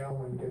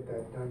email and get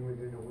that done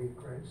within a week,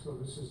 right? So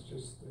this is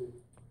just the,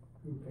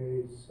 who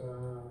pays,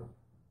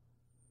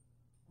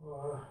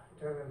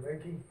 Town and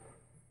Linking.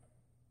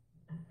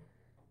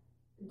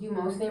 Do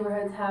most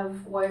neighborhoods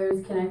have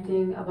wires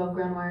connecting, above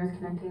ground wires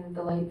connecting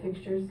the light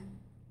fixtures?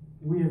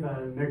 We have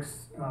a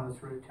mix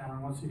throughout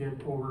town. Once you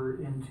get over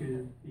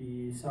into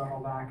the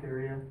Saddleback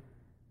area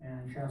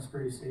and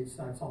Shaftesbury Estates,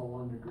 that's all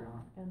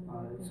underground.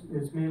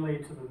 It's mainly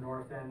to the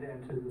north end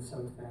and to the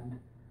south end.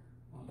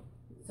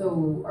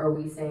 So are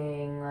we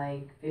saying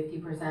like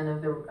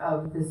 50%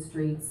 of the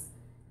streets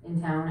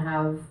in town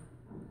have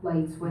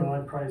lights with? Well,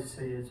 I'd probably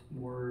say it's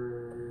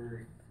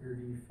more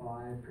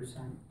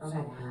 35%.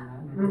 Okay.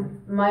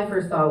 My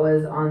first thought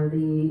was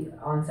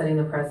on setting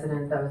the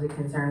precedent. That was a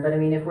concern. But I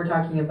mean, if we're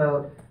talking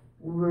about,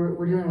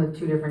 we're dealing with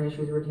two different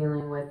issues. We're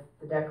dealing with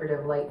the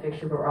decorative light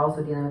fixture, but we're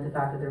also dealing with the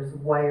fact that there's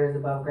wires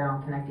above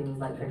ground connecting these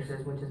light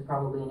fixtures, which is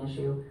probably an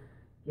issue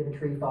if you have a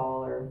tree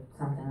fall or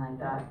something like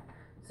that.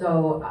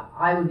 So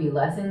I would be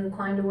less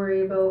inclined to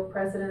worry about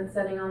precedent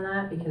setting on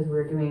that, because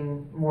we're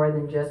doing more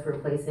than just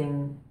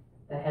replacing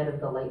the head of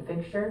the light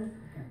fixture.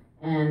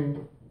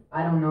 And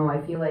I don't know,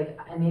 I feel like,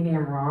 and maybe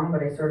I'm wrong,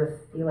 but I sort of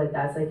feel like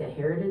that's like a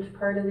heritage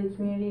part of the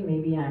community.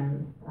 Maybe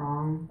I'm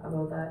wrong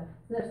about that.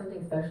 Isn't there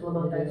something special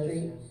about that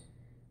street?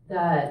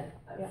 That,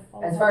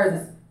 as far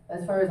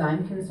as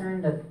I'm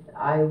concerned, that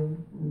I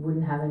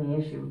wouldn't have any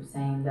issue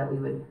saying that we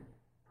would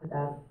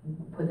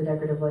put the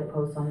decorative light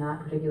posts on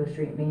that particular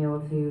street and being able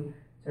to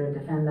sort of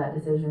defend that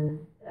decision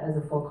as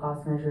a full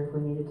cost measure if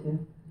we needed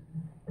to.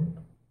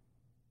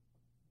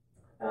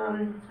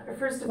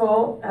 First of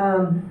all,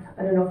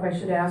 I don't know if I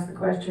should ask the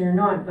question or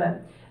not,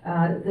 but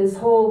this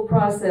whole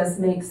process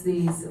makes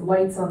these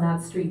lights on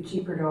that street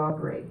cheaper to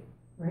operate,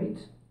 right?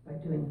 By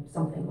doing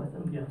something with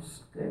them.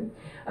 Yes. Good.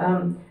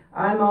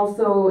 I'm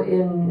also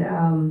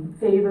in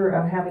favor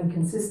of having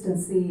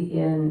consistency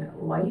in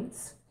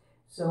lights.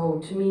 So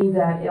to me,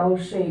 that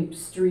L-shaped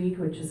street,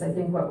 which is I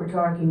think what we're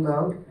talking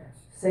about,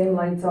 same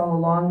lights all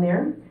along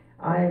there.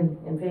 I'm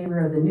in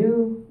favor of the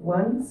new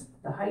ones.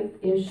 The height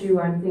issue,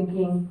 I'm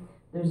thinking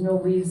there's no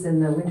leaves in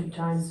the winter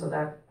time, so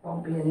that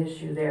won't be an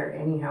issue there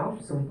anyhow,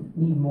 so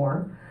we need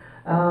more.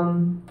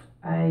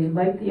 I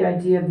like the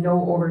idea of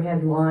no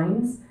overhead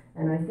lines,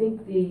 and I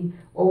think the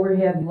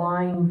overhead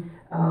line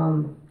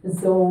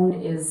zone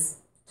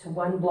is to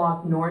 1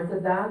 block north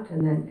of that,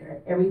 and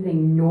then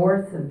everything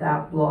north of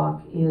that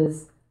block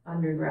is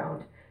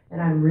underground.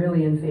 And I'm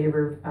really in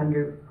favor of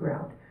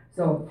underground.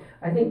 So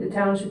I think the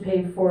town should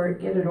pay for it,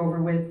 get it over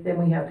with, then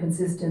we have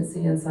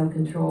consistency and some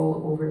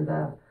control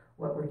over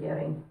what we're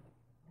getting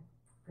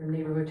from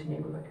neighborhood to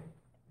neighborhood.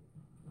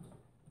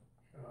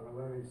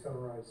 Let me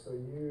summarize. So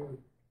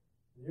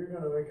you're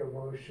going to make a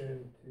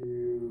motion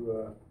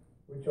to,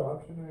 which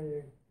option are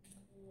you?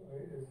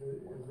 Is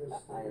this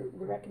the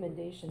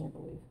recommendation, I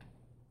believe.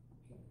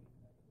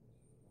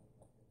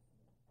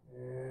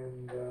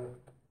 And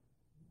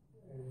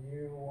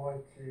you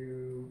want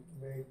to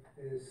make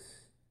this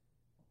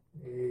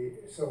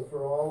so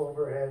for all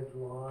overhead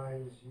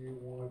lines, you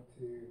want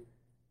to,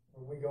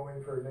 when we go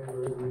in for a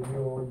neighborhood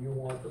renewal, you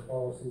want the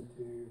policy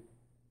to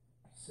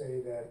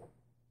say that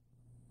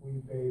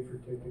we pay for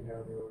taking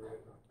down the overhead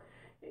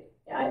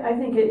line. I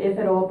think if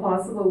at all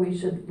possible, we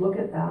should look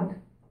at that.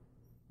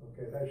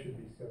 Okay, that should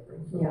be separate.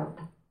 So yeah.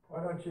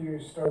 Why don't you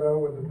start out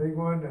with the big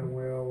one, and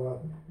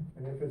we'll,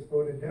 and if it's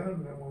voted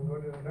down, then we'll go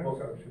to the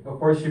next option.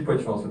 Before she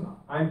puts motion,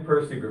 I'm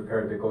personally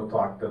prepared to go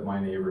talk to my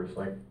neighbors.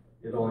 Like,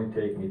 it'd only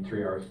take me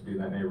 3 hours to do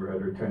that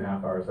neighborhood, or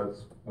 2.5 hours.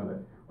 That's when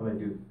I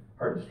do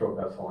heart and stroke,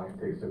 that's how long it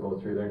takes to go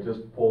through there.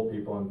 Just pull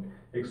people and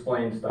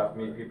explain stuff,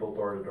 meet people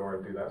door to door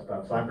and do that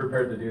stuff. So I'm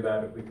prepared to do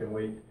that if we can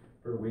wait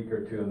for a week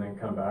or 2 and then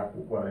come back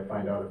when I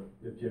find out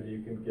if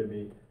you can give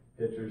me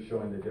pictures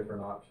showing the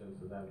different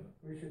options, and then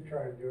we should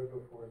try and do it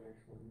before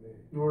next Monday.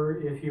 Or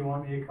if you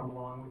want me to come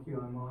along with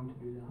you, I'm willing to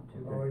do that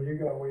too. Oh, you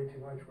got way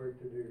too much work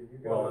to do.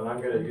 Well, and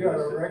I'm gonna do this. You got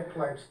a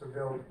recplex to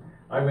build.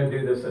 I'm gonna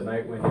do this at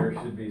night when you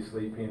should be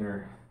sleeping,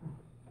 or.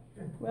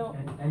 Well,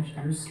 and I'm.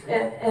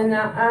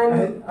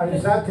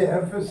 Is that to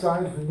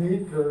emphasize the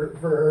need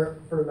for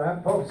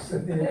that post?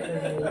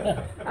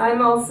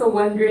 I'm also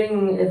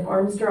wondering if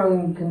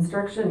Armstrong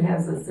Construction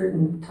has a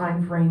certain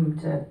time frame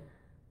to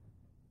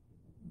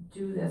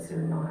do this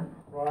or not.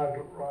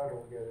 Rod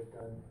will get it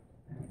done.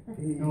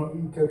 He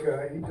took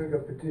a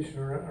petition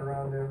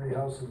around every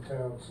house in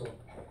town,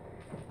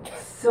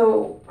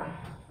 so.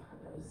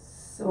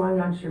 So I'm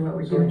not sure what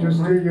we're So doing.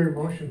 just do your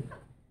motion.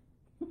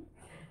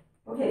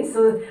 Okay,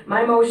 so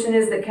my motion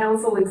is that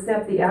council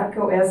accept the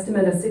ATCO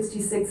estimate of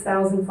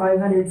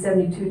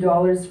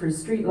 $66,572 for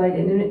streetlight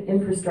and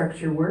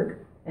infrastructure work,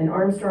 and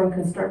Armstrong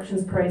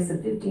Construction's price of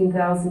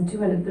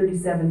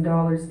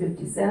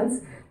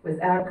 $15,237.50, with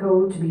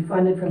ATCO to be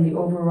funded from the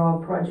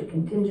overall project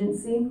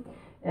contingency,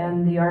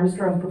 and the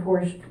Armstrong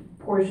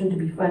portion to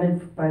be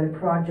funded by the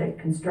project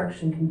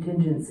construction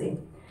contingency.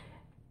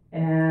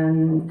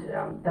 And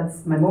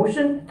that's my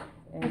motion.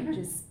 And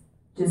just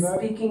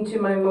Speaking to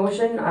my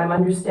motion, I'm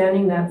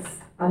understanding that's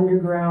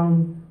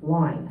underground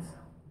lines.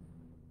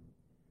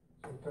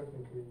 So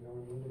technically, no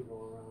need to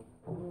go around.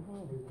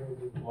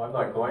 Well, I'm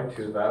not going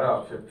to that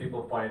up. If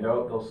people find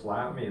out, they'll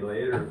slap me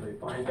later if they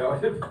find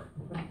out.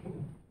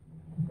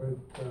 But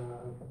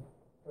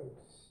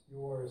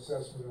your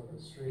assessment of the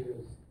street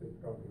is, they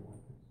probably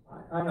won't.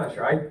 I'm not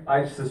sure.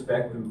 I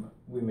suspect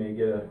we may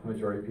get a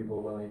majority of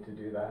people willing to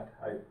do that.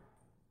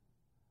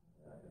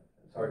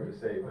 It's hard to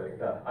say,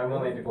 but I'm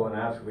willing to go and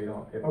ask if we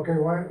don't. Okay,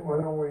 why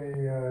don't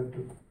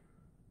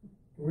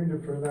we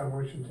defer that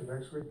motion to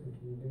next week, and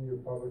can you do your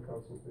public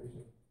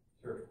consultation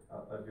Sure,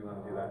 I'd be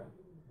willing to do that.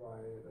 by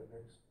the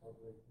next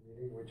public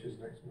meeting, which is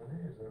next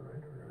Monday, is that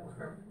right?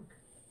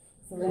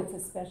 So that's a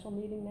special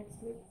meeting next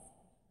week?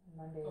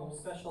 Monday. Oh,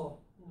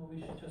 special,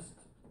 we should just,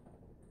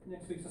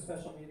 next week's a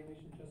special meeting, we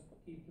should just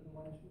keep to the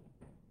one issue.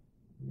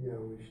 Yeah,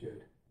 we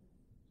should.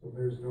 So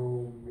there's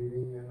no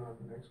meeting then on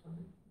next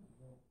Monday?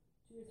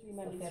 2 or 3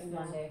 Mondays Fifth from now.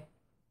 Monday.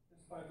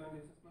 There's 5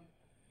 Mondays this month.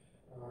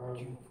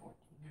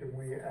 Can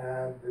we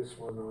add this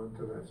one on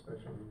to that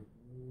special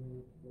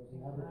meeting?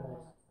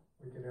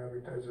 We can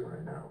advertise it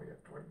right now, we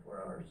have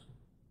 24 hours.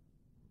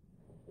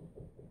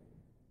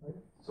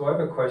 So I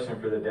have a question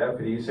for the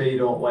deputy. You say you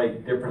don't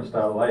like different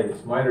style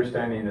lights. My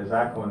understanding is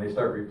that when they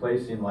start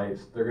replacing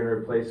lights, they're gonna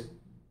replace,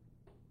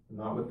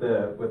 not with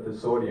the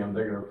sodium,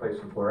 they're gonna replace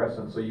with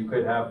fluorescent. So you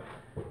could have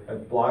a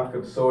block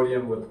of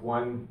sodium with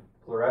one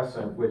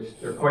fluorescent, which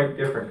they're quite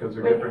different because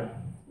they're different.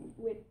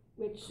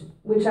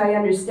 Which I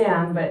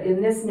understand, but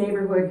in this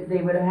neighborhood,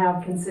 they would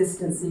have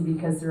consistency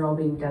because they're all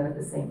being done at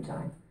the same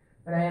time.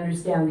 But I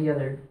understand the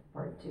other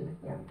part too,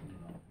 yeah.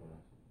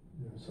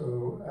 Yeah,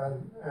 so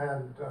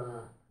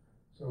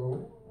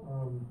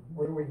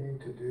what do we need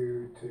to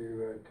do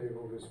to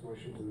table this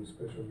motion to the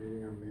special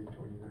meeting on May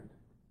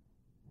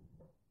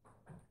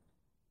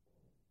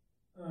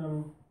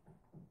 29th?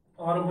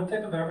 Autumn, what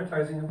type of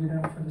advertising have we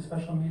done for the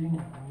special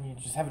meeting? You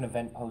just have an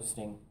event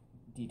posting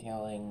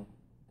detailing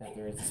that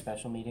there is a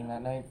special meeting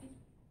that night.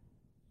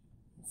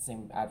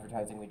 Same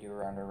advertising we do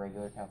around our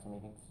regular council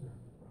meetings.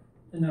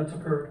 And that's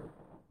occurred?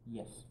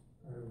 Yes.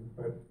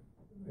 But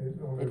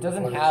it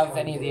doesn't have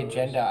any of the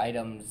agenda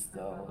items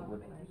though.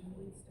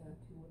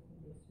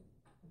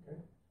 Okay,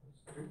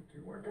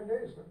 two working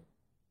days then.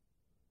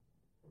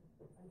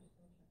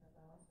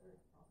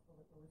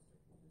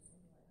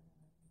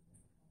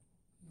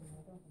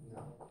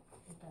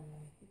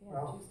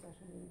 Well,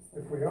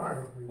 if we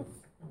are,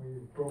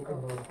 we've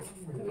broken the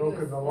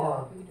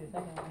law. Maybe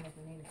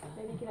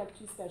you could have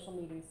 2 special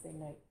meetings same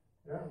night.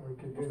 Yeah, we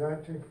could do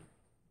that too.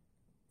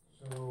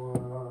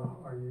 So,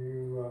 are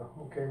you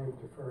okay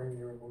with deferring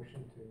your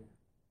motion to?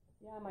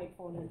 Yeah, I might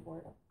phone in for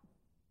it.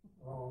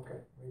 Oh, okay,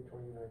 May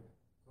 29th.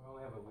 We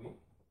only have a week.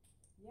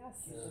 Yes,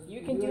 Yeah.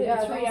 you can do it in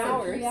 3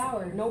 hours. 3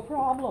 hours. No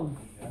problem.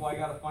 Well, I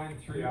gotta find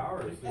 3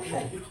 hours. You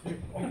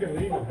can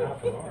leave in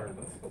half an hour.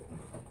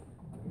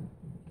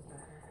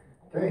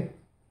 Okay,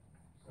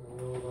 so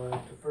we'll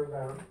defer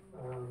that,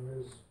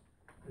 Ms.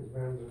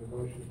 Manzar's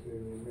motion to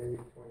May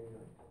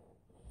 29th.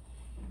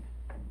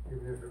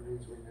 Even if it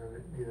means we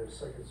need a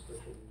second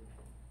special meeting.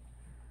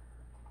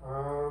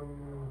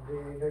 The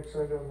next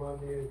item on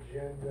the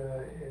agenda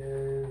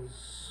is,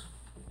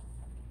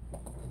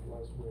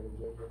 lost my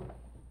agenda.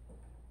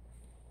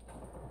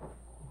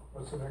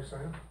 What's the next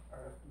item?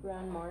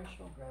 Grand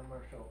Marshal.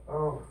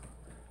 Oh,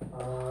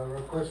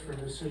 request for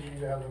decision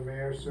to have the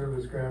mayor serve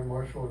as Grand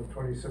Marshal in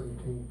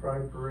 2017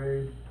 Pride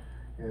Parade,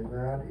 and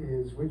that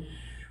is, which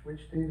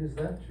date is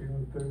that,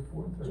 June 3rd,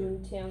 4th? or- June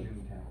 10th,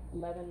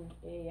 11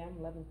 a.m.,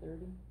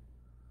 11:30.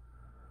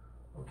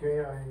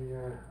 Okay, I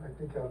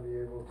think I'll be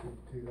able to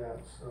do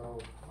that, so,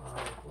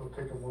 we'll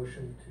take a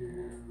motion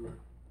to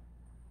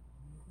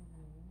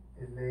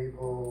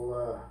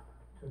enable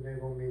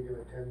me to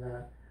attend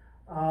that.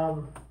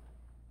 I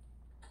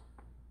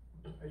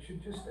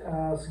should just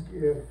ask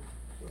if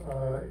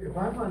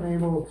I'm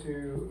unable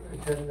to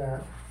attend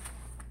that,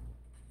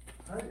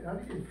 how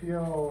do you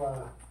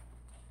feel,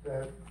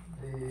 that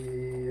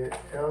the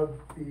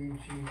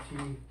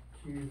LGBTQ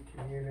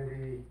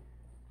community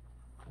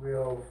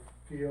will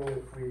feel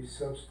if we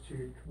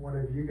substitute one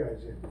of you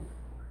guys in?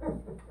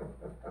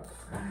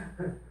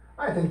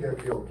 I think they'd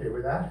be okay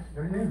with that,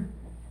 don't you?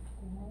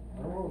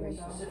 Oh, we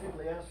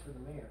specifically asked for the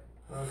mayor.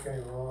 Okay,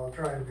 well, I'll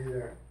try and be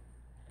there.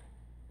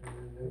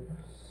 And if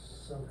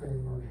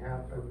something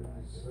happens,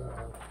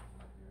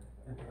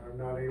 I'm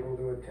not able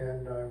to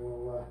attend, I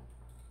will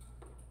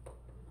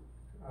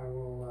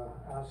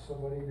ask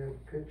somebody to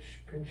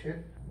pinch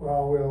hit.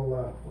 Well,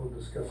 we'll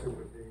discuss it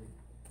with the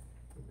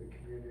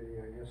community,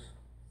 I guess.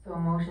 So a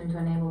motion to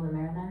enable the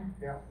mayor then?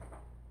 Yeah.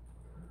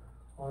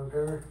 All in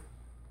favor?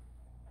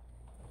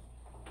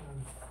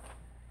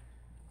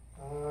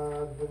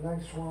 The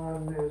next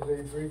one is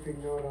a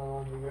briefing note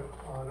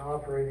on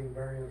operating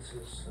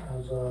variances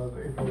as of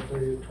April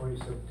 30th,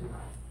 2017.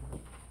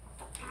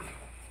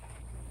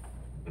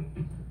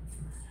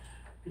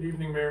 Good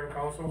evening, Mayor and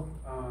Council.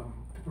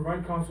 To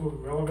provide Council with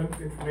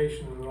relevant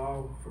information and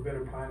allow for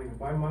better planning, a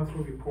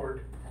bi-monthly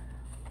report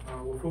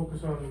will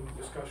focus on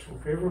discussion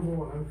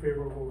favorable and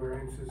unfavorable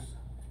variances,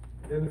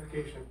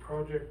 identification of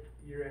projected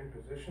year-end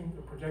position,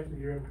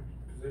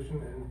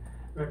 and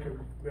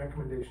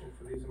recommendations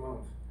for these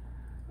amounts.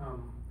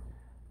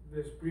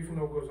 This briefing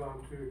note goes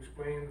on to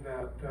explain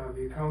that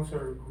the accounts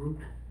are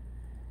grouped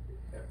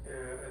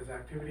as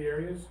activity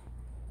areas,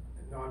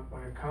 not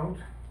by account,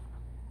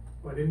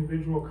 but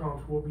individual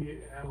accounts will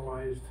be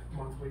analyzed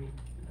monthly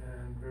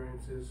and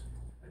variances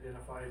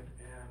identified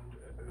and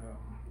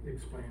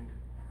explained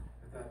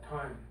at that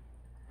time.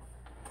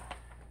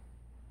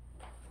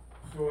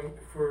 So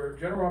for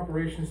general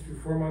operations through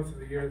 4 months of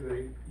the year,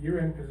 the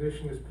year-end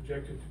position is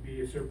projected to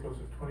be a surplus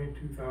of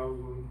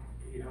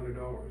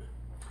 $22,800.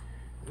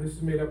 This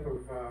is made up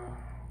of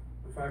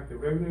the fact that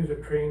revenues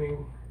are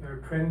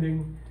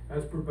trending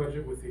as per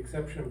budget with the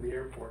exception of the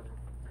airport.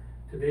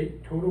 To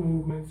date, total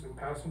movements and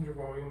passenger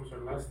volumes are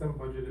less than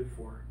budgeted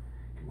for,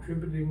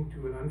 contributing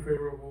to an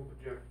unfavorable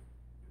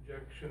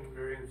projection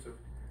variance of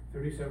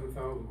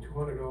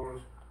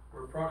 $37,200,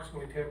 or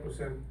approximately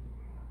 10%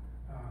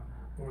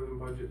 more than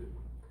budgeted.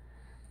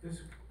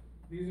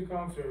 These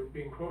accounts are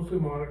being closely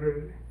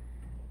monitored,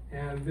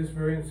 and this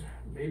variance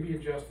may be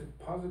adjusted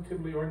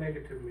positively or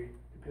negatively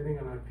depending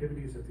on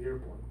activities at the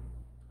airport.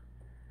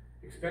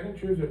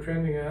 Expenditures are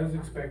trending as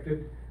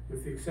expected,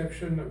 with the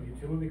exception of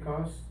utility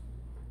costs.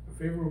 A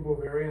favorable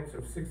variance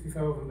of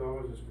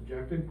 $60,000 is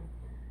projected.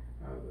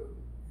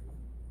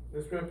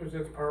 This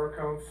represents power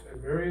accounts at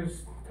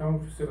various town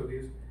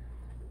facilities,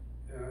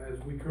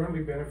 as we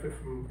currently benefit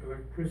from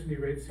electricity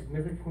rates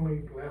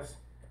significantly less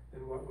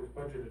than what was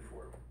budgeted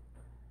for.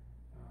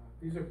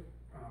 These are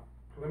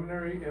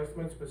preliminary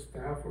estimates, but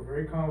staff are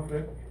very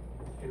confident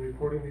in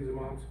reporting these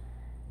amounts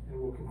and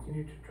will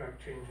continue to track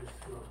changes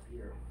throughout the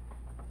year.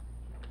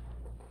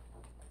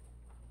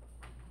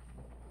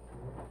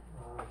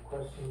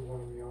 Questions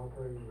on the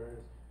operating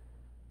variance?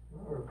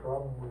 Not a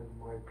problem with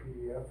my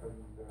PDF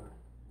and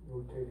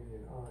rotating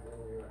it. Oh, here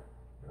we are.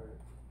 Got it.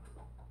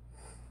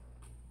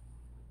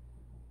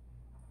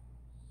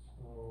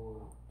 So,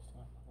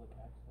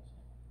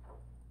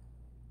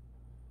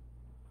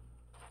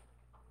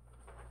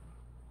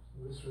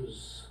 this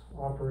was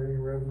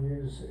operating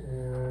revenues,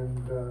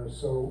 and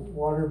so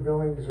water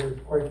billings are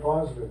quite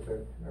positive.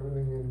 That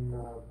everything in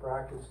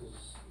brackets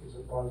is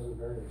a positive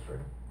variance, right?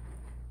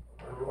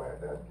 Or do I have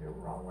that the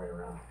wrong way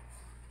around?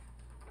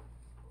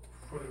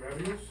 For the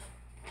revenues?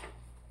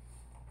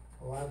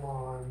 Well, I'm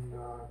on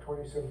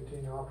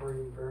 2017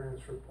 operating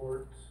variance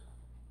report,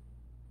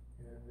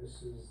 and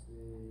this is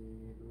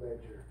the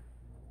ledger.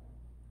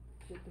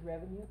 Is it the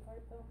revenue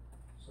part though?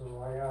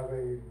 So I have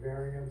a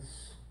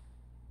variance.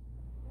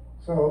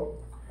 So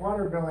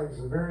water billings,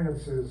 the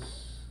variance is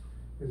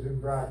in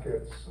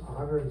brackets,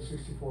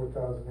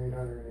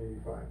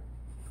 164,885.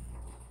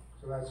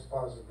 So that's a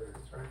positive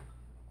variance, right?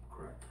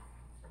 Correct.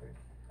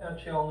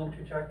 Actually, I'll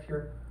interject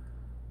here.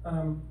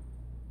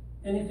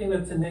 Anything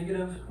that's a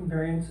negative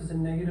variance is a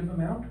negative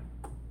amount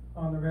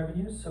on the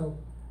revenues. So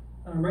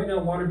right now,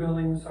 water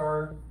billings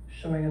are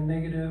showing a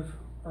negative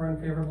or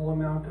unfavorable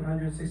amount of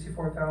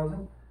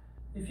 164,000.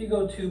 If you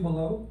go 2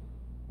 below,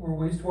 where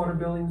wastewater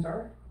billings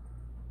are,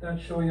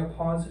 that's showing a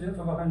positive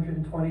of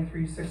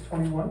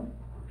 123,621.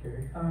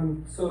 Okay.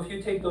 So if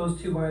you take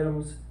those 2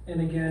 items, and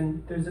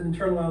again, there's an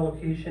internal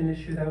allocation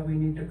issue that we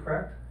need to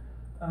correct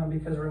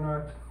because we're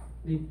not.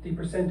 The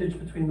percentage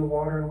between the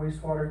water and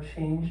wastewater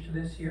changed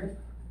this year,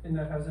 and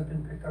that hasn't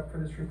been picked up for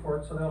this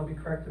report, so that'll be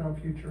corrected on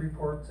future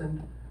reports.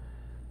 And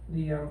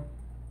the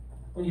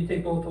when you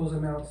take both those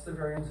amounts, the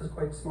variance is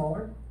quite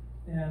smaller,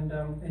 and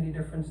any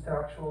difference to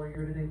actual or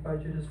year-to-date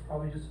budget is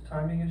probably just a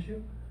timing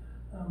issue,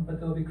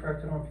 but they'll be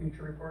corrected on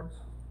future reports.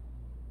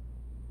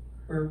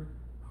 We're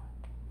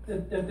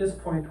at this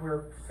point,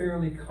 we're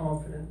fairly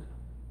confident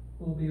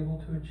we'll be able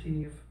to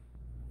achieve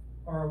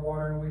our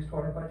water and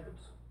wastewater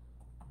budgets.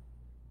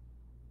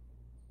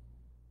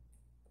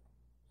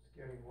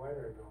 Getting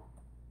wetter though.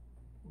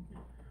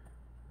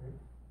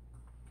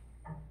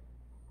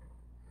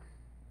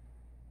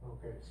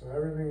 Okay, so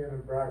everything in the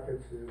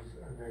brackets is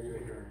a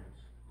negative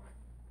variance.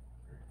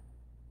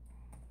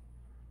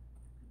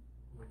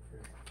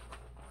 Okay.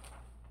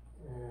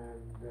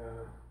 And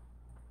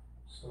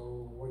so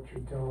what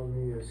you're telling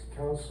me is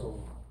council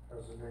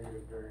has a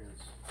negative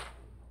variance.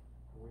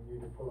 We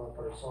need to pull up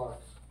our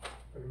socks.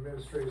 But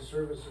administrative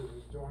services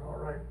is doing all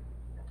right.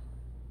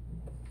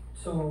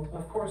 So,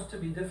 of course, to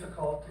be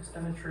difficult,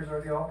 expenditures are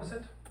the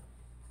opposite.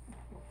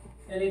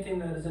 anything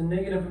that is a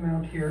negative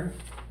amount here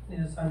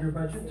is under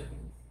budget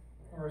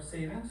or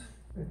savings.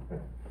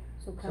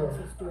 So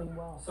council's doing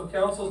well. So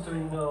council's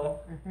doing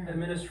well,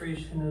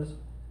 administration is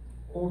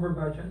over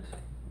budget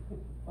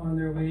on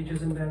their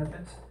wages and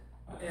benefits.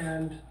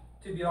 And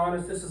to be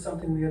honest, this is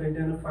something we had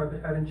identified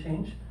but hadn't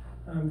changed.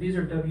 These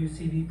are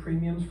WCD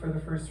premiums for the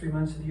first 3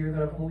 months of the year that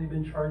have only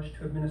been charged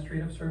to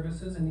administrative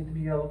services and need to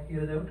be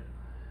allocated out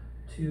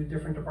to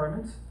different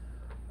departments.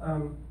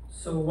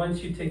 So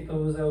once you take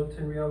those out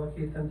and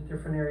reallocate them to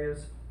different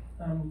areas,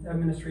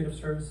 administrative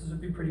services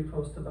would be pretty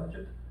close to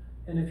budget.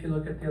 And if you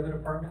look at the other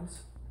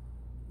departments,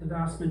 the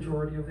vast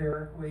majority of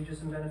their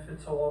wages and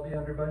benefits will all be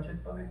under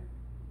budget by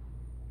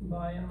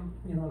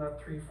you know, that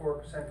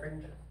 3-4%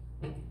 range.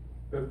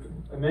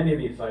 But many of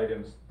these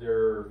items,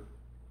 the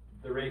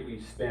rate we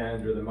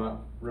spend or the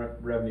amount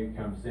revenue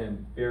comes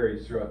in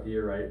varies throughout the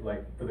year, right?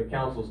 Like for the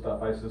council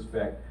stuff, I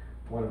suspect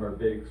one of our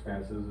big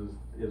expenses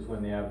is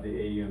when they have the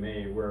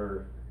AUMA,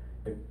 where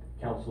if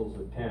councils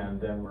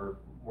attend, then we're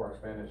more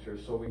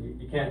expenditures. So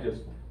you can't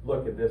just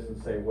look at this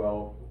and say,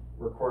 well,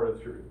 we're quarter,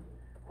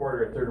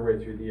 third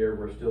way through the year,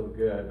 we're still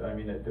good. I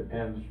mean, it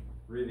depends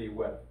really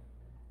what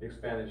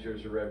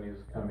expenditures or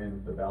revenues come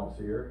in the balance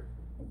of the year.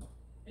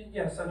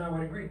 Yes, and I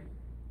would agree.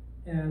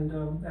 And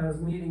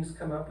as meetings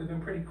come up, we've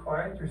been pretty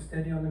quiet or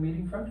steady on the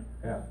meeting front.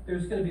 Yeah.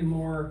 There's going to be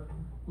more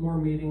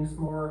meetings,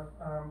 more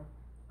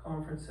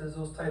conferences,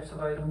 those types of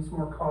items,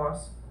 more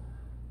costs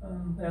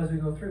as we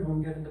go through. When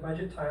we get into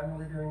budget time, when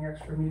we're doing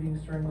extra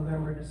meetings during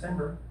November,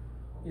 December,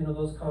 you know,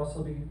 those costs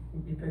will be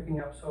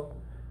picking up. So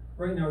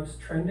right now it's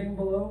trending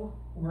below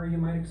where you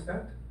might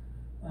expect.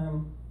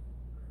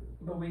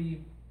 But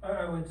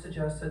I would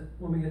suggest that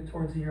when we get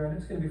towards the year end,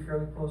 it's going to be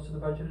fairly close to the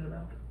budgeted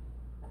amount.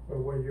 But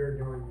what you're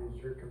doing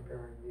is you're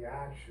comparing the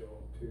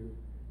actual to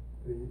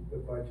the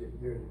budget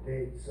year to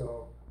date,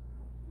 so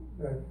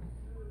that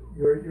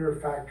you're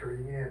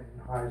factoring in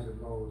highs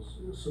and lows.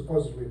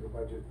 Supposedly the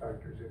budget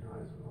factors in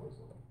highs and lows.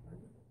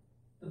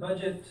 The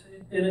budget,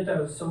 and it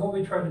does. So what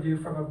we try to do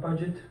from a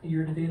budget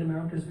year-to-date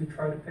amount is we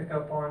try to pick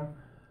up on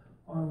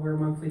where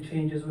monthly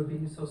changes would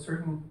be. So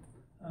certain,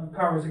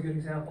 power is a good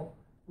example.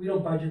 We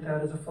don't budget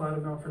that as a flat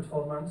amount for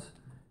 12 months.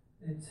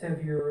 It's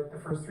heavier the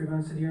first 3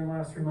 months of the year and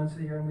last 3 months of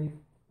the year, and we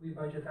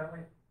budget that way.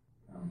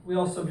 We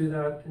also do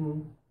that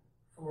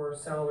for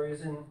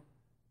salaries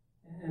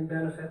and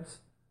benefits,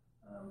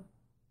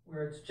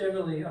 where it's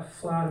generally a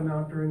flat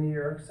amount during the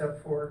year,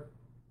 except for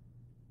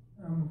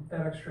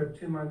that extra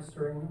 2 months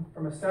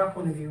from a staff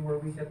point of view, where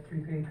we get 3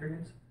 pay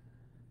periods,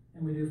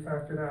 and we do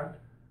factor that.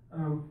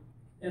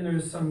 And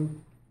there's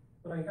some,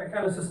 but I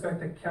kind of suspect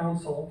that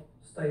council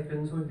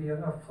stipends would be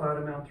a flat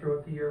amount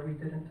throughout the year. We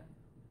didn't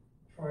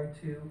try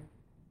to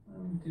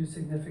do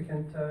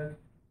significant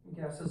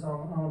guesses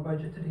on a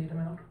budget to date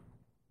amount.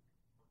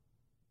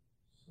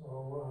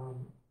 So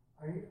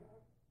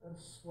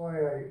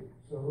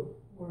so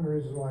one of the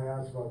reasons why I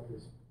asked about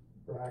this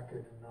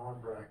bracket and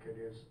non-bracket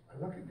is I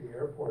look at the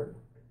airport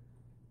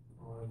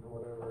on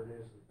whatever it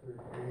is, the third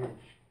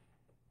page,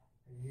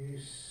 and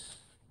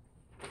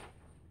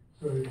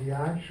so the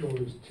actual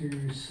is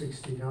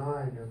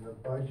 269 and the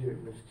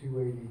budget was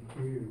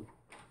 282.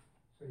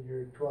 So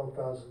you're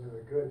 12,000 to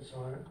the good. So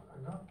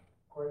I'm not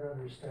quite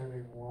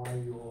understanding why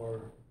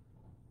you're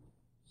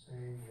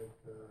saying that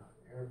the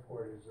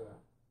airport is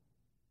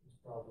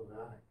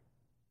problematic.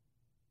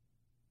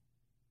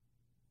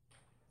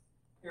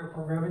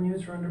 Airport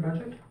revenues are under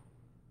budget.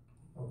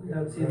 Okay.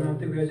 That's the amount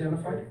that we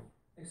identified. Okay.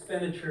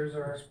 Expenditures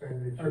are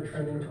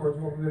trending towards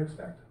what we would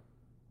expect.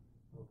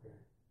 Okay.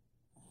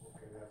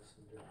 Okay, that's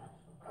the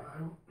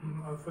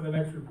difference. For the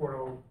next report,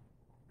 I'll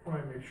try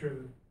and make sure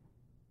that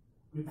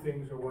good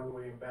things are one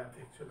way and bad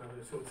things are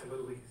another, so it's a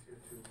little easier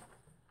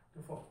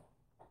to follow.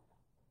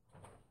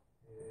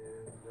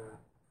 And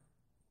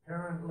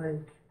Parent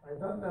Link, I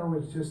thought that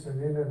was just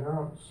an in and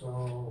out,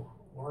 so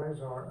why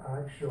is our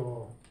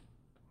actual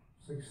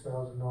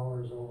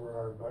 $6,000 over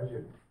our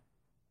budget?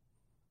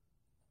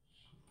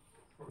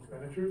 For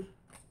expenditures?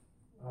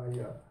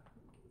 Yeah.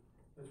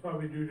 That's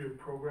probably due to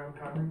program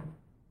timing,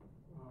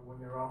 when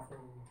they're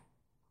offering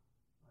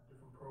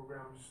different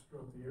programs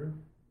throughout the year.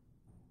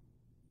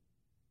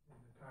 And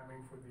the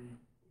timing for the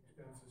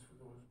expenses for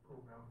those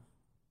programs,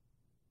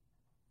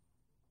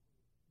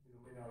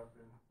 may not have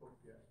been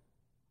booked yet.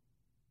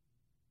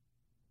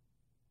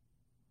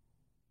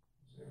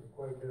 There's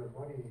quite a bit of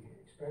money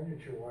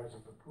expenditure-wise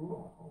at the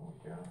pool. Oh,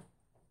 yeah.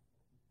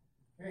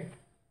 Okay.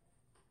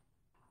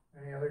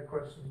 Any other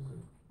questions,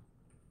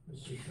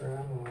 Mr.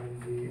 Schramm, on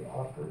the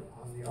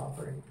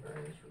operating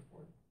variance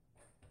report?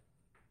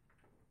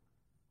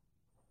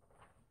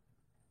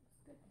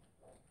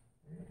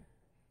 Okay.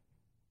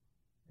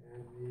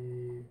 And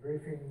the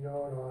briefing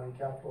note on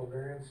capital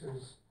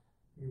variances,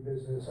 new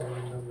business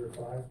item number 5.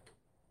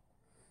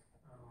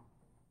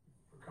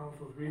 For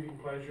council's reading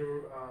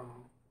pleasure,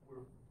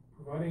 we're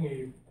providing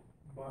a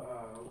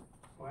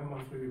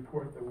bi-monthly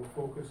report that will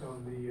focus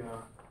on the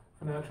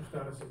financial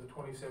status of the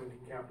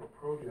 2017 capital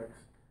projects.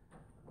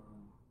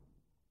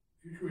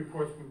 Future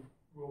reports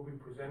will be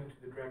presented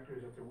to the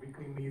directors at their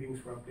weekly meetings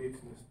for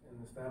updates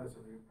in the status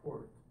of the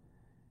report.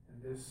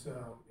 And this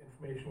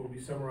information will be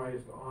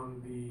summarized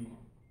on the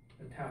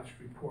attached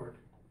report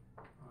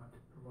to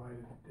provide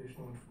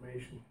additional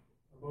information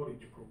about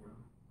each program.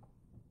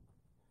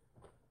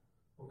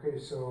 Okay,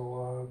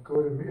 so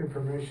go to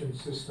information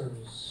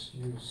systems.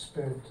 You've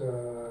spent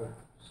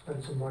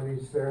some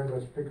monies there.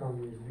 Let's pick on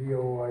the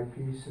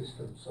VoIP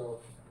system. So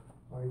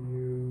are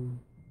you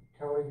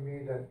telling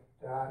me that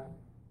that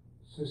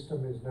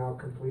system is now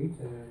complete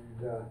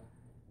and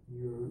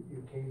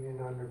you came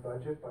in under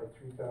budget by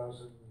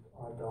 $3,000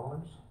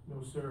 odd?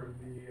 No, sir.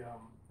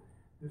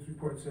 This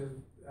report says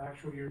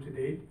actual year to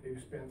date, they've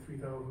spent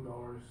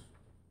 $3,000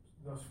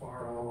 thus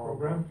far on the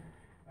program.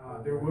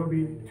 There will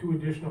be 2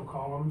 additional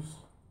columns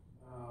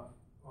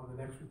on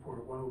the next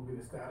report. One will be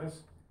the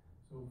status.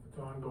 So if it's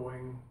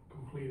ongoing,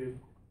 completed,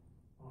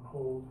 on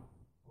hold,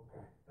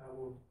 okay, that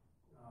will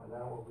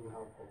be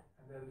helpful.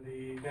 And then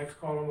the next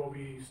column will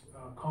be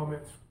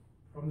comments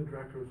from the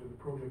directors or the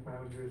project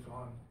managers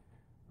on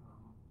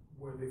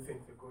where they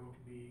think they're going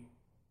to be,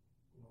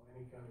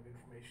 any kind of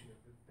information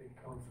that they think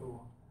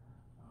council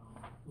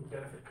would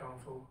benefit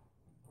council.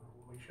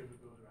 We'll make sure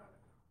that those are added.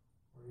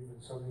 Or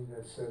even something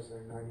that says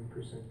they're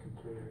 90%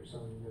 complete or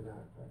something to that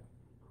effect.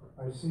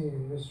 I see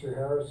Mr.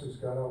 Harris has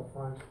got out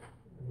front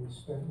and he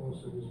spent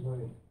most of his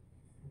money.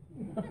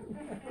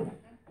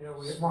 Yeah,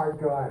 smart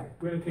guy.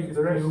 We're gonna take his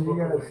the rest PO you book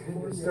gotta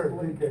away. start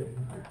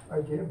thinking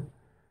like him.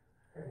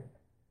 Okay.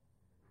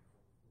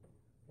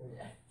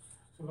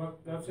 So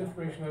that's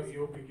information that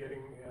you'll be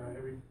getting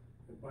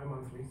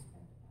bi-monthly,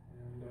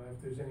 and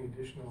if there's any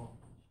additional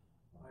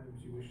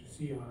items you wish to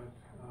see on it,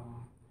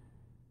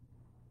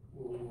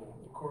 we'll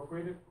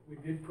incorporate it. We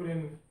did put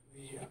in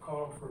the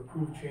column for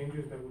approved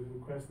changes that was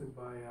requested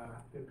by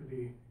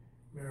Deputy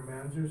Mayor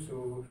Manzer,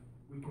 so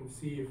we can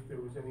see if there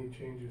was any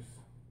changes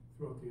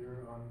throughout the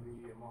year on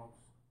the amounts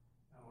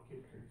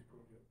allocated to these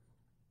projects.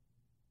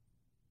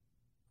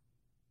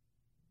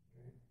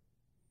 Okay.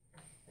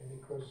 Any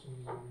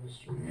questions on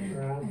Mr.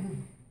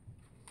 Brown?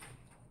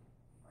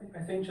 I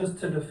think just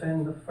to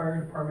defend the fire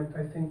department,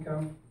 I think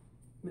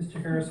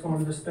Mr. Harris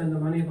wanted to spend the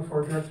money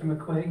before Director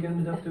McQuaig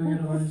ended up doing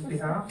it on his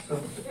behalf,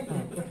 so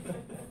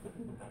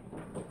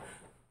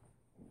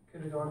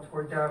could have gone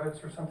toward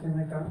Davitz or something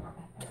like that.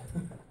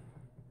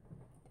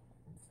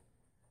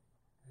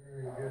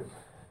 Very good.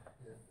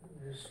 Yeah.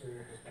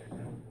 Mr.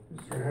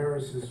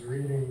 Harris is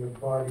reading the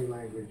body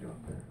language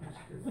up there.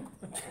 That's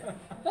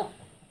good.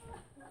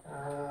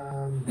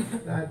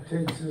 That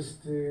takes us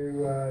to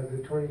the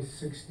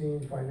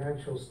 2016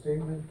 financial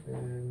statement,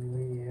 and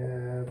we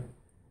have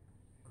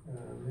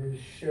Ms.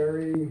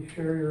 Sherry.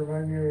 Sherry,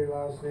 remind me of your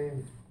last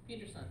name.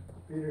 Peterson.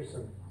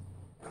 Peterson.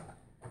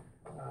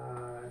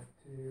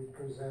 To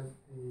present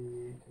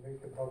to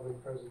make the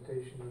public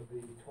presentation of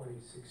the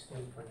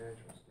 2016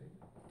 financial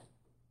statement.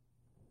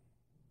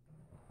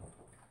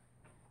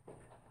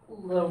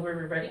 Hello,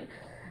 everybody.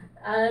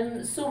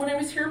 So when I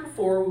was here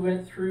before, we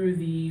went through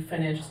the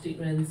financial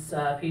statements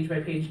page by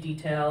page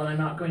detail, and I'm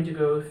not going to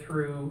go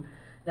through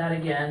that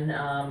again.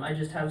 I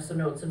just have some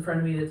notes in front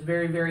of me that's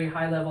very, very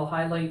high level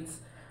highlights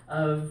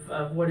of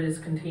what is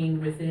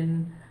contained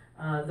within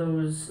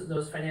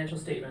those financial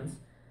statements.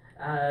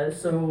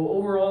 So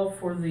overall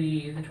for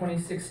the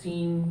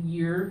 2016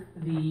 year,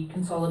 the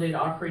consolidated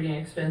operating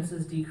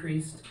expenses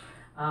decreased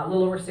a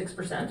little over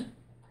 6%.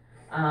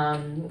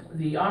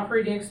 The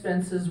operating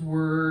expenses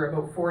were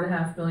about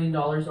 $4.5 million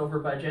over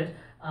budget,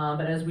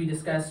 but as we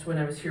discussed when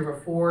I was here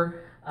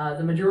before,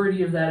 the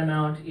majority of that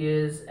amount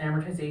is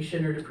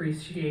amortization or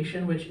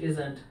depreciation, which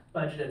isn't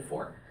budgeted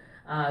for.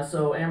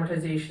 So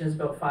amortization is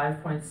about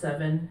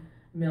 $5.7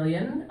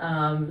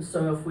 million.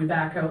 So if we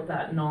back out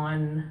that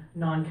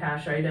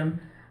non-cash item,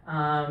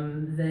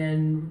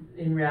 then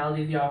in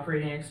reality the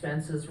operating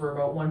expenses were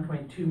about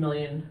 $1.2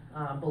 million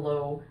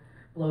below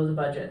the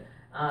budget.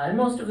 And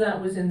most of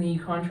that was in the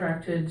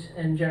contracted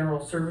and general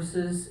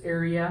services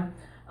area.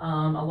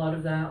 A lot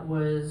of that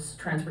was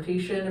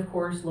transportation, of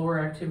course. Lower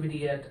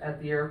activity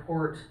at the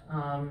airport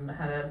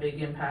had a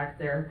big impact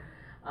there.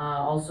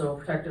 Also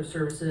protective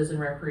services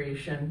and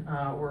recreation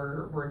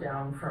were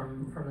down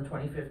from the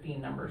 2015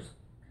 numbers.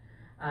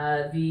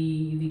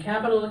 The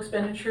capital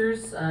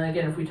expenditures,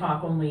 again, if we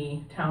talk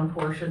only town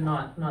portion,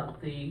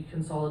 not the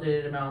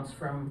consolidated amounts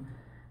from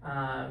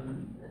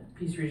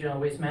Peace Regional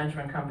Waste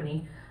Management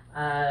Company,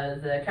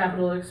 the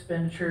capital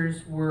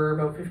expenditures were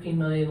about $15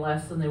 million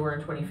less than they were in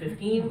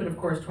 2015, but of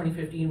course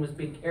 2015 was a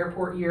big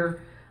airport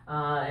year,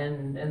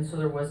 and so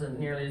there wasn't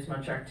nearly as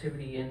much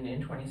activity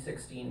in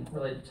 2016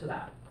 related to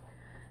that.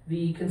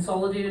 The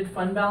consolidated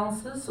fund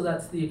balances, so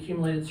that's the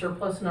accumulated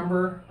surplus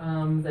number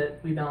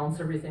that we balance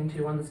everything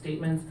to on the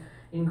statements,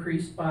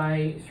 increased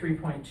by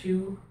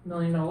 $3.2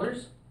 million.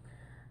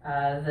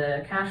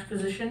 The cash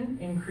position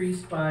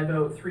increased by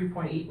about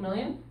 $3.8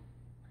 million.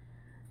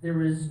 There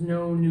was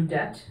no new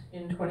debt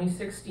in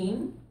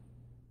 2016.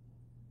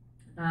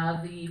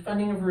 The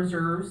funding of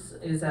reserves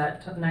is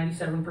at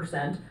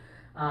 97%,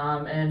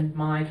 and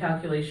my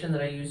calculation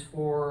that I use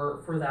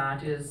for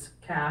that is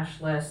cash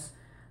less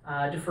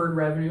deferred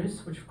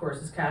revenues, which of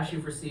course is cash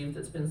you've received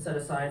that's been set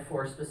aside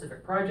for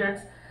specific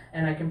projects,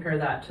 and I compare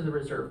that to the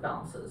reserve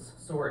balances.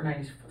 So we're at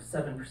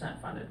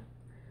 97% funded.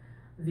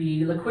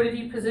 The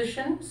liquidity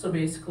position, so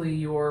basically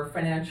your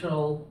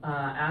financial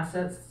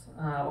assets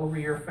over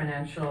your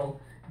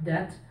financial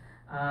debt,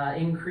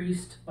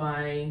 increased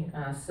by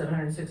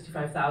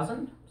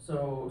 $765,000.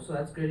 So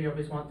that's good. You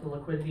always want the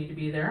liquidity to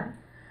be there.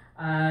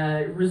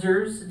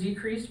 Reserves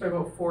decreased by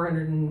about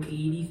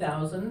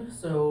 $480,000.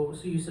 So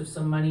use of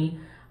some money.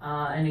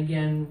 And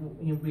again,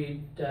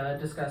 we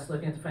discussed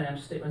looking at the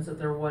financial statements that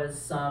there was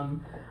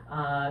some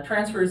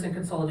transfers and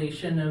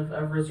consolidation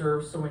of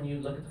reserves. So when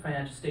you look at the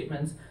financial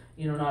statements,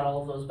 not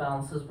all of those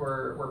balances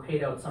were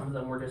paid out. Some of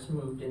them were just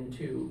moved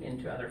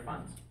into other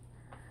funds.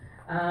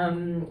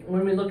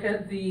 When we look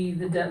at the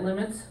debt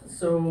limits,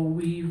 so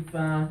we've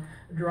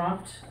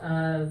dropped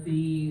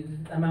the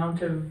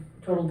amount of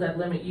total debt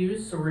limit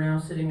used. So we're now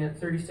sitting at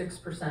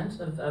 36%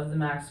 of the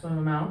maximum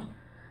amount.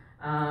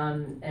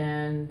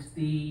 And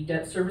the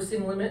debt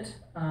servicing limit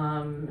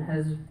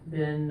has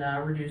been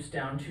reduced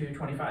down to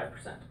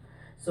 25%.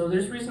 So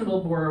there's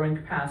reasonable borrowing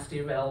capacity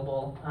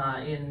available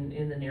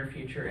in the near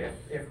future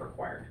if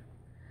required.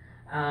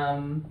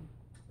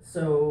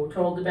 So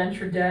total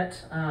debenture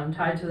debt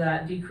tied to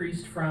that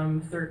decreased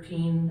from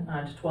 13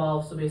 to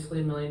 12, so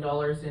basically $1 million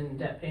in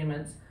debt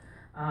payments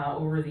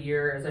over the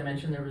year. As I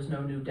mentioned, there was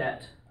no new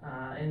debt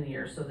in the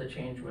year, so the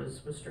change was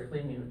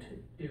strictly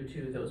due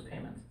to those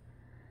payments.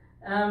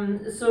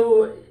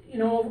 So,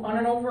 on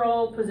an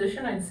overall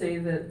position, I'd say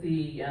that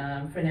the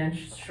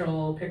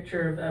financial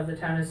picture of the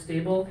town is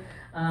stable.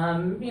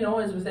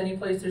 As with any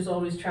place, there's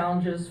always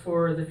challenges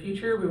for the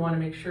future. We want to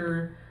make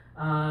sure,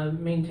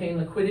 maintain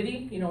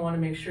liquidity. Want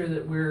to make sure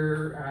that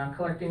we're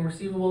collecting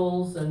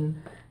receivables and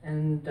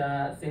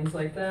things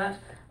like that.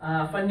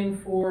 Funding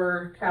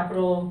for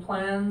capital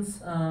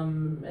plans,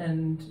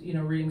 and,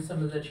 reading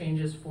some of the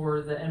changes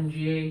for the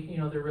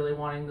MGA, they're really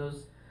wanting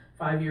those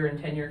 5-year and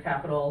 10-year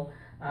capital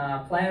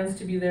plans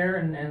to be there,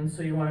 and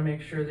so you want to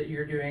make sure that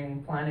you're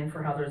doing planning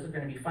for how those are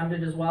going to be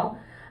funded as well.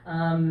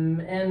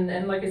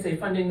 And like I say,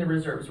 funding the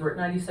reserves. We're at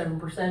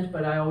 97%,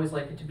 but I always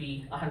like it to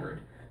be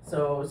 100.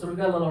 So we've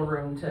got a little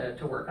room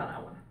to work on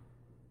that one.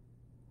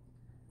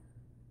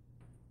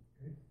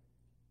 Okay.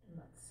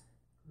 That's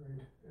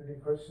great. Any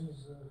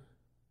questions,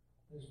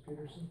 Ms.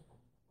 Peterson?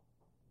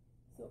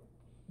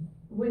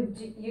 Would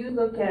you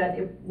look at,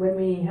 when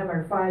we have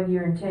our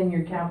 5-year and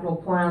 10-year capital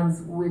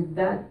plans, would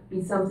that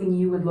be something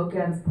you would look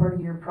at as part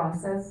of your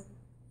process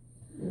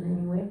in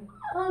any way?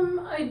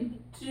 I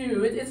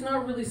do. It's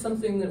not really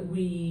something that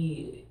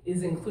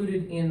is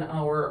included in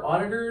our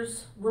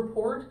auditor's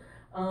report,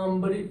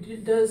 but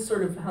it does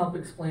sort of help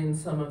explain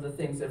some of the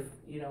things. If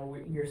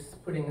you're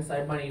putting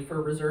aside money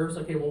for reserves,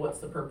 okay, well, what's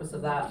the purpose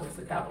of that? What's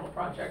the capital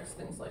projects?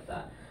 Things like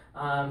that.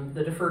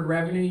 The deferred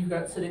revenue you've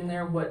got sitting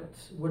there, what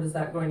is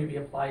that going to be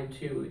applied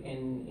to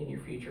in your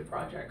future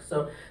projects?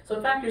 So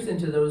it factors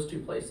into those two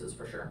places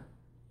for sure.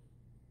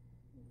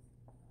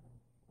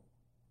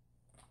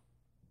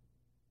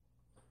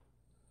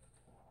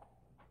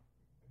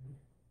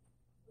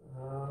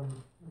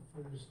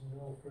 If there's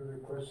no further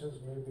questions,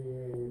 maybe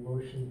a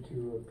motion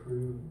to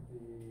approve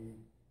the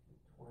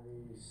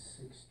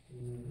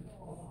 2016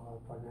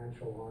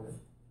 financial audit.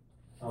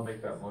 I'll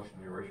make that motion,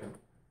 Your Worship.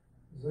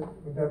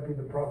 Would that be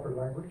the proper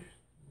language?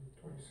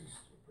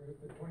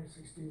 The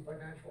 2016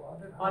 financial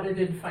audit?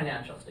 Audited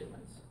financial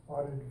statements.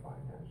 Audited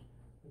financial,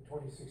 the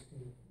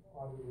 2016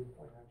 audited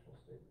financial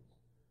statements.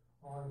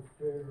 All in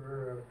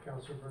favor of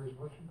Councillor Murray's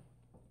motion?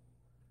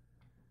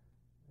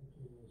 Thank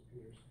you, Ms.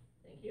 Peterson.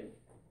 Thank you.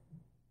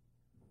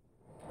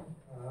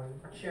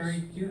 Sherry,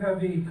 do you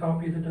have a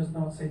copy that does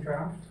not say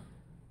draft?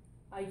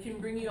 I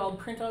can I'll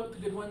print out the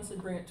good ones and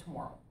bring it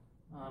tomorrow,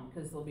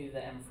 because there'll be the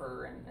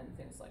MFR and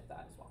things like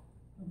that as well.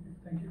 Okay,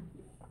 thank you.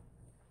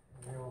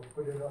 And we'll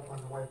put it up on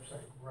the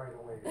website right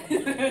away.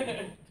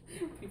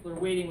 People are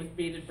waiting with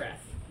bated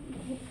breath.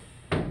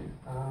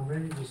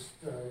 Maybe just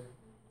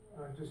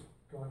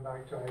going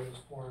back to items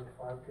 4 and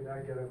 5, could I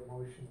get a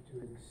motion to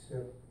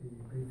accept the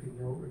briefing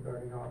note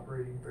regarding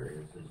operating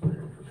variances for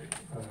information?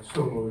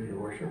 So moved, Your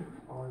Worship.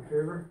 All in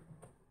favor?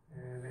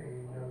 And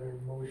another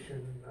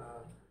motion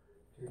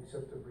to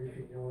accept the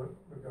briefing note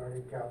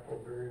regarding capital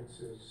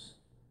variances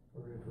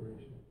for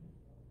information.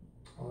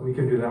 We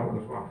can do that one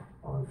as well.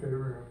 All in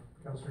favor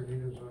of Councillor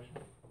Nino's motion?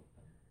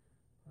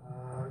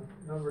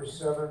 Number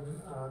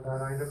 7,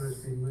 that item has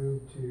been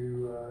moved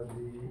to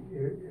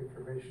the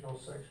informational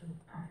section.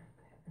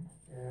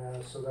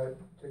 So that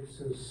takes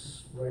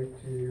us right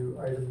to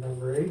item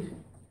number 8.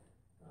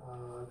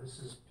 This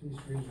is Peace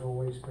Regional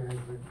Waste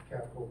Management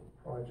Capital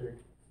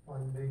Project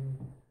Funding.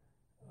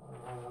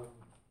 I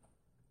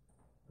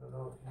don't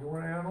know if you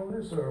want to handle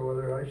this or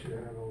whether I should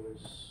handle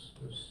this.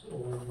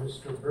 Or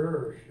Mr.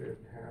 Burr should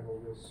handle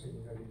this,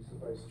 seeing that he's the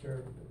vice chair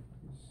of the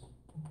Peace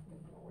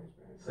Regional Waste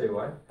Management. Say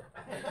what?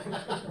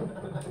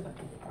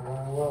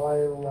 Well,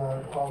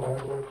 I'll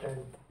handle it then.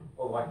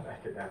 Well, I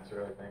could answer,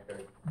 I think.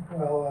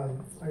 Well,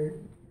 I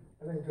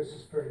think this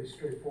is fairly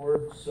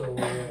straightforward. So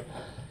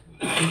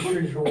Peace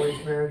Regional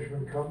Waste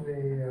Management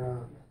Company,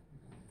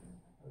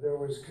 there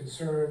was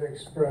concern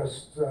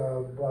expressed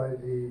by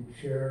the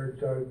chair,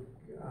 Doug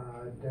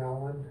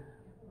Dallin,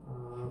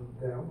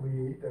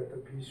 that the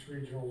Peace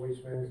Regional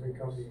Waste Management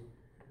Company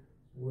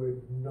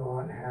would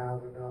not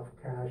have enough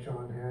cash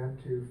on hand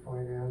to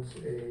finance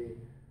a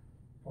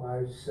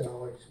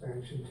 5-cell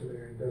expansion to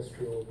their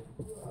industrial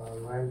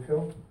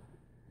landfill.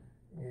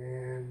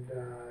 And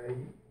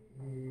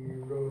he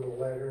wrote a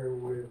letter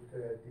with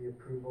the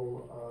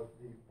approval of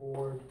the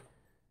board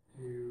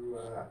to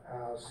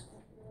ask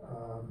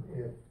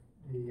if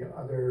the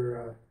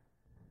other,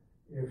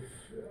 if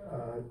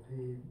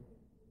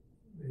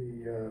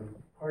the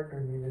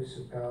partner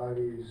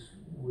municipalities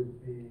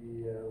would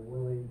be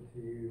willing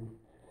to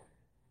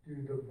do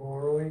the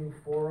borrowing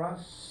for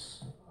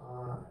us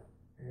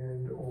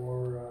and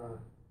or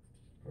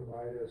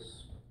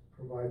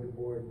provide the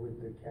board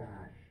with the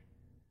cash.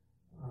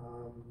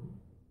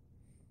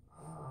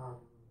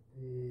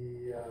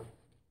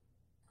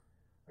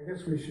 I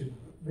guess we should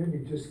maybe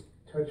just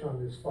touch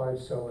on this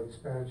 5-cell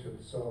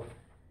expansion. So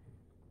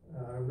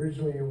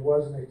originally it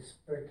wasn't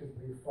expected to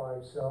be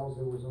 5 cells,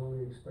 it was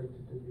only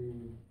expected to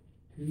be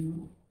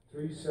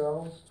 3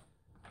 cells.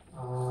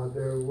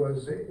 There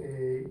was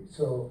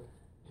so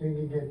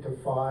changing it to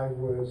 5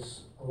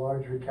 was a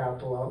larger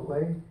capital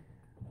outlay.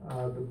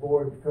 The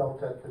board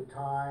felt at the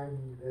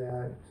time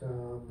that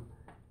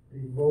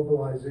the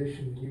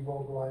mobilization,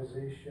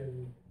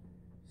 demobilization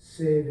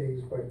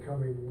savings by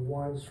coming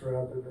once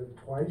rather than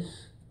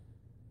twice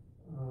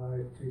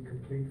to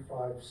complete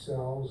 5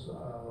 cells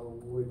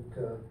would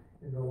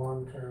in the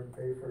long term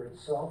pay for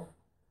itself.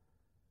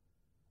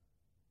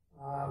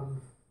 I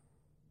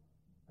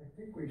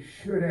think we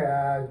should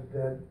add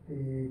that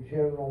the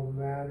general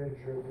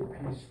manager of the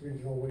Peace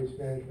Regional Waste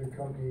Management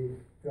Company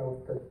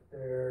felt that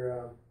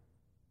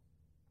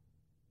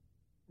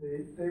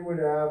they would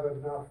have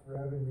enough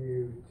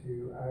revenue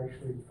to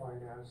actually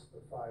finance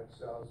the 5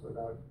 cells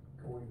without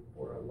going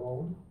for a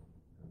loan.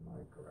 Am I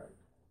correct?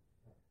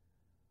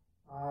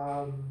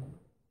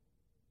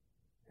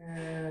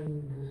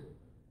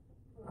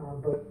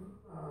 But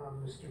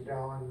Mr.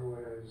 Dallin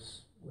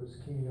was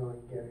keen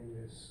on getting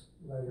this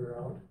letter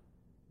out,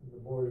 and the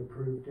board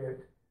approved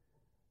it.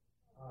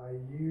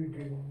 You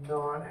do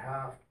not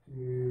have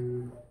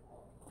to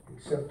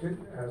accept it,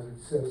 as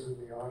it says in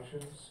the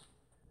options.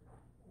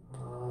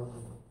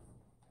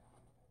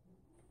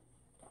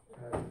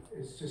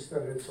 It's just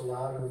that it's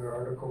allowed under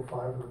Article 5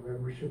 of the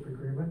membership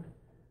agreement.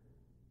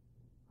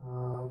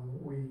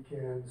 We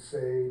can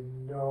say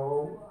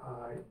no.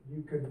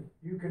 You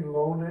can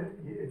loan it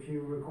if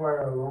you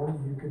require a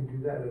loan. You can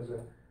do that as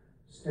a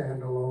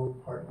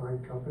standalone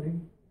Part-9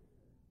 company.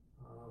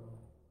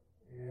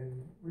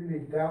 And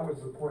really, that was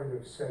the point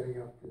of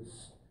setting up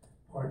this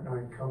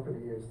Part-9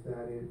 company, is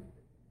that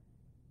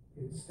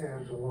it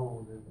stands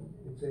alone and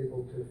it's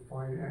able to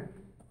finance.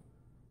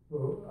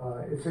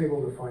 Well, it's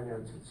able to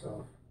finance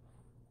itself,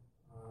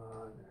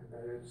 and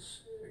that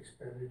its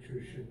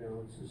expenditures should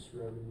balance its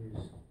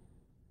revenues.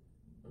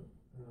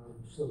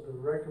 So the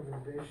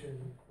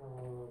recommendation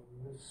from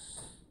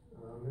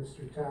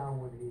Mr. Town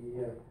when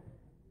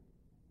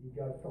he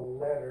got the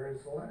letter,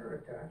 is the letter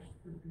attached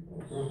for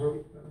people's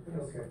benefit?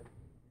 Okay.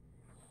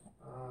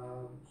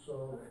 So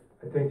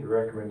I think the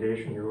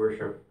recommendation, Your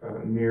Worship,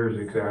 mirrors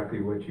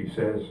exactly what you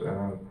says.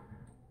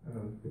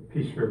 The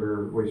Peace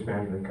River Waste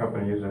Management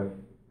Company is a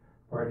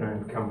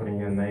Part-9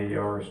 company, and they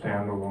are a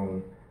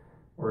standalone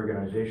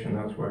organization.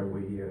 That's why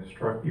we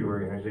struck the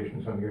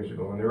organization some years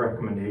ago. And the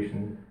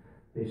recommendation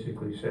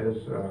basically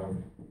says,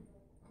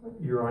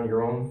 you're on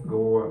your own,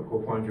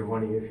 go find your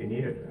money if you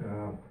need it.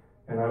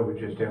 And I would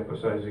just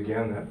emphasize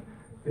again that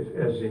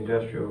as the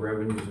industrial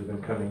revenues have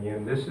been coming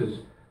in, this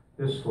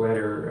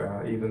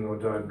letter, even though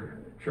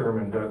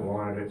Chairman Doug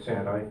wanted it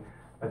sent, I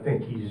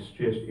think he's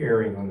just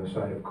erring on the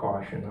side of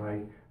caution.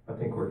 I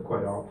think we're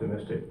quite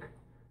optimistic.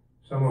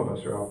 Some of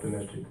us are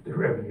optimistic that the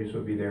revenues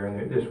will be there and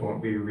that this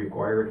won't be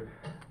required.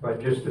 But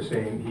just the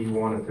same, he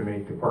wanted to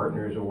make the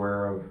partners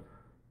aware of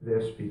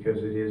this because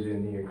it is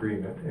in the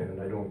agreement,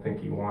 and I don't think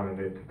he wanted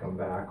it to come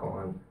back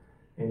on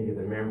any of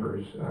the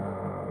members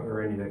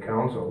or any of the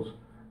councils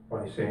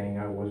by saying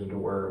I wasn't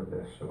aware of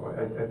this. So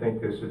I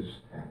think this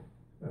is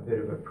a bit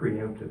of a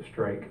preemptive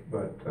strike,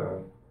 but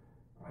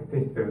I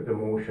think that the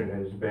motion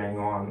is bang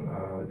on.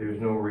 There's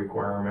no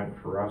requirement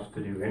for us to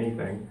do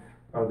anything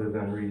other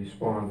than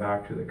respond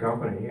back to the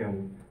company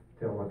and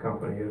tell the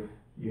company if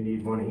you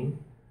need money,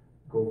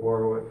 go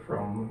borrow it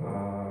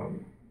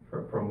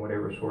from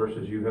whatever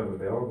sources you have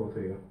available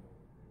to you.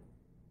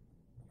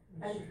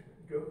 I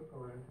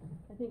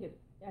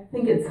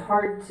think it's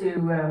hard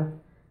to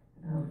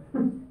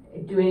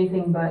do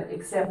anything but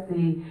accept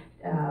the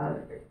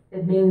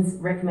admin's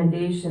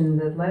recommendation.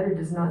 The letter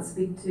does not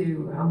speak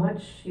to how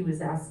much he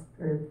was asked,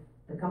 or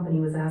the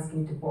company was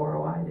asking to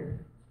borrow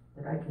either,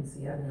 that I can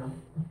see. I don't know.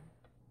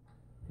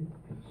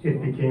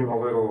 It became a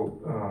little,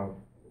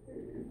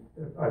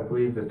 I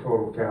believe the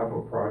total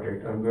capital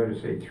project, I'm going to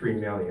say 3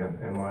 million.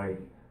 Am I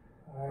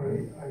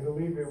I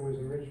believe it was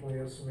originally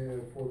estimated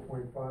at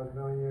 4.5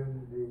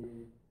 million,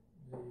 the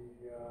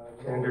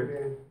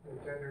Tender. the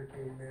tender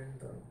came in,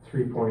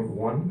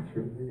 3.1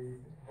 through.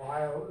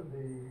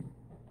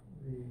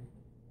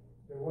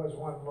 There was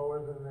one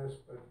lower than this,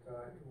 but,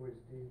 it was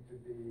deemed to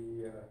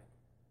be,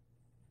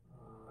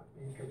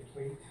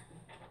 incomplete.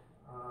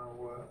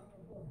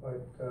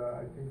 But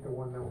I think the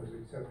one that was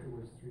accepted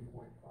was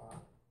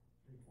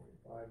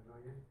 3.5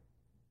 million.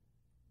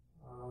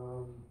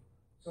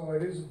 So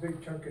it is a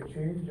big chunk of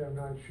change. I'm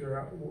not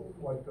sure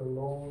what the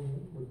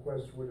loan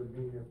request would have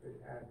been if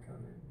it had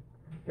come in.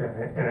 Yeah,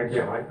 and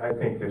again, I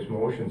think this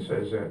motion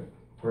says that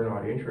we're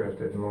not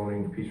interested in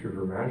loaning Peace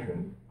River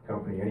Management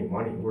Company any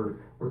money. We're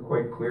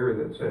quite clear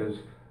that says,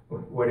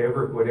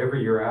 whatever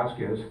your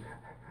ask is,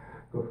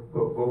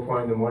 go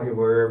find the money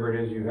wherever it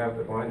is you have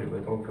to find it,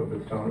 but don't come to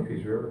the town of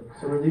Peace River.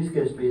 So are these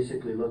guys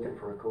basically looking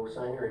for a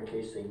cosigner in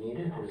case they need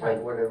it? Is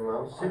that what it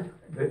amounts to?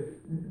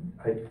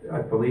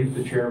 I believe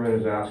the chairman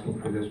is asking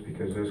for this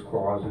because this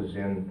clause is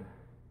in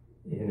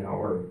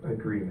our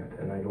agreement,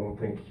 and I don't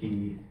think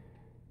I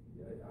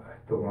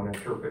don't want to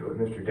interpret what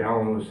Mr.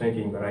 Dallin was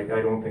thinking, but I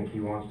don't think he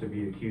wants to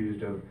be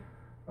accused of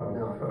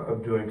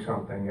doing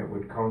something that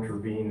would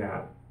contravene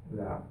that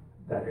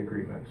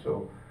agreement.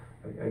 So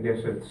I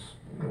guess it's.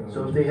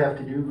 So if they have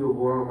to go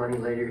borrow money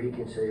later, he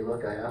can say,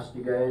 look, I asked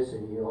you guys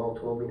and you all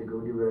told me to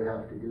go do what I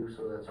have to do,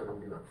 so that's what I'm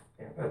doing.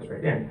 Yeah, that's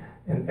right.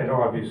 And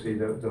obviously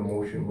the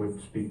motion would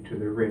speak to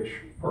the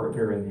rich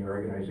partner in the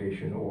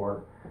organization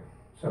or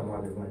some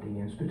other lending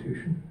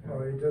institution.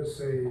 Well, it does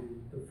say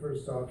the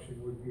first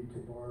option would be to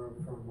borrow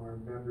from our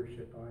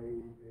membership,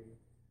 i.e.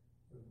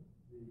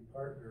 the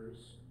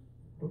partners.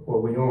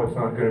 Well, we know it's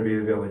not going to be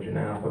the Village of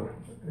Napa,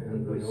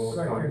 and we know it's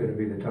not going to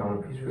be the town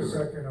of Peace River. The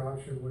second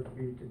option would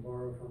be to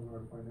borrow from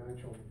our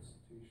financial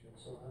institution.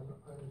 So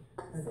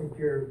I think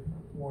you're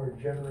more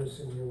generous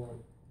in your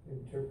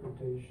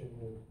interpretation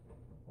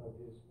of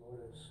his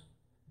motives.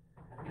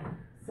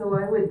 So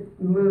I would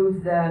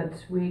move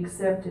that we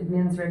accept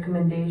admin's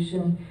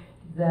recommendation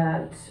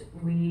that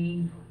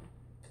we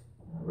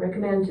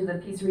recommend to the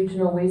Peace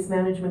Regional Waste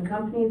Management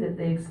Company that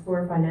they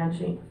explore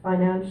financing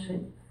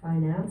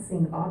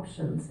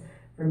options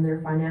from their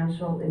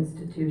financial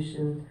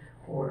institution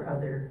or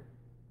other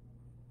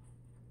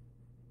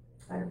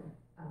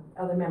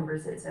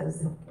members, it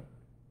says.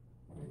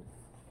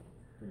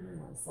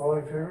 All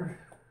in favor?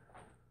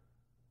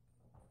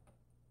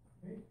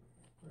 Okay,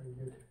 very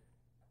good.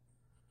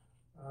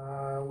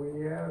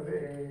 We have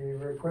a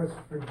request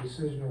for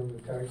decision on the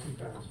taxi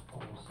pass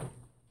policy.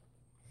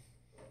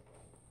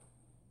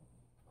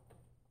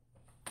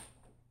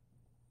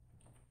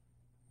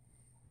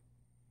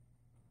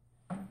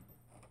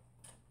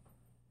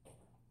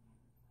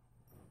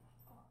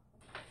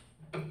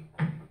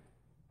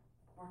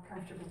 More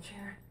comfortable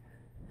chair.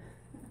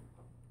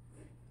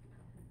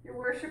 Your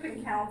worship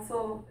and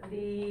council,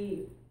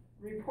 the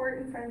report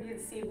in front of you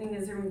this evening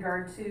is in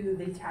regard to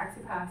the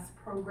Taxi Pass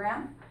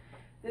program.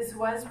 This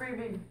was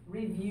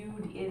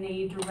reviewed in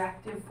a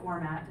directive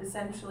format,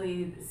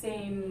 essentially the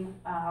same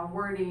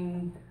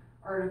wording,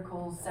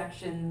 articles,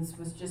 sections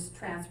was just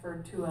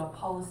transferred to a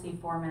policy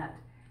format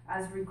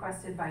as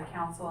requested by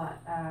council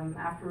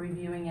after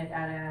reviewing it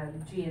at a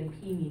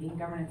GNP meeting,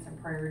 Governance and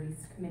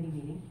Priorities Committee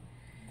meeting.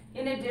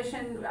 In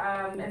addition,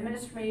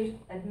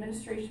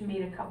 administration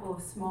made a couple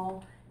of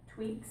small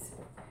tweaks.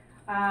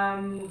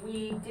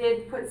 We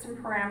did put some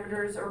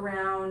parameters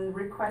around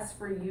requests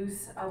for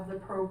use of the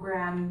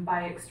program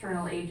by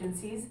external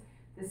agencies.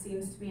 This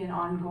seems to be an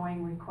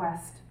ongoing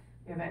request.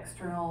 We have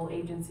external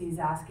agencies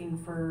asking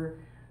for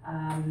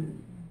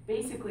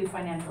basically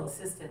financial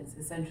assistance,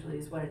 essentially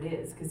is what it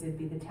is, because it'd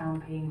be the town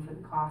paying for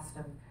the cost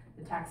of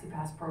the Taxi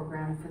Pass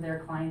program for their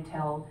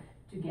clientele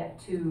to get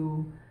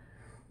to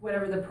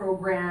whatever the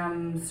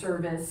program,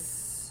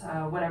 service,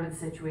 whatever the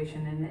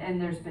situation, and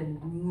there's been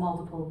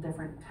multiple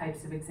different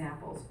types of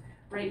examples.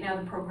 Right now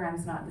the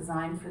program's not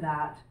designed for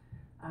that.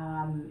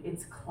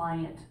 It's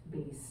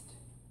client-based,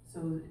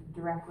 so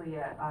directly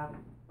a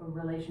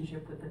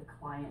relationship with the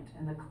client,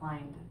 and the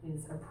client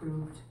is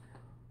approved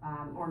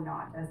or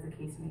not, as the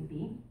case may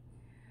be.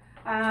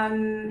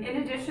 In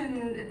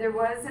addition, there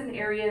was an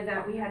area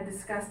that we had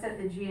discussed at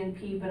the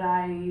GNP, but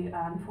I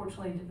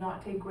unfortunately did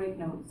not take great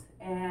notes,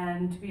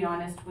 and to be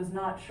honest, was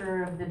not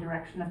sure of the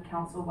direction of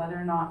council, whether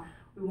or not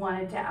we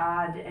wanted to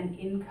add an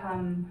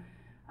income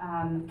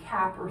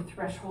cap or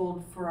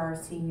threshold for our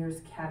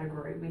seniors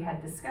category. We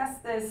had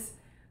discussed this,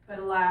 but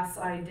alas,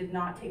 I did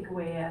not take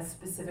away a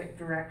specific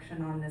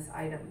direction on this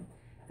item.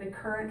 The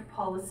current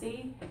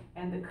policy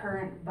and the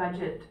current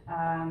budget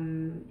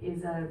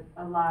is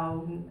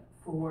allowing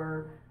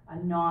for a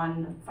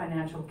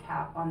non-financial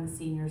cap on the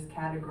seniors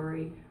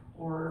category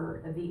or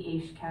the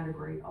AISH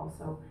category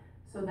also.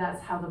 So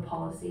that's how the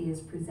policy is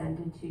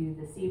presented to you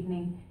this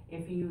evening.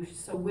 If you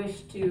so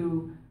wish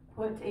to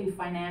put a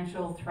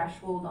financial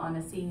threshold on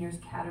a seniors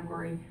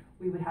category,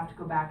 we would have to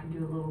go back and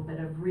do a little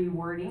bit of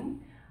rewording.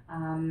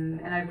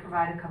 And I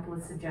provide a couple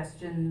of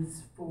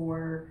suggestions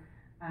for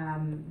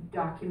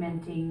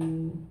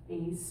documenting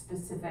a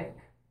specific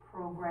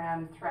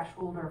program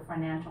threshold or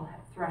financial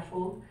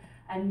threshold.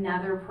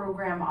 Another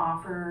program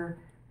offer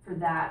for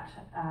that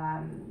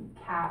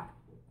cap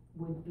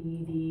would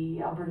be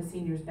the Alberta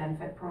Seniors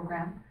Benefit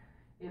Program.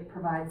 It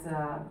provides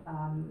a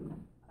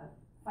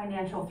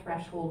financial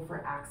threshold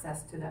for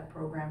access to that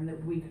program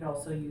that we could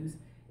also use.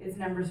 Its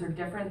numbers are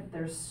different.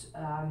 They're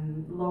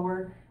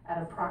lower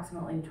at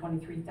approximately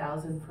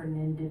 23,000 for an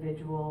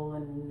individual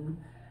and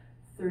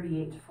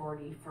 38 to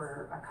 40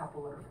 for a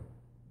couple of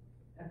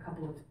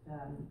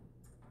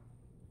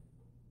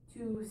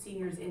two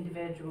seniors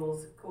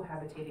individuals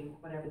cohabitating,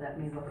 whatever that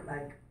may look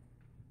like.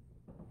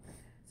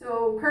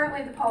 So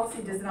currently the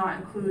policy does not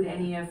include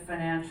any of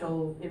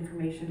financial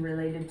information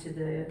related to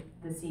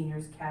the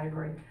seniors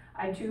category.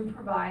 I do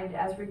provide,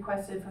 as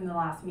requested from the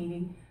last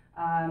meeting,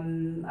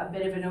 a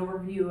bit of an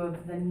overview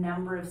of the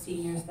number of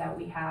seniors that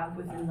we have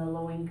within the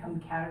low income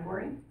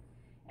category.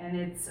 And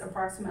it's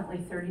approximately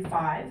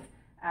 35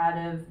 out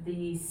of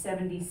the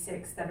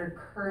 76 that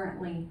are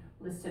currently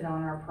listed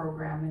on our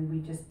program, and we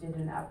just did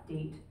an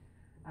update.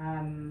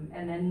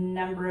 And a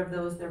number of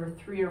those, there were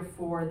 3 or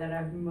 4 that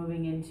are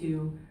moving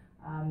into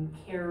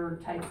care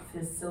type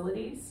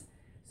facilities.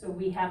 So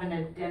we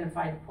haven't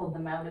pulled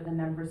them out of the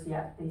numbers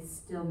yet. They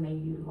still may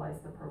utilize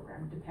the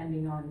program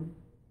depending on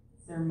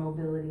their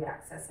mobility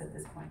access at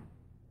this point.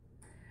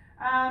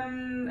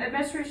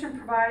 Administration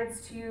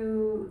provides to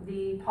you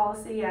the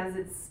policy as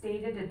it's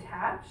stated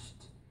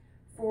attached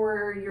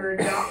for your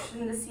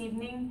adoption this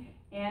evening,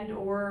 and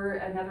or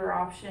another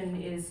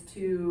option is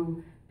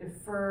to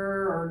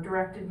defer or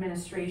direct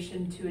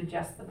administration to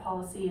adjust the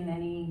policy in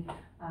any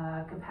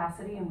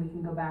capacity, and we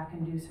can go back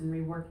and do some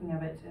reworking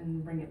of it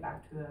and bring it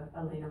back to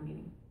a later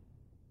meeting.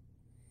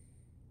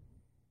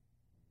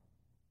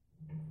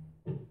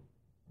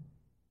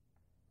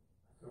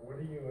 So what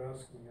are you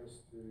asking us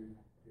to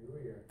do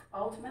here?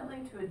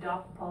 Ultimately, to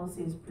adopt the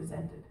policy as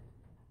presented.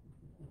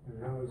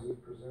 And how is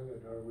it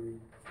presented? Are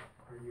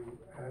you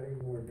adding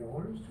more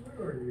donors to it,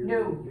 or are you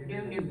No.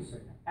 leaving it the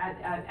same?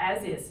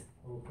 As is.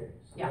 Okay,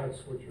 so Yeah.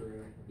 that's what you're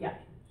asking. Yeah.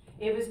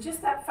 It was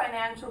just that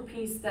financial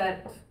piece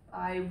that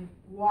I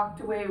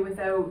walked away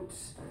without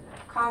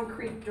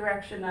concrete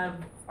direction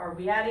of, are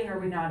we adding or are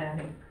we not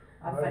adding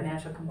a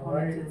financial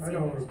component to the I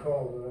don't seniors?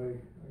 recall that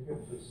I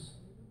get this,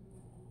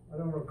 I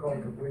don't recall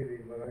completely,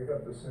 but I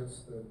got the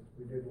sense that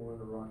we didn't want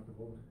to rock the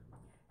boat.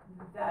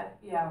 That,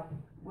 yeah,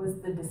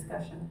 was the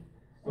discussion.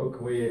 So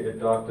can we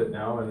adopt it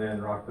now and then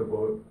rock the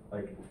boat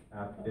like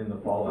in the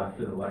fall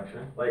after the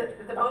election?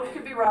 Like The boat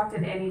could be rocked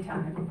at any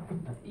time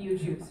you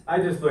choose. I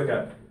just look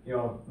at, you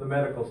know, the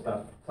medical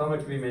stuff. Someone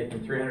could be making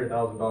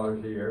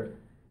 $300,000 a year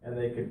and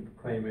they could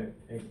claim it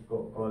and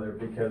go there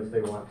because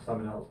they want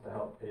someone else to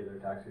help pay their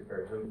tax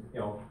repairs. So, you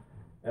know,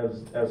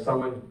 as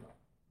someone,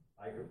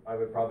 I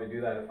would probably do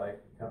that if I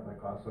cut my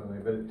costs anyway,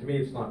 but to me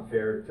it's not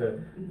fair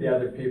to the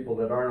other people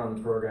that aren't on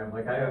the program.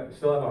 Like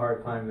still have a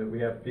hard time that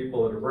we have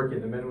people that are working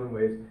the minimum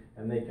wage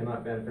and they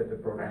cannot benefit the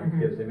program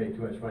because they make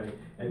too much money,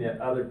 and yet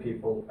other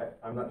people,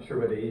 I'm not sure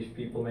what age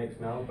people makes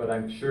now, but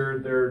I'm sure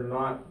they're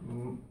not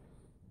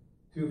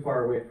too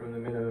far away from the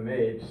minimum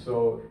age.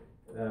 So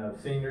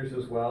seniors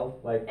as well,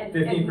 like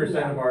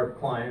 15% of our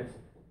clients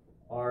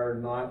are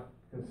not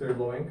considered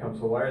low income,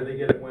 so why are they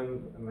getting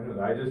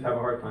I just have a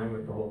hard time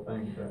with the whole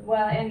thing. But.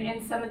 Well,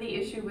 and some of the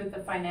issue with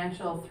the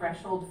financial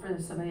threshold for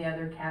some of the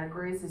other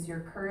categories is your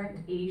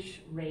current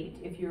AISH rate,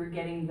 if you were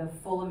getting the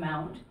full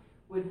amount,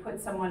 would put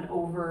someone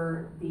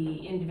over the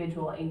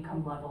individual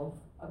income level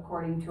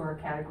according to our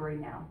category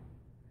now.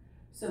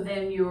 So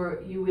then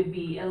you would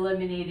be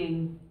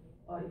eliminating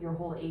your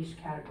whole AISH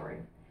category.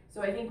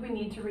 So I think we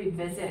need to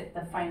revisit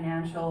the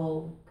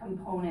financial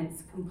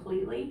components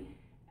completely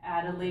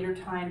at a later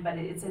time, but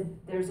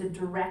there's a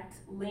direct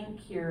link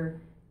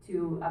here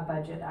to a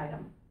budget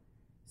item.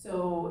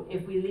 So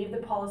if we leave the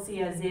policy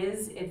as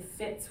is, it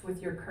fits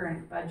with your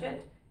current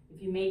budget.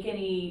 If you make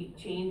any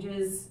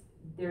changes,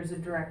 there's a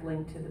direct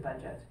link to the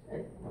budget.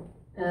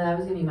 That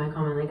was gonna be my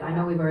comment. Like, I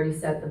know we've already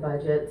set the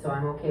budget, so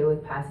I'm okay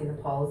with passing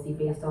the policy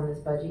based on this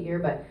budget year,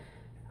 but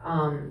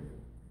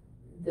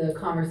the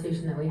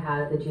conversation that we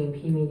had at the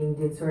GMP meeting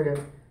did sort of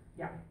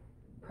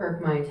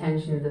perk my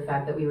attention to the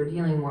fact that we were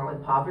dealing more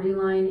with poverty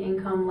line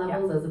income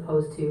levels as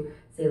opposed to,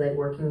 say, like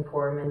working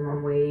poor,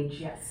 minimum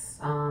wage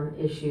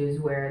issues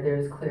where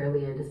there's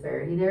clearly a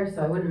disparity there.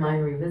 So I wouldn't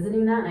mind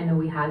revisiting that. And I know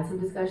we had some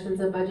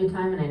discussions at budget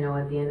time, and I know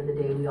at the end of the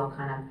day we all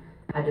kind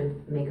of had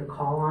to make a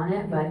call on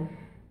it, but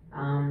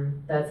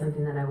that's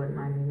something that I wouldn't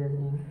mind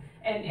revisiting.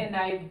 And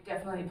I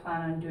definitely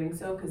plan on doing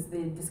so, because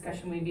the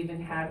discussion we've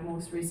even had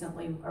most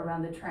recently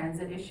around the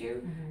transit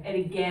issue. And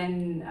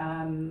again,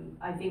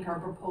 I think our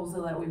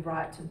proposal that we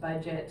brought to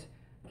budget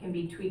can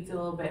be tweaked a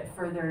little bit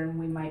further, and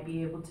we might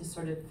be able to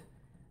sort of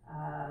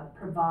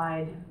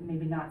provide,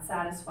 maybe not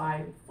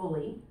satisfy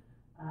fully,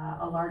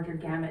 a larger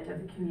gamut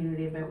of the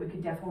community, but we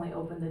could definitely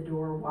open the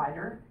door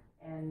wider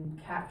and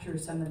capture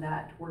some of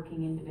that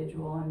working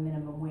individual on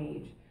minimum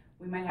wage.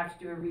 We might have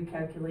to do a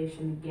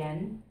recalculation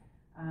again,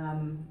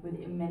 with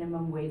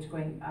minimum wage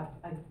going up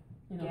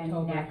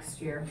again next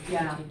year.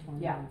 Yeah.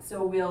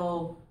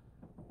 So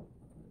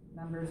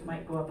numbers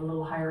might go up a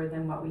little higher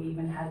than what we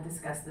even had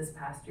discussed this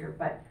past year,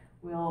 but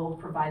we'll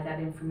provide that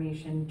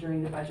information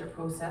during the budget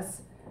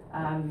process,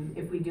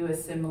 if we do a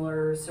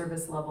similar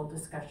service level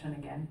discussion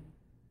again.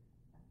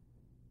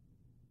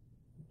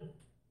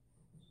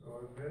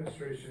 So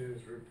administration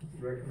is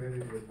recommending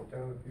that the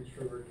town of Peace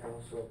River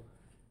Council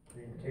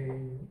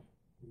maintain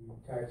the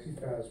taxi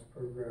pass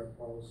program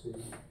policy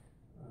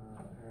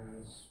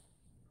as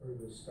per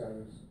the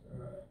status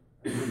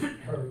as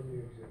it currently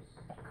exists.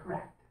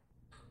 Correct.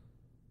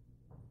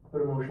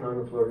 Put a motion on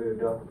the floor to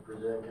adopt the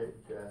presented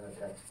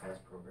tax pass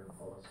program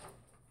policy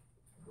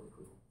for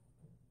approval.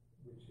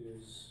 Which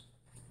is,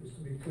 just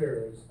to be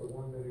clear, is the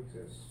one that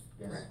exists.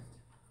 Yes. Correct.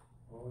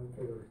 All in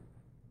favor?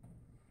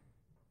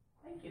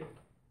 Thank you.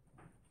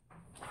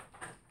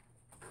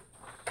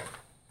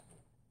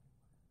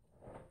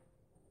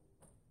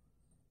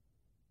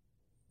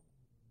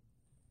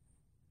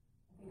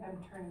 I think I'm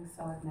turning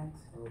solid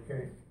next.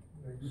 Okay,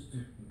 next.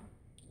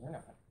 You're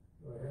not.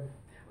 Go ahead.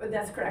 But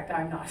that's correct,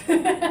 I'm not.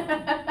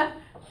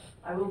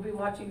 I will be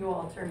watching you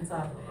all turn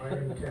solid.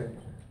 Item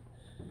 10.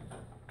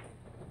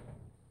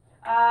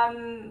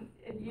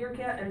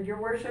 Your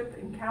worship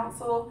and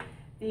council,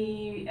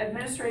 the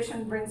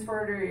administration brings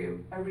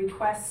forward a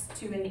request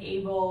to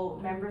enable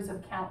members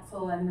of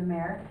council and the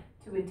mayor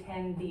to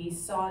attend the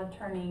sod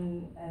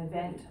turning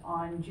event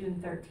on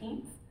June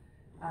 13th,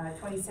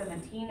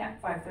 2017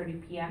 at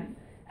 5:30 p.m.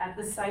 at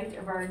the site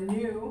of our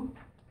new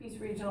Peace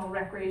Regional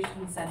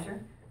Recreation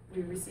Center.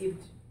 We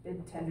received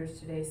bid tenders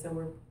today,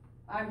 so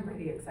I'm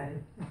pretty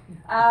excited.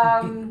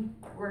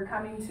 We're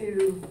coming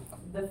to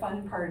the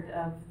fun part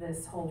of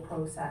this whole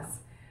process.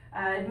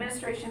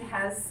 Administration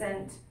has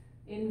sent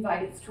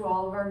invites to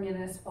all of our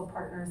municipal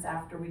partners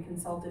after we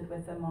consulted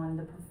with them on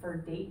the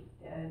preferred date,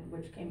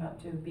 which came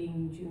up to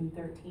being June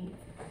 13th,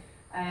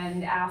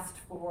 and asked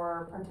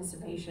for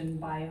participation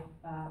by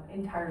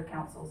entire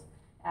councils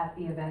at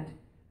the event.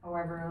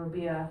 However, it will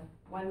be a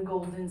one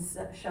golden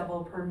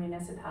shovel per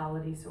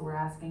municipality, so we're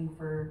asking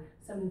for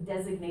some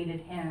designated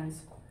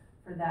hands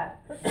for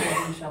that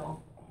golden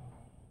shovel.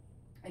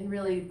 And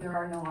really, there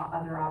are no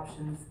other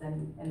options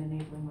than an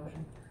enabling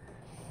motion.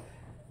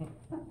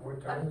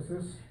 What time is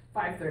this?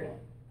 5:30.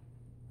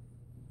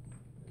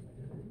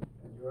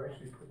 Did you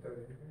actually put that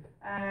in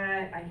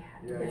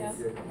here? Yes.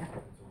 You did.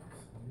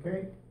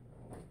 Okay.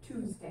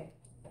 Tuesday.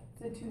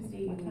 It's a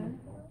Tuesday evening,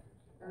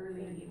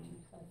 early evening.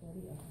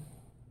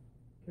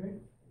 Okay.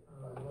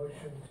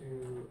 Motion to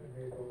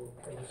enable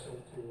council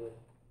to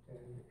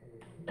attend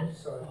a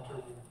sod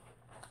turning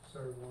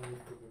ceremony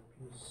for the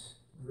Peace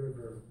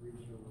River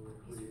Regional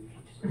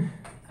Recreation Center.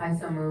 I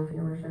so move,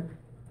 your worship.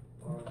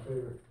 All in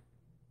favor?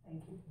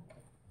 Thank you.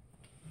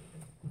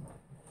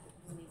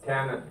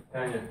 Tanya,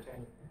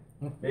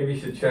 maybe you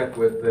should check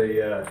with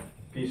the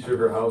Peace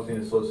River Housing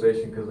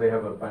Association, because they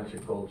have a bunch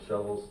of cold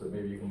shovels that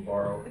maybe you can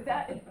borrow. We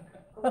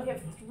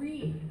have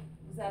 3.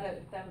 Is that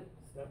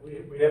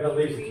We have at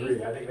least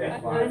 3, I think they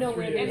have 5.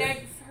 And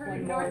I've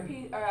heard North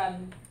Peace,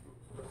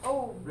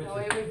 no,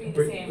 it would be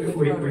the same. with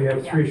We Rotary,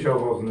 have yeah. 3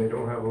 shovels and they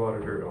don't have a lot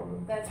of dirt on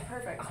them. That's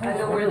perfect. I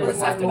know where there's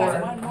one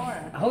more.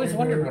 more. I always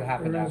wondered what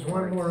happened There is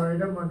one afterwards. more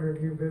item under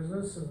new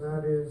business, and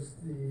that is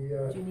Do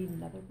the, you need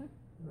another one?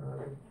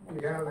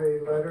 we have a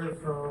letter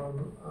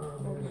from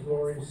Ms.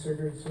 Lori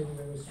Sigurdson,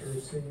 Minister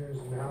of Seniors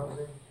and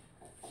Housing,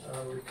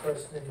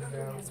 requesting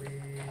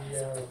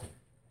that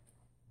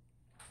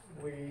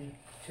we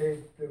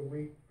take the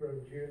week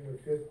from June the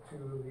 5th to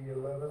the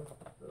 11th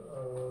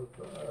of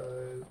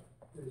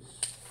this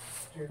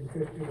June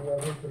 5th to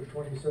 11th of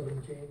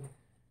 2017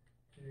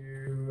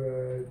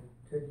 to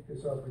take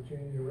this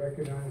opportunity to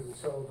recognize and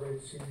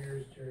celebrate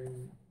seniors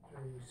during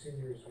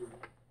Seniors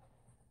Week.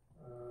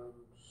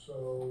 So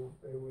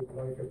they would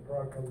like a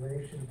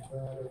proclamation to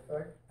that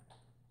effect.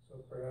 So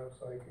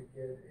perhaps I could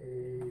get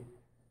a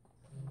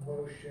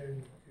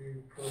motion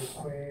to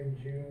proclaim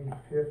June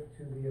 5th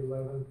to the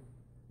 11th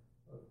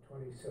of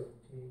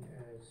 2017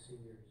 as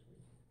Seniors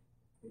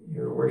Week.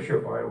 Your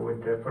worship, I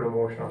would put a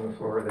motion on the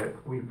floor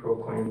that we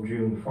proclaim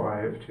June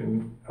 5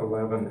 to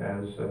 11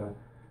 as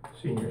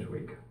Seniors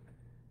Week.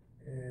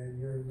 And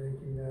you're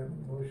making that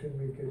motion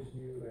because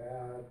you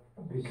have...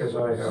 Because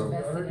I have,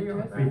 seniority on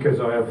that? because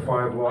I have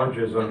 5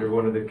 lodges under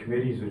one of the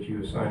committees that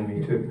you assigned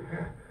me to.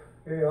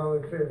 Okay, all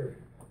in favor?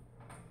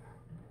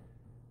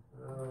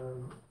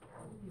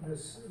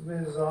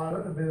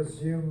 Ms.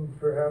 Hume,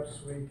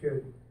 perhaps we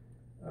could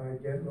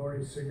get Lori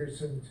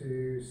Sigurdson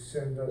to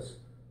send us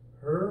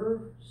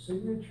her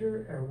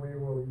signature and we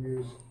will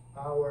use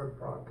our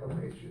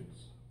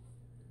proclamations.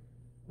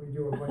 We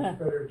do a much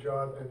better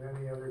job than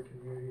any other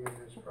community in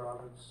this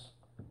province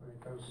when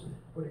it comes to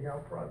putting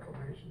out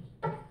proclamations.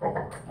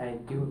 I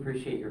do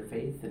appreciate your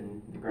faith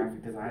and the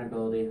graphic design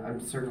ability. I'm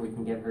certain we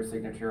can get her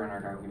signature on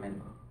our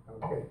document.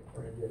 Okay,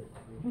 very good.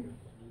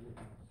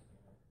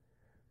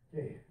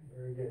 Okay,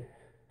 very good.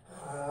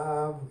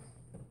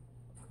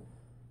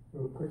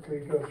 We'll quickly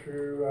go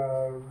through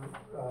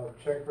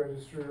check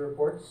registry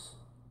reports.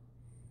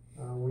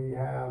 We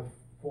have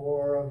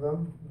 4 of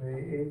them, May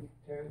 8th,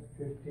 10th,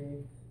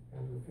 15th,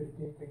 and the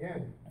 15th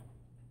again.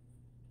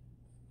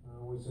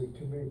 Was there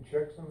too many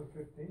checks on the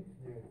 15th?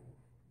 Yeah.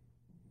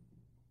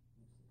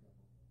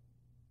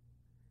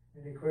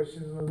 Any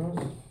questions on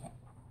those?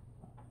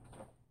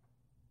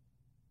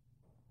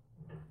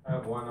 I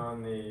have one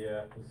on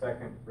the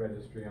second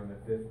registry on the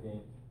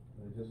 15th.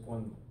 There's just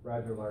one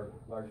rather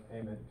large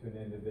payment to an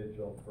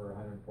individual for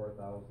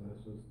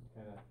 $104,000. This was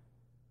kind of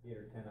 8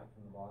 or 10 up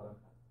from the bottom.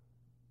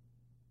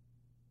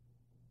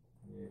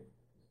 The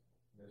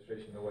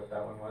administration know what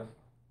that one was?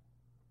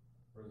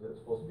 Or is it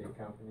supposed to be a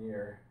company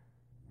or?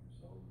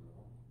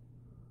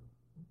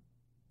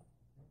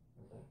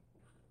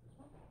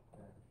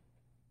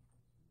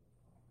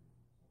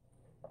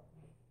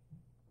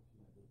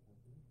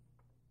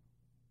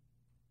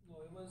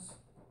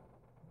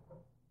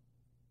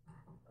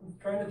 I'm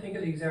trying to think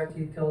of the exact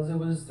details. It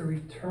was the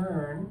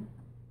return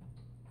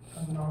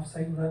of an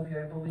off-site levy,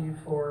 I believe,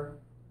 for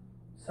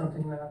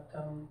something that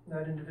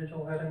that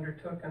individual had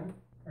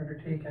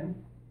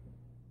undertaken.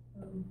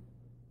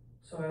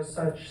 So as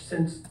such,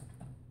 since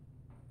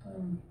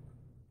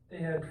they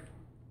had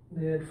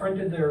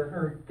fronted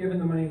or given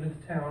the money to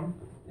the town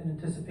in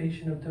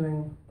anticipation of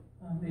doing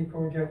a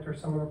project or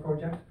some other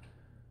project,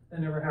 that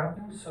never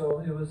happened. So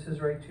it was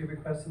his right to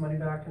request the money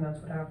back, and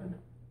that's what happened.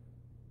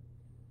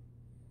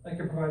 I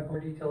can provide more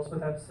details, but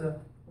that's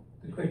the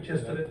quick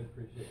gist of it.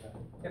 Appreciate that.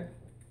 Yep.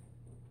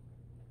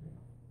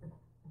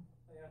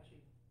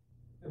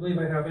 I believe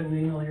I have it in an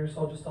email here,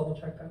 so I'll just double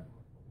check that.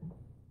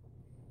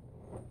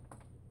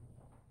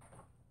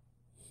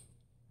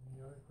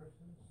 Any other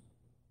questions?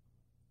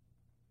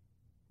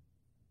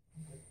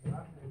 If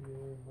not, maybe a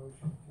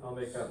motion. I'll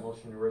make that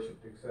motion, Your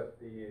Worship, to accept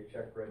the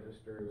check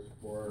registers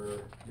for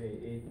May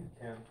 8th,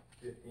 10th,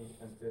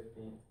 15th, and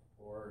 15th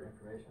for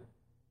information.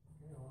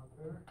 Okay, all in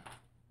favor?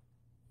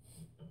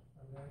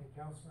 Are there any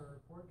councillor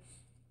reports?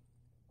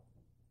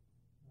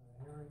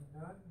 Hearing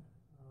none.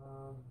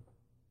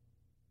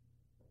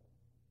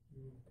 Do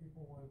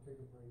people want to take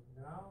a break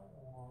now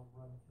or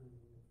run through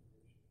the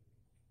information?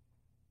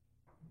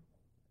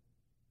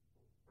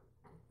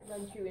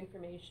 Run through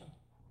information.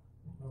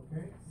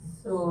 Okay.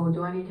 So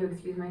do I need to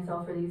excuse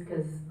myself for these,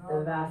 cause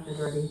the vast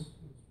majority?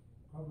 It's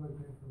public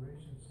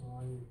information, so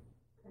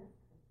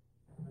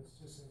that's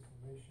just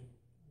information.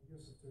 I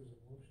guess if there's a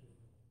motion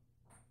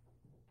on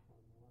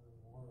one or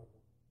more of them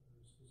that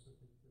are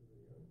specific to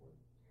the airport.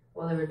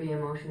 Well, there would be a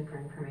motion for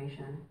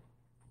information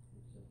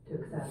to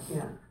accept,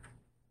 yeah.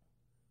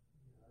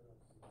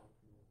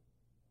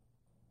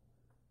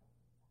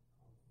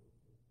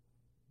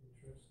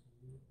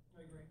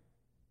 I agree.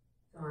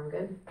 So I'm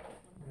good?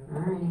 Yeah.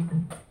 Alrighty.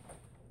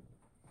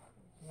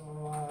 So,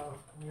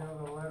 we have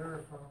a letter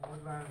from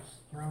Woodlands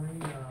County,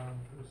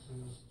 this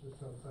is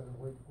just outside of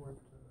Wakeport,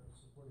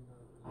 supporting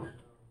our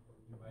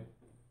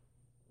position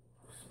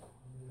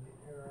on the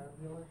air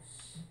ambulance.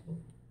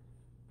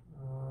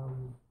 I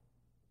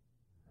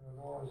don't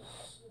know, is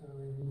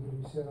anything need to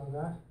be said on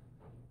that?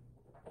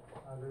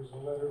 There's a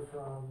letter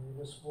from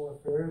Municipal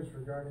Affairs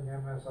regarding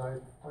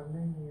MSI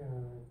funding,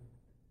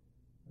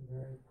 are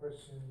there any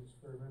questions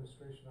for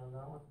administration on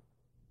that one?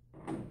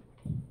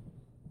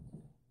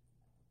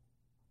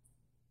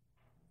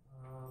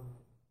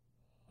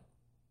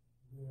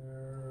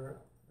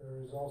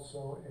 There is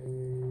also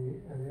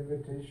an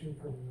invitation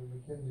from the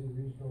Mackenzie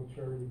Regional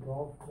Charity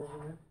Golf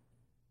Tournament.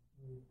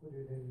 We put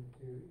it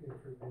into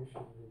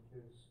information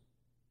because,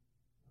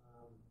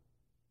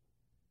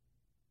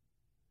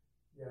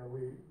 yeah,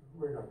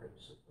 we're not going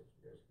to support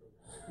you guys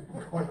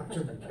going up to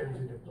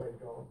Mackenzie to play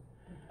golf.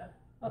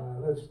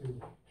 Let's be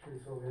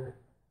truthful here.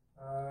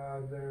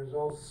 There's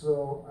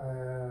also,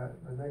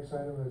 the next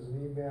item is an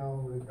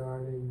email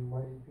regarding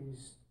Mighty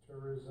Peace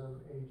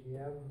Tourism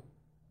AGM.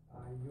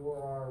 You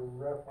are our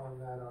rep on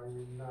that, are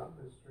you not,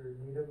 Mr.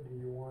 Needham? Do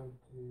you want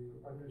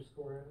to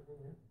underscore anything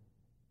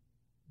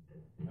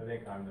here? I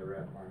think I'm the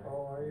rep, Mark.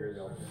 Oh, are you? You're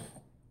the alternate.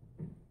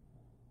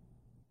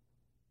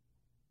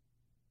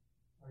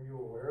 Are you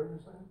aware of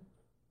this item?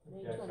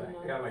 Yes,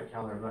 I got my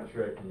calendar. I'm not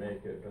sure I can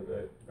make it, but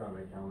I got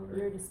my calendar.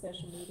 You're at a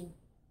special meeting.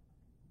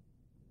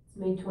 It's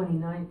May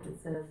 29th, it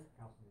says.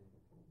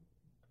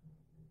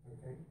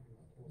 Okay.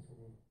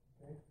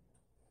 Okay.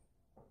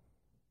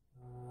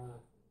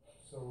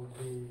 So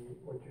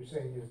what you're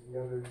saying is the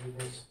other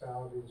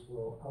municipalities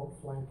will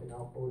outflank and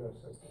outvote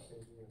us at the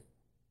same year.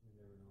 You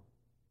never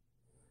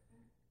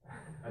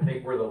know. I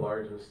think we're the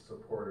largest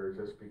supporter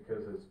just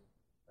because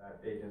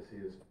that agency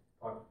is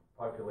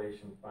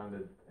population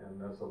funded, and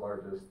that's the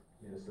largest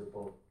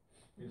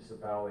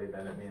municipality,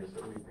 then it means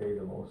that we pay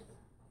the most.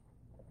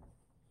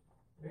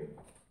 Okay.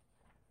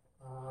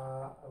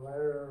 A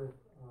letter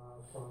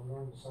from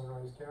Northern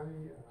Sunrise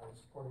County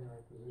supporting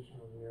our position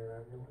on the air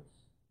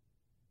ambulance.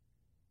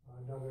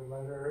 Another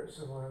letter,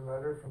 similar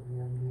letter from the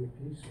MD of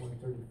Peace,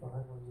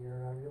 135 on the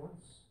air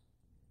ambulance.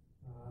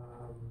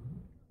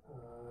 A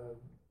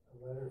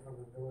letter from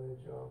the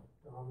village of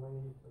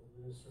Donley to the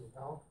Minister of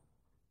Health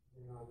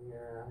on the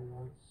air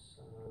ambulance,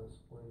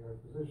 supporting our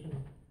position.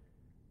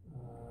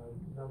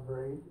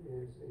 Number 8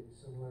 is a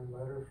similar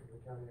letter from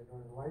the County of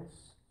Northern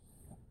Lights.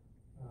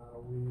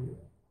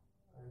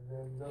 And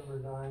then number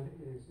 9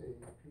 is a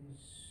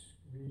Peace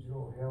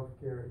Regional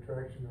Healthcare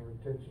Attraction and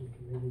Retention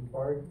Committee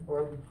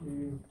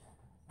barbecue.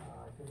 I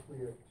think we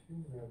have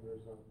 2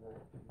 members on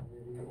that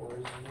committee, or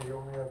we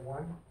only have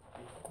 1?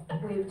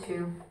 We have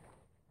 2.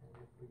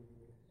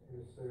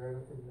 Is there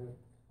anything that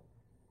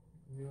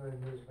you and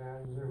Ms.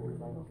 Manager would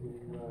like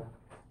to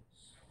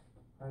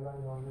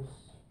highlight on this?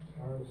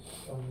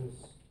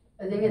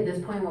 I think at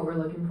this point what we're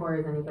looking for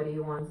is anybody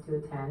who wants to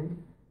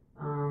attend.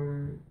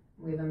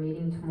 We have a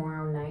meeting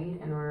tomorrow night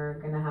and we're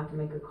gonna have to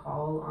make a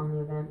call on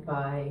the event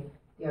by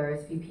the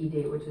RSVP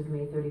date, which is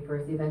May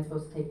 31st. The event's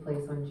supposed to take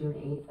place on June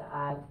 8th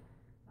at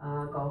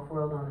Golf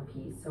World on the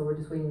Peace. So we're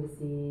just waiting to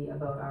see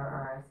about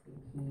our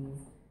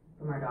RSVPs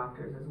from our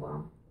doctors as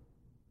well.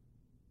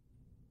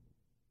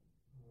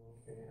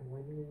 Okay, and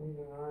when do you need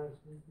an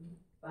RSVP?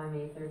 By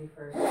May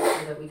 31st,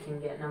 so that we can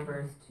get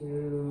numbers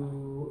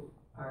to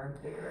our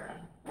caterer.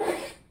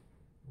 Okay.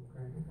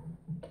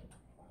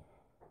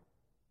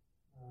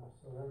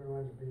 So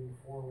everyone's being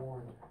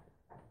forewarned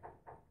to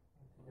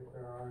get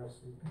their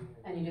RSVP.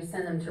 And you just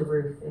send them to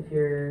Ruth if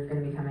you're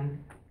going to be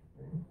coming.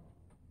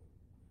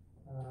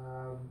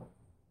 The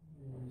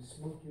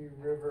Smoky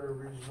River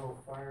Regional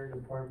Fire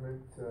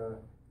Department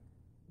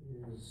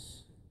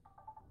is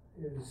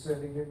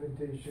sending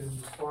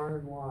invitations far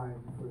and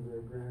wide for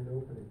their grand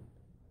opening.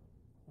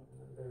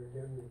 There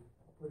again, we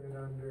put it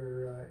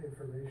under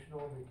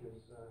informational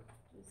because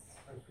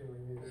I'm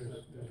feeling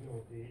there's no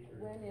date.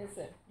 When is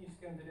it? You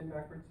scanned it in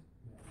backwards.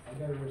 I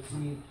got a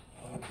receipt.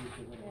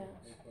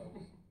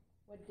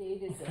 What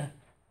date is it?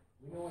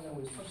 We know when it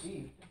was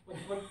received.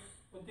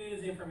 What date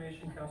is the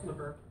information, Councillor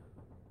Burke?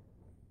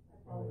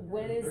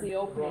 When is the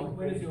opening?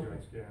 When is the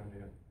opening?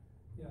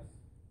 Yes.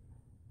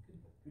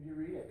 Could you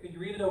read it? Could you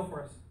read it out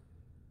for us?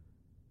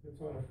 It's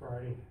on a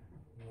Friday.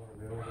 Not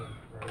available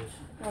Friday.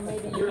 Well,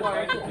 maybe you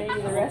are, but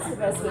maybe the rest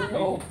of us would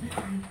know.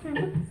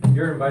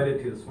 You're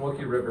invited to the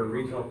Smoky River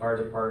Regional Fire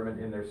Department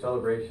in their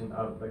celebration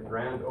of the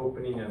grand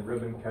opening and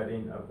ribbon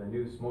cutting of the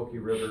new Smoky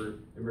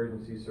River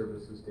Emergency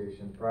Services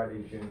Station,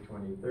 Friday, June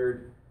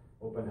 23rd.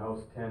 Open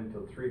house 10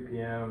 till 3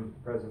 p.m.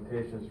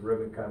 Presentations,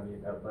 ribbon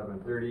cutting at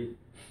 11:30.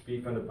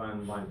 Beef and the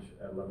bun lunch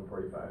at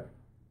 11:45.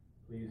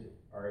 Please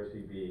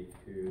RSVP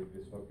to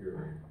the Smoky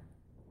River.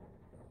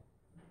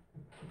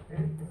 You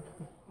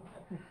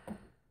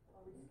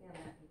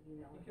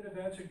could have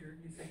answered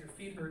you said your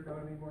feet hurt, that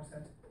would have made more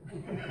sense.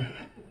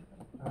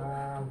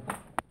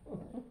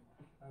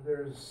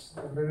 There's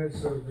the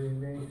minutes of the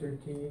May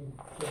 13th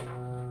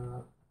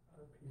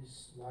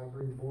Peace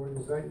Library Board.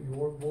 Is that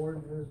your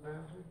board, Ms.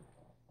 Manager?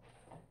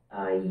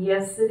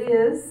 Yes, it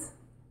is.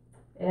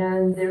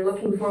 And they're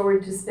looking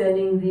forward to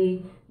spending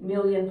the $1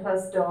 million+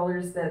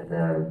 that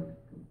the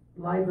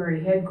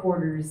library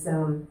headquarters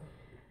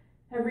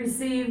have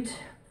received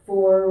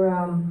for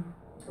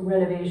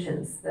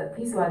renovations. The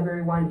Peace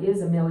Library one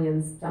is $1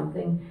 million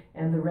something,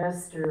 and the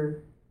rest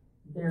are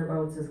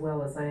thereabouts as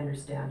well, as I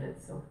understand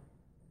it. So.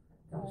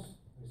 I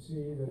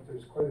see that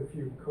there's quite a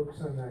few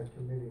cooks on that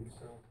committee,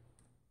 so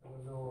I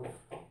don't know if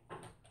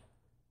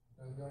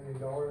 $1 million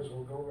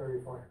will go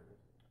very far.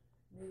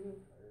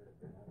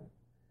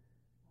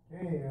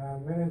 Okay,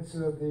 minutes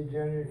of the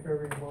January,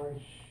 February,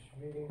 March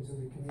meetings of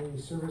the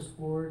Community Service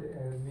Board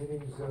and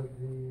meetings of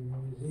the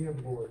Museum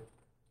Board.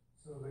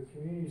 So the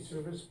Community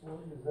Service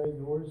Board, is that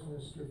yours,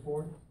 Mr.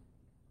 Ford?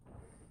 Yes,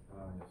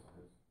 it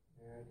is.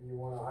 And do you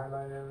want to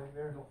highlight anything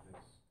there? No,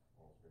 it's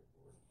all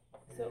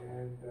straightforward.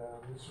 And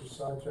Mr.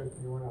 Sawchuk,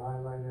 do you want to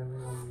highlight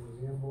anything on the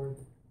Museum Board?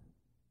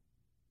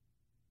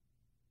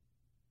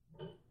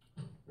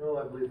 No, I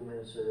believe the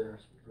minutes are there.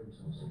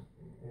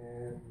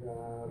 And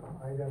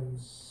item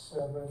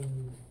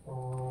 7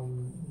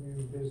 from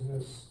new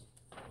business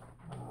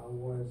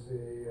was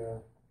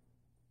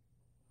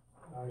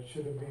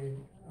should have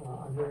been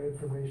under the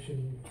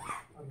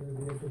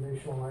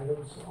informational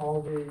items.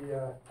 All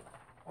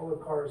the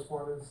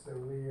correspondence that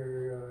we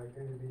are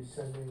going to be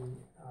sending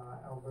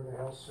Alberta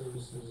Health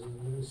Services and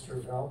the Minister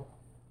of Health,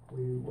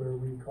 where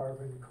we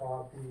carbon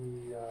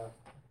copy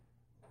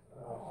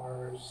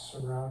our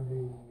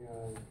surrounding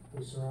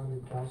the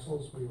surrounding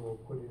councils, we will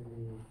put in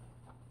the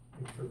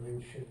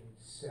information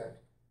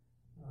set.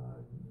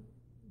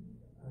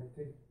 I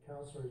think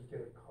councillors get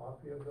a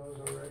copy of those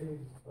already,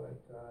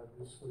 but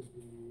this would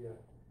be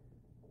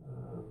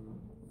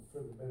for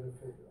the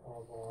benefit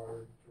of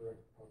our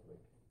direct public.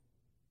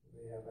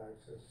 They have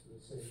access to the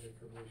same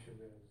information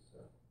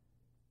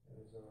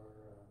as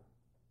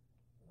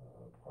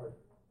our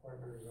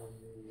partners on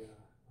the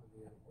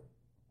airport.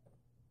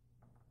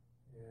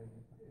 And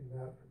in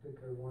that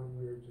particular one,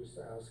 we're just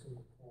asking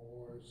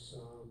for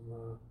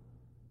some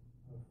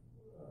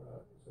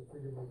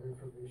freedom of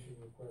information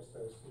request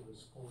as to the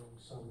scoring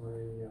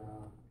summary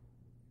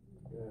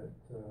that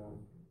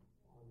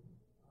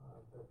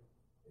that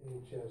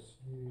AHS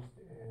used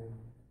and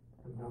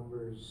the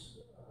numbers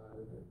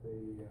that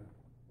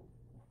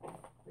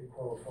they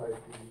qualified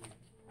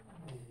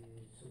the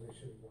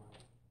submissions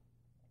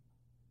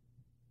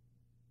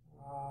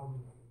on.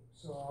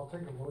 So I'll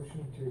take a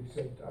motion to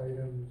accept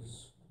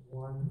items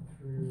 1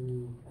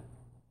 through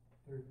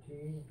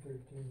 13,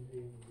 13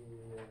 being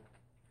the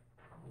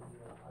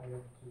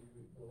item to,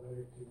 the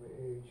letter to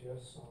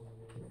AHS on the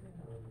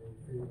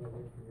freedom of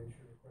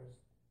information request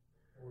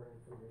for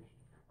information.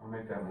 I'll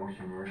make that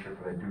motion, Your Worship,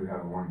 but I do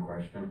have one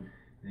question.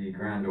 The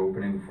grand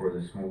opening for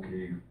the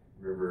Smoky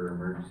River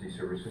Emergency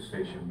Services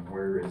Station,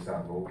 where is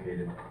that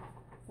located?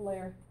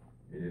 Blair.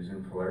 It is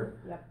in Falher?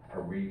 Yep.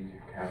 Are we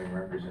having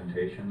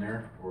representation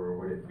there, or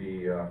would it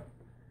be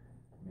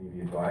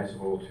maybe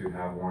advisable to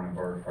have one of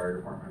our fire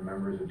department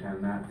members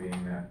attend that,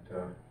 being that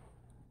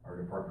our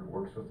department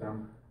works with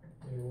them?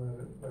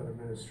 You let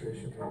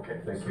administration.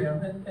 Okay, thank you.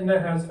 Yeah, and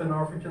that has been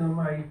offered to them.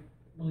 I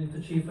believe the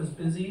chief was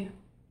busy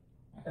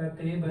that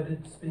day, but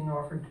it's being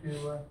offered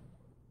to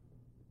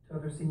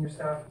other senior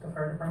staff at the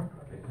fire department.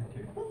 Okay, thank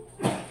you.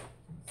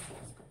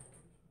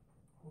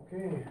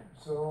 Okay,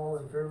 so all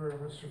in favor of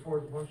Mr.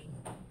 Ford's motion?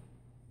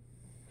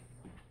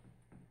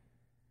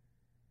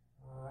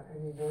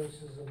 Any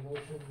notices of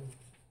motion,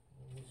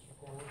 Mr.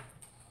 Ford?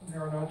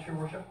 There are not, Your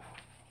Worship.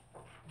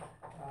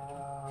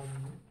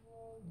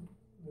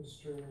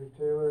 Mr.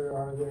 Taylor,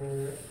 are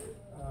there,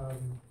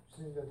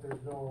 seeing that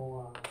there's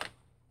no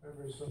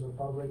members from the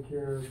public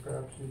here,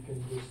 perhaps you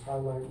can just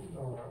highlight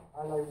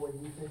what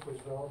you think was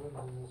relevant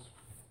in this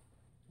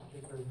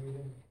particular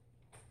meeting?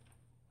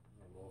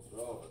 The most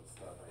relevant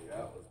stuff I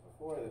got was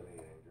before the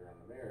meeting during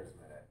the mayor's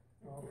minute.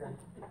 Okay.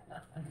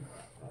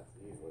 That's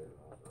easily the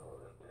most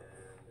relevant.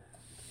 And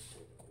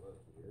take a look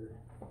here.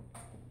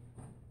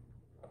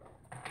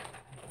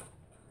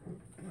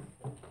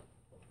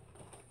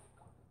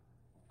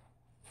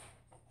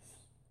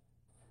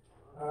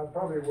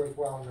 Probably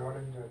worthwhile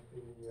noting that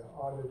the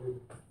audited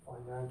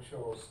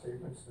financial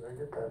statements, did I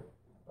get that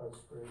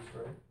phrase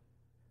right?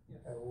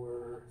 Yes. And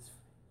were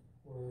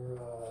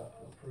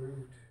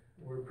approved,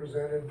 were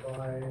presented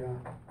by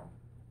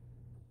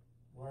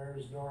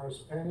Myers Norris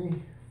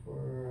Penny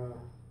for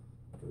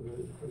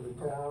the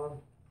town,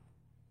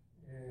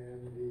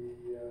 and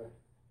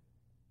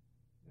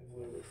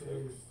were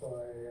approved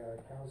by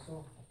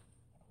council,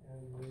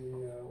 and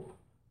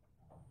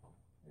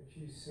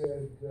she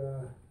said,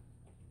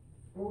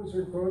 what was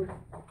her quote?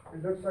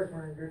 It looks like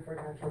we're in good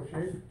financial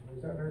shape.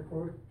 Was that her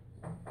quote?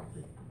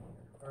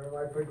 Or am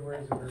I putting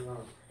words in her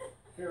mouth?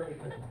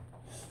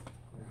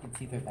 It's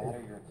either that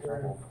or you're in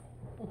trouble.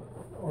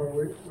 Or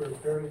we're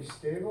fairly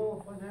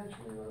stable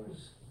financially.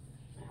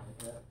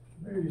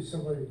 Maybe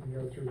somebody can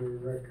go through the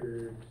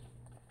record.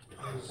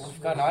 We've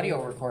got an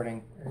audio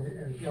recording.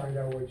 And find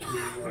out what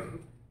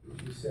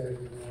she said,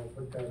 and I'll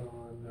put that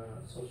on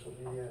social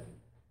media,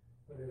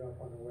 put it up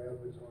on the web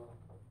as well.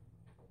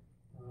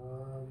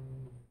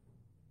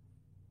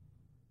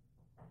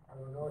 I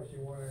don't know if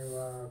you want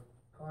to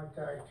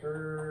contact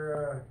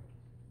her,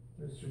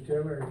 Mr.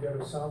 Taylor, and get a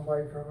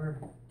soundbite from her.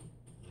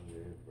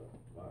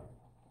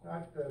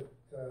 Not that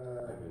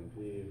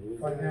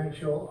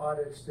financial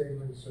audit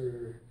statements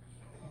are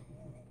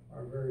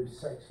very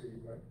sexy,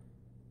 but.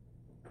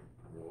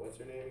 What's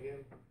her name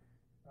again?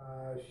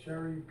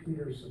 Sherry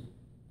Peterson.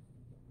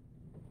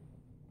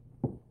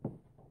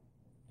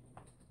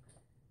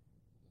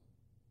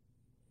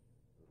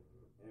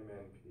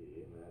 MNP,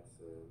 and that's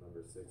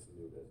number 6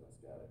 new business.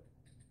 Got it.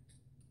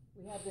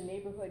 We have the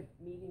neighborhood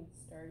meeting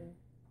starting.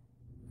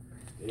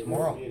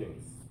 Tomorrow.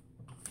 Meetings.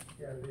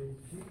 Yeah,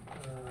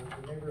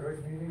 the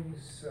neighborhood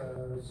meetings,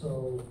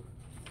 so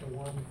the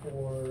one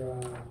for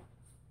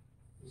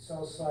the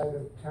south side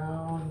of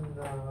town,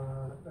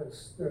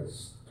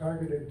 that's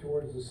targeted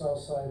towards the south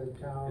side of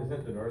town. Isn't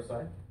it the north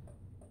side?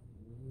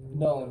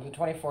 No, the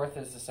 24th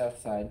is the south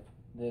side.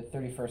 The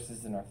 31st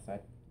is the north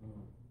side.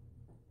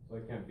 So I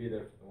can't be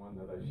there for the one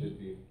that I should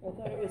be. I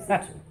thought it was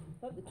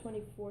the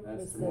 24th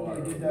was the.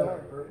 You did that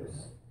on purpose.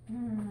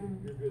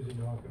 You're busy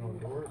knocking on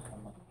doors.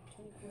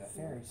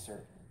 Very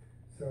certain.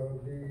 So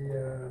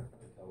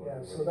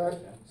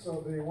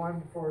so the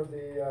one for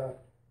the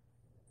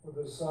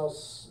south,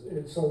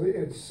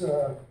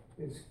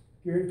 it's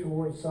geared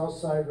towards south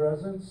side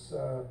residents.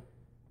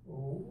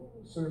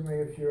 Certainly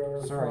if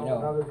you're from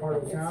another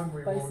part of town,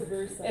 we won't.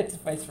 It's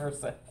vice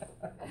versa.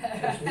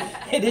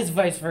 It is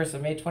vice versa.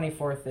 May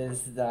 24th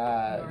is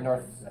the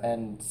north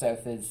and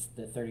south is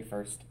the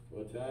 31st.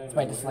 What time? It's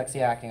my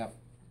dyslexia acting up.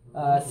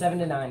 7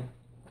 to 9.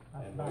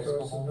 So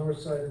it's the north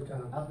side of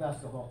town. I've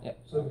asked the whole. Yep.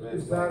 So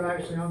is that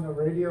actually on the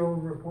radio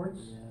reports?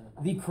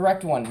 The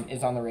correct one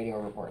is on the radio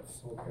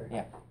reports. Okay.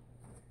 Yeah.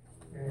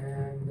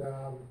 And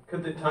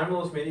Could the time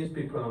of those meetings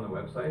be put on the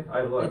website?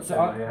 I looked and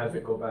I had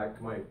to go back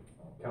to my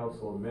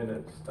council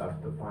minutes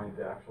stuff to find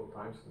the actual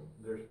times.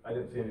 I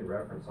didn't see any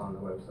reference on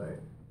the website.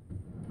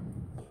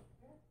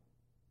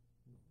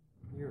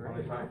 You're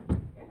Only right.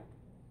 time?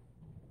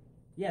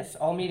 Yes,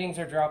 all meetings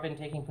are drop-in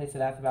taking place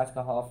at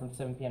Athabasca Hall from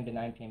 7 p.m. to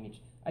 9 p.m.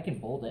 each. I can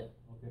bold it.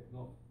 Okay,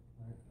 no.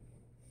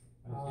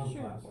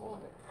 Sure.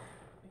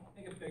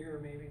 Make it bigger,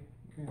 maybe.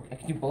 I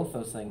can do both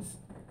those things.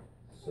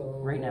 so.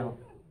 Right now.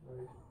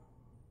 Right.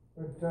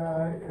 But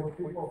if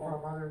people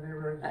from other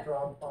neighborhoods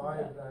drop by,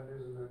 that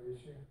isn't an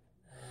issue.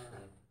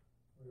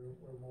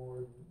 We're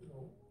more,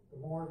 the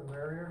more the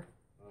merrier.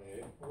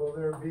 Okay. Will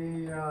there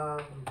be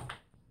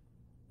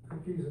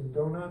cookies and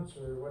donuts,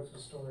 or what's the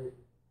story?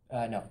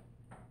 No.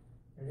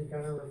 Any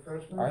kind of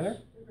refreshments? Are there?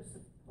 They were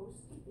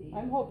supposed to be.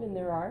 I'm hoping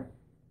there are.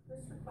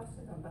 Chris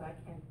requested them, but I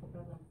can't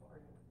fulfill them for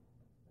you.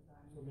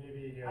 So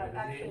maybe,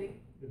 Actually,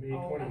 the May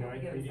I'll have to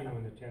 29th get it meeting set up.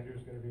 when the tender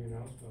is gonna be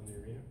announced on the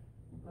arena.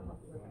 I'll have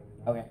to look at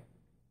it. Okay.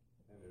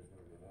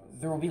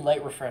 There will be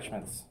light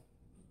refreshments.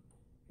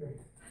 Okay.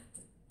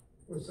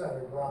 What's that,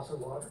 a glass of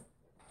water?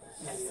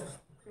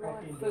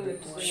 Food.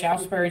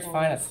 Shaftesbury's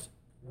finest.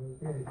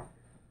 Okay,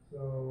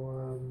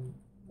 so,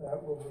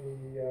 that will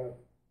be,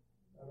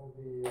 that'll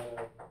be,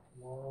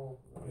 tomorrow.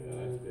 Yeah,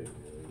 that's big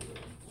news.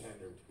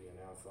 Tender to be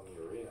announced on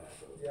the arena.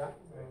 So Yeah,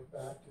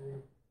 that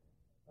too.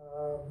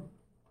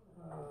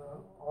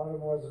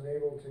 Autumn wasn't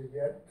able to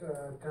get,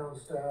 town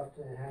staff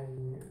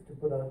to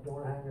put out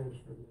door hangers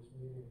for this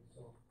meeting,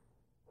 so,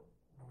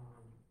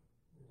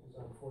 which is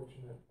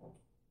unfortunate.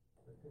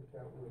 I think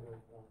that would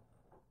have,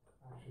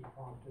 actually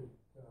prompted,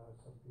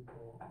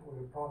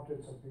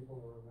 some people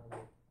to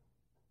remember.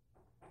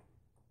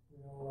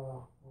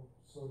 We'll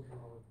soldier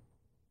on.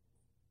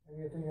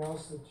 Anything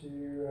else that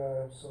you,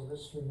 so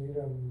Mr.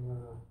 Needham,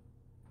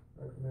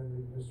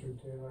 recommended Mr.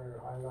 Taylor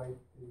highlight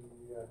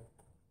that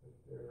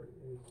there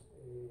is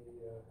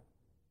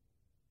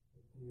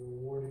the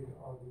awarding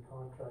of the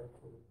contract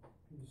for the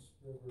Peace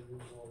River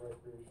Regional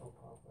Recreational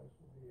Complex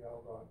will be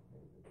held on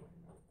May the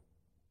 29th.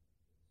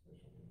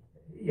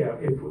 Yeah,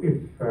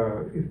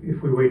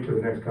 if we wait till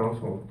the next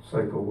council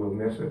cycle, we'll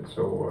miss it,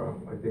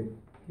 so, I think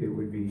it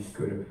would be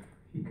good if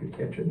he could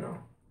catch it now.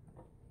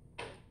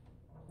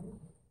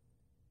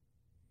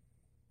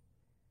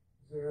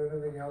 Is there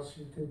anything else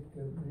you think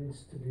that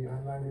needs to be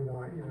highlighted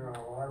on either on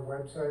our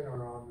website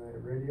or on the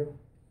radio?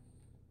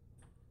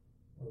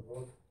 Or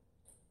both?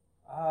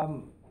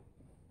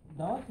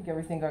 No, I think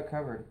everything got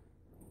covered.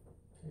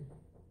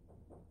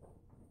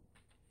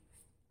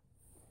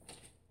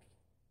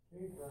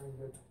 Okay, very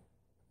good.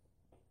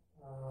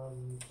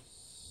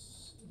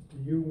 Do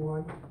you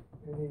want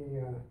any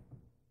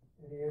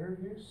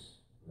interviews?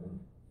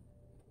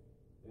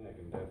 yeah, I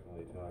can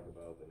definitely talk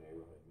about the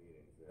neighborhood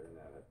meetings there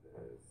now that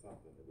there's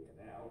something to be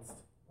announced.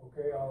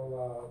 Okay,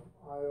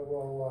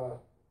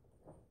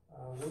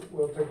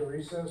 we'll take a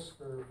recess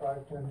for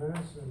 5-10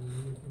 minutes and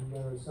you can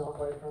get a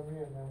soundbite from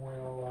me and then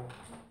we'll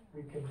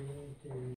reconvene to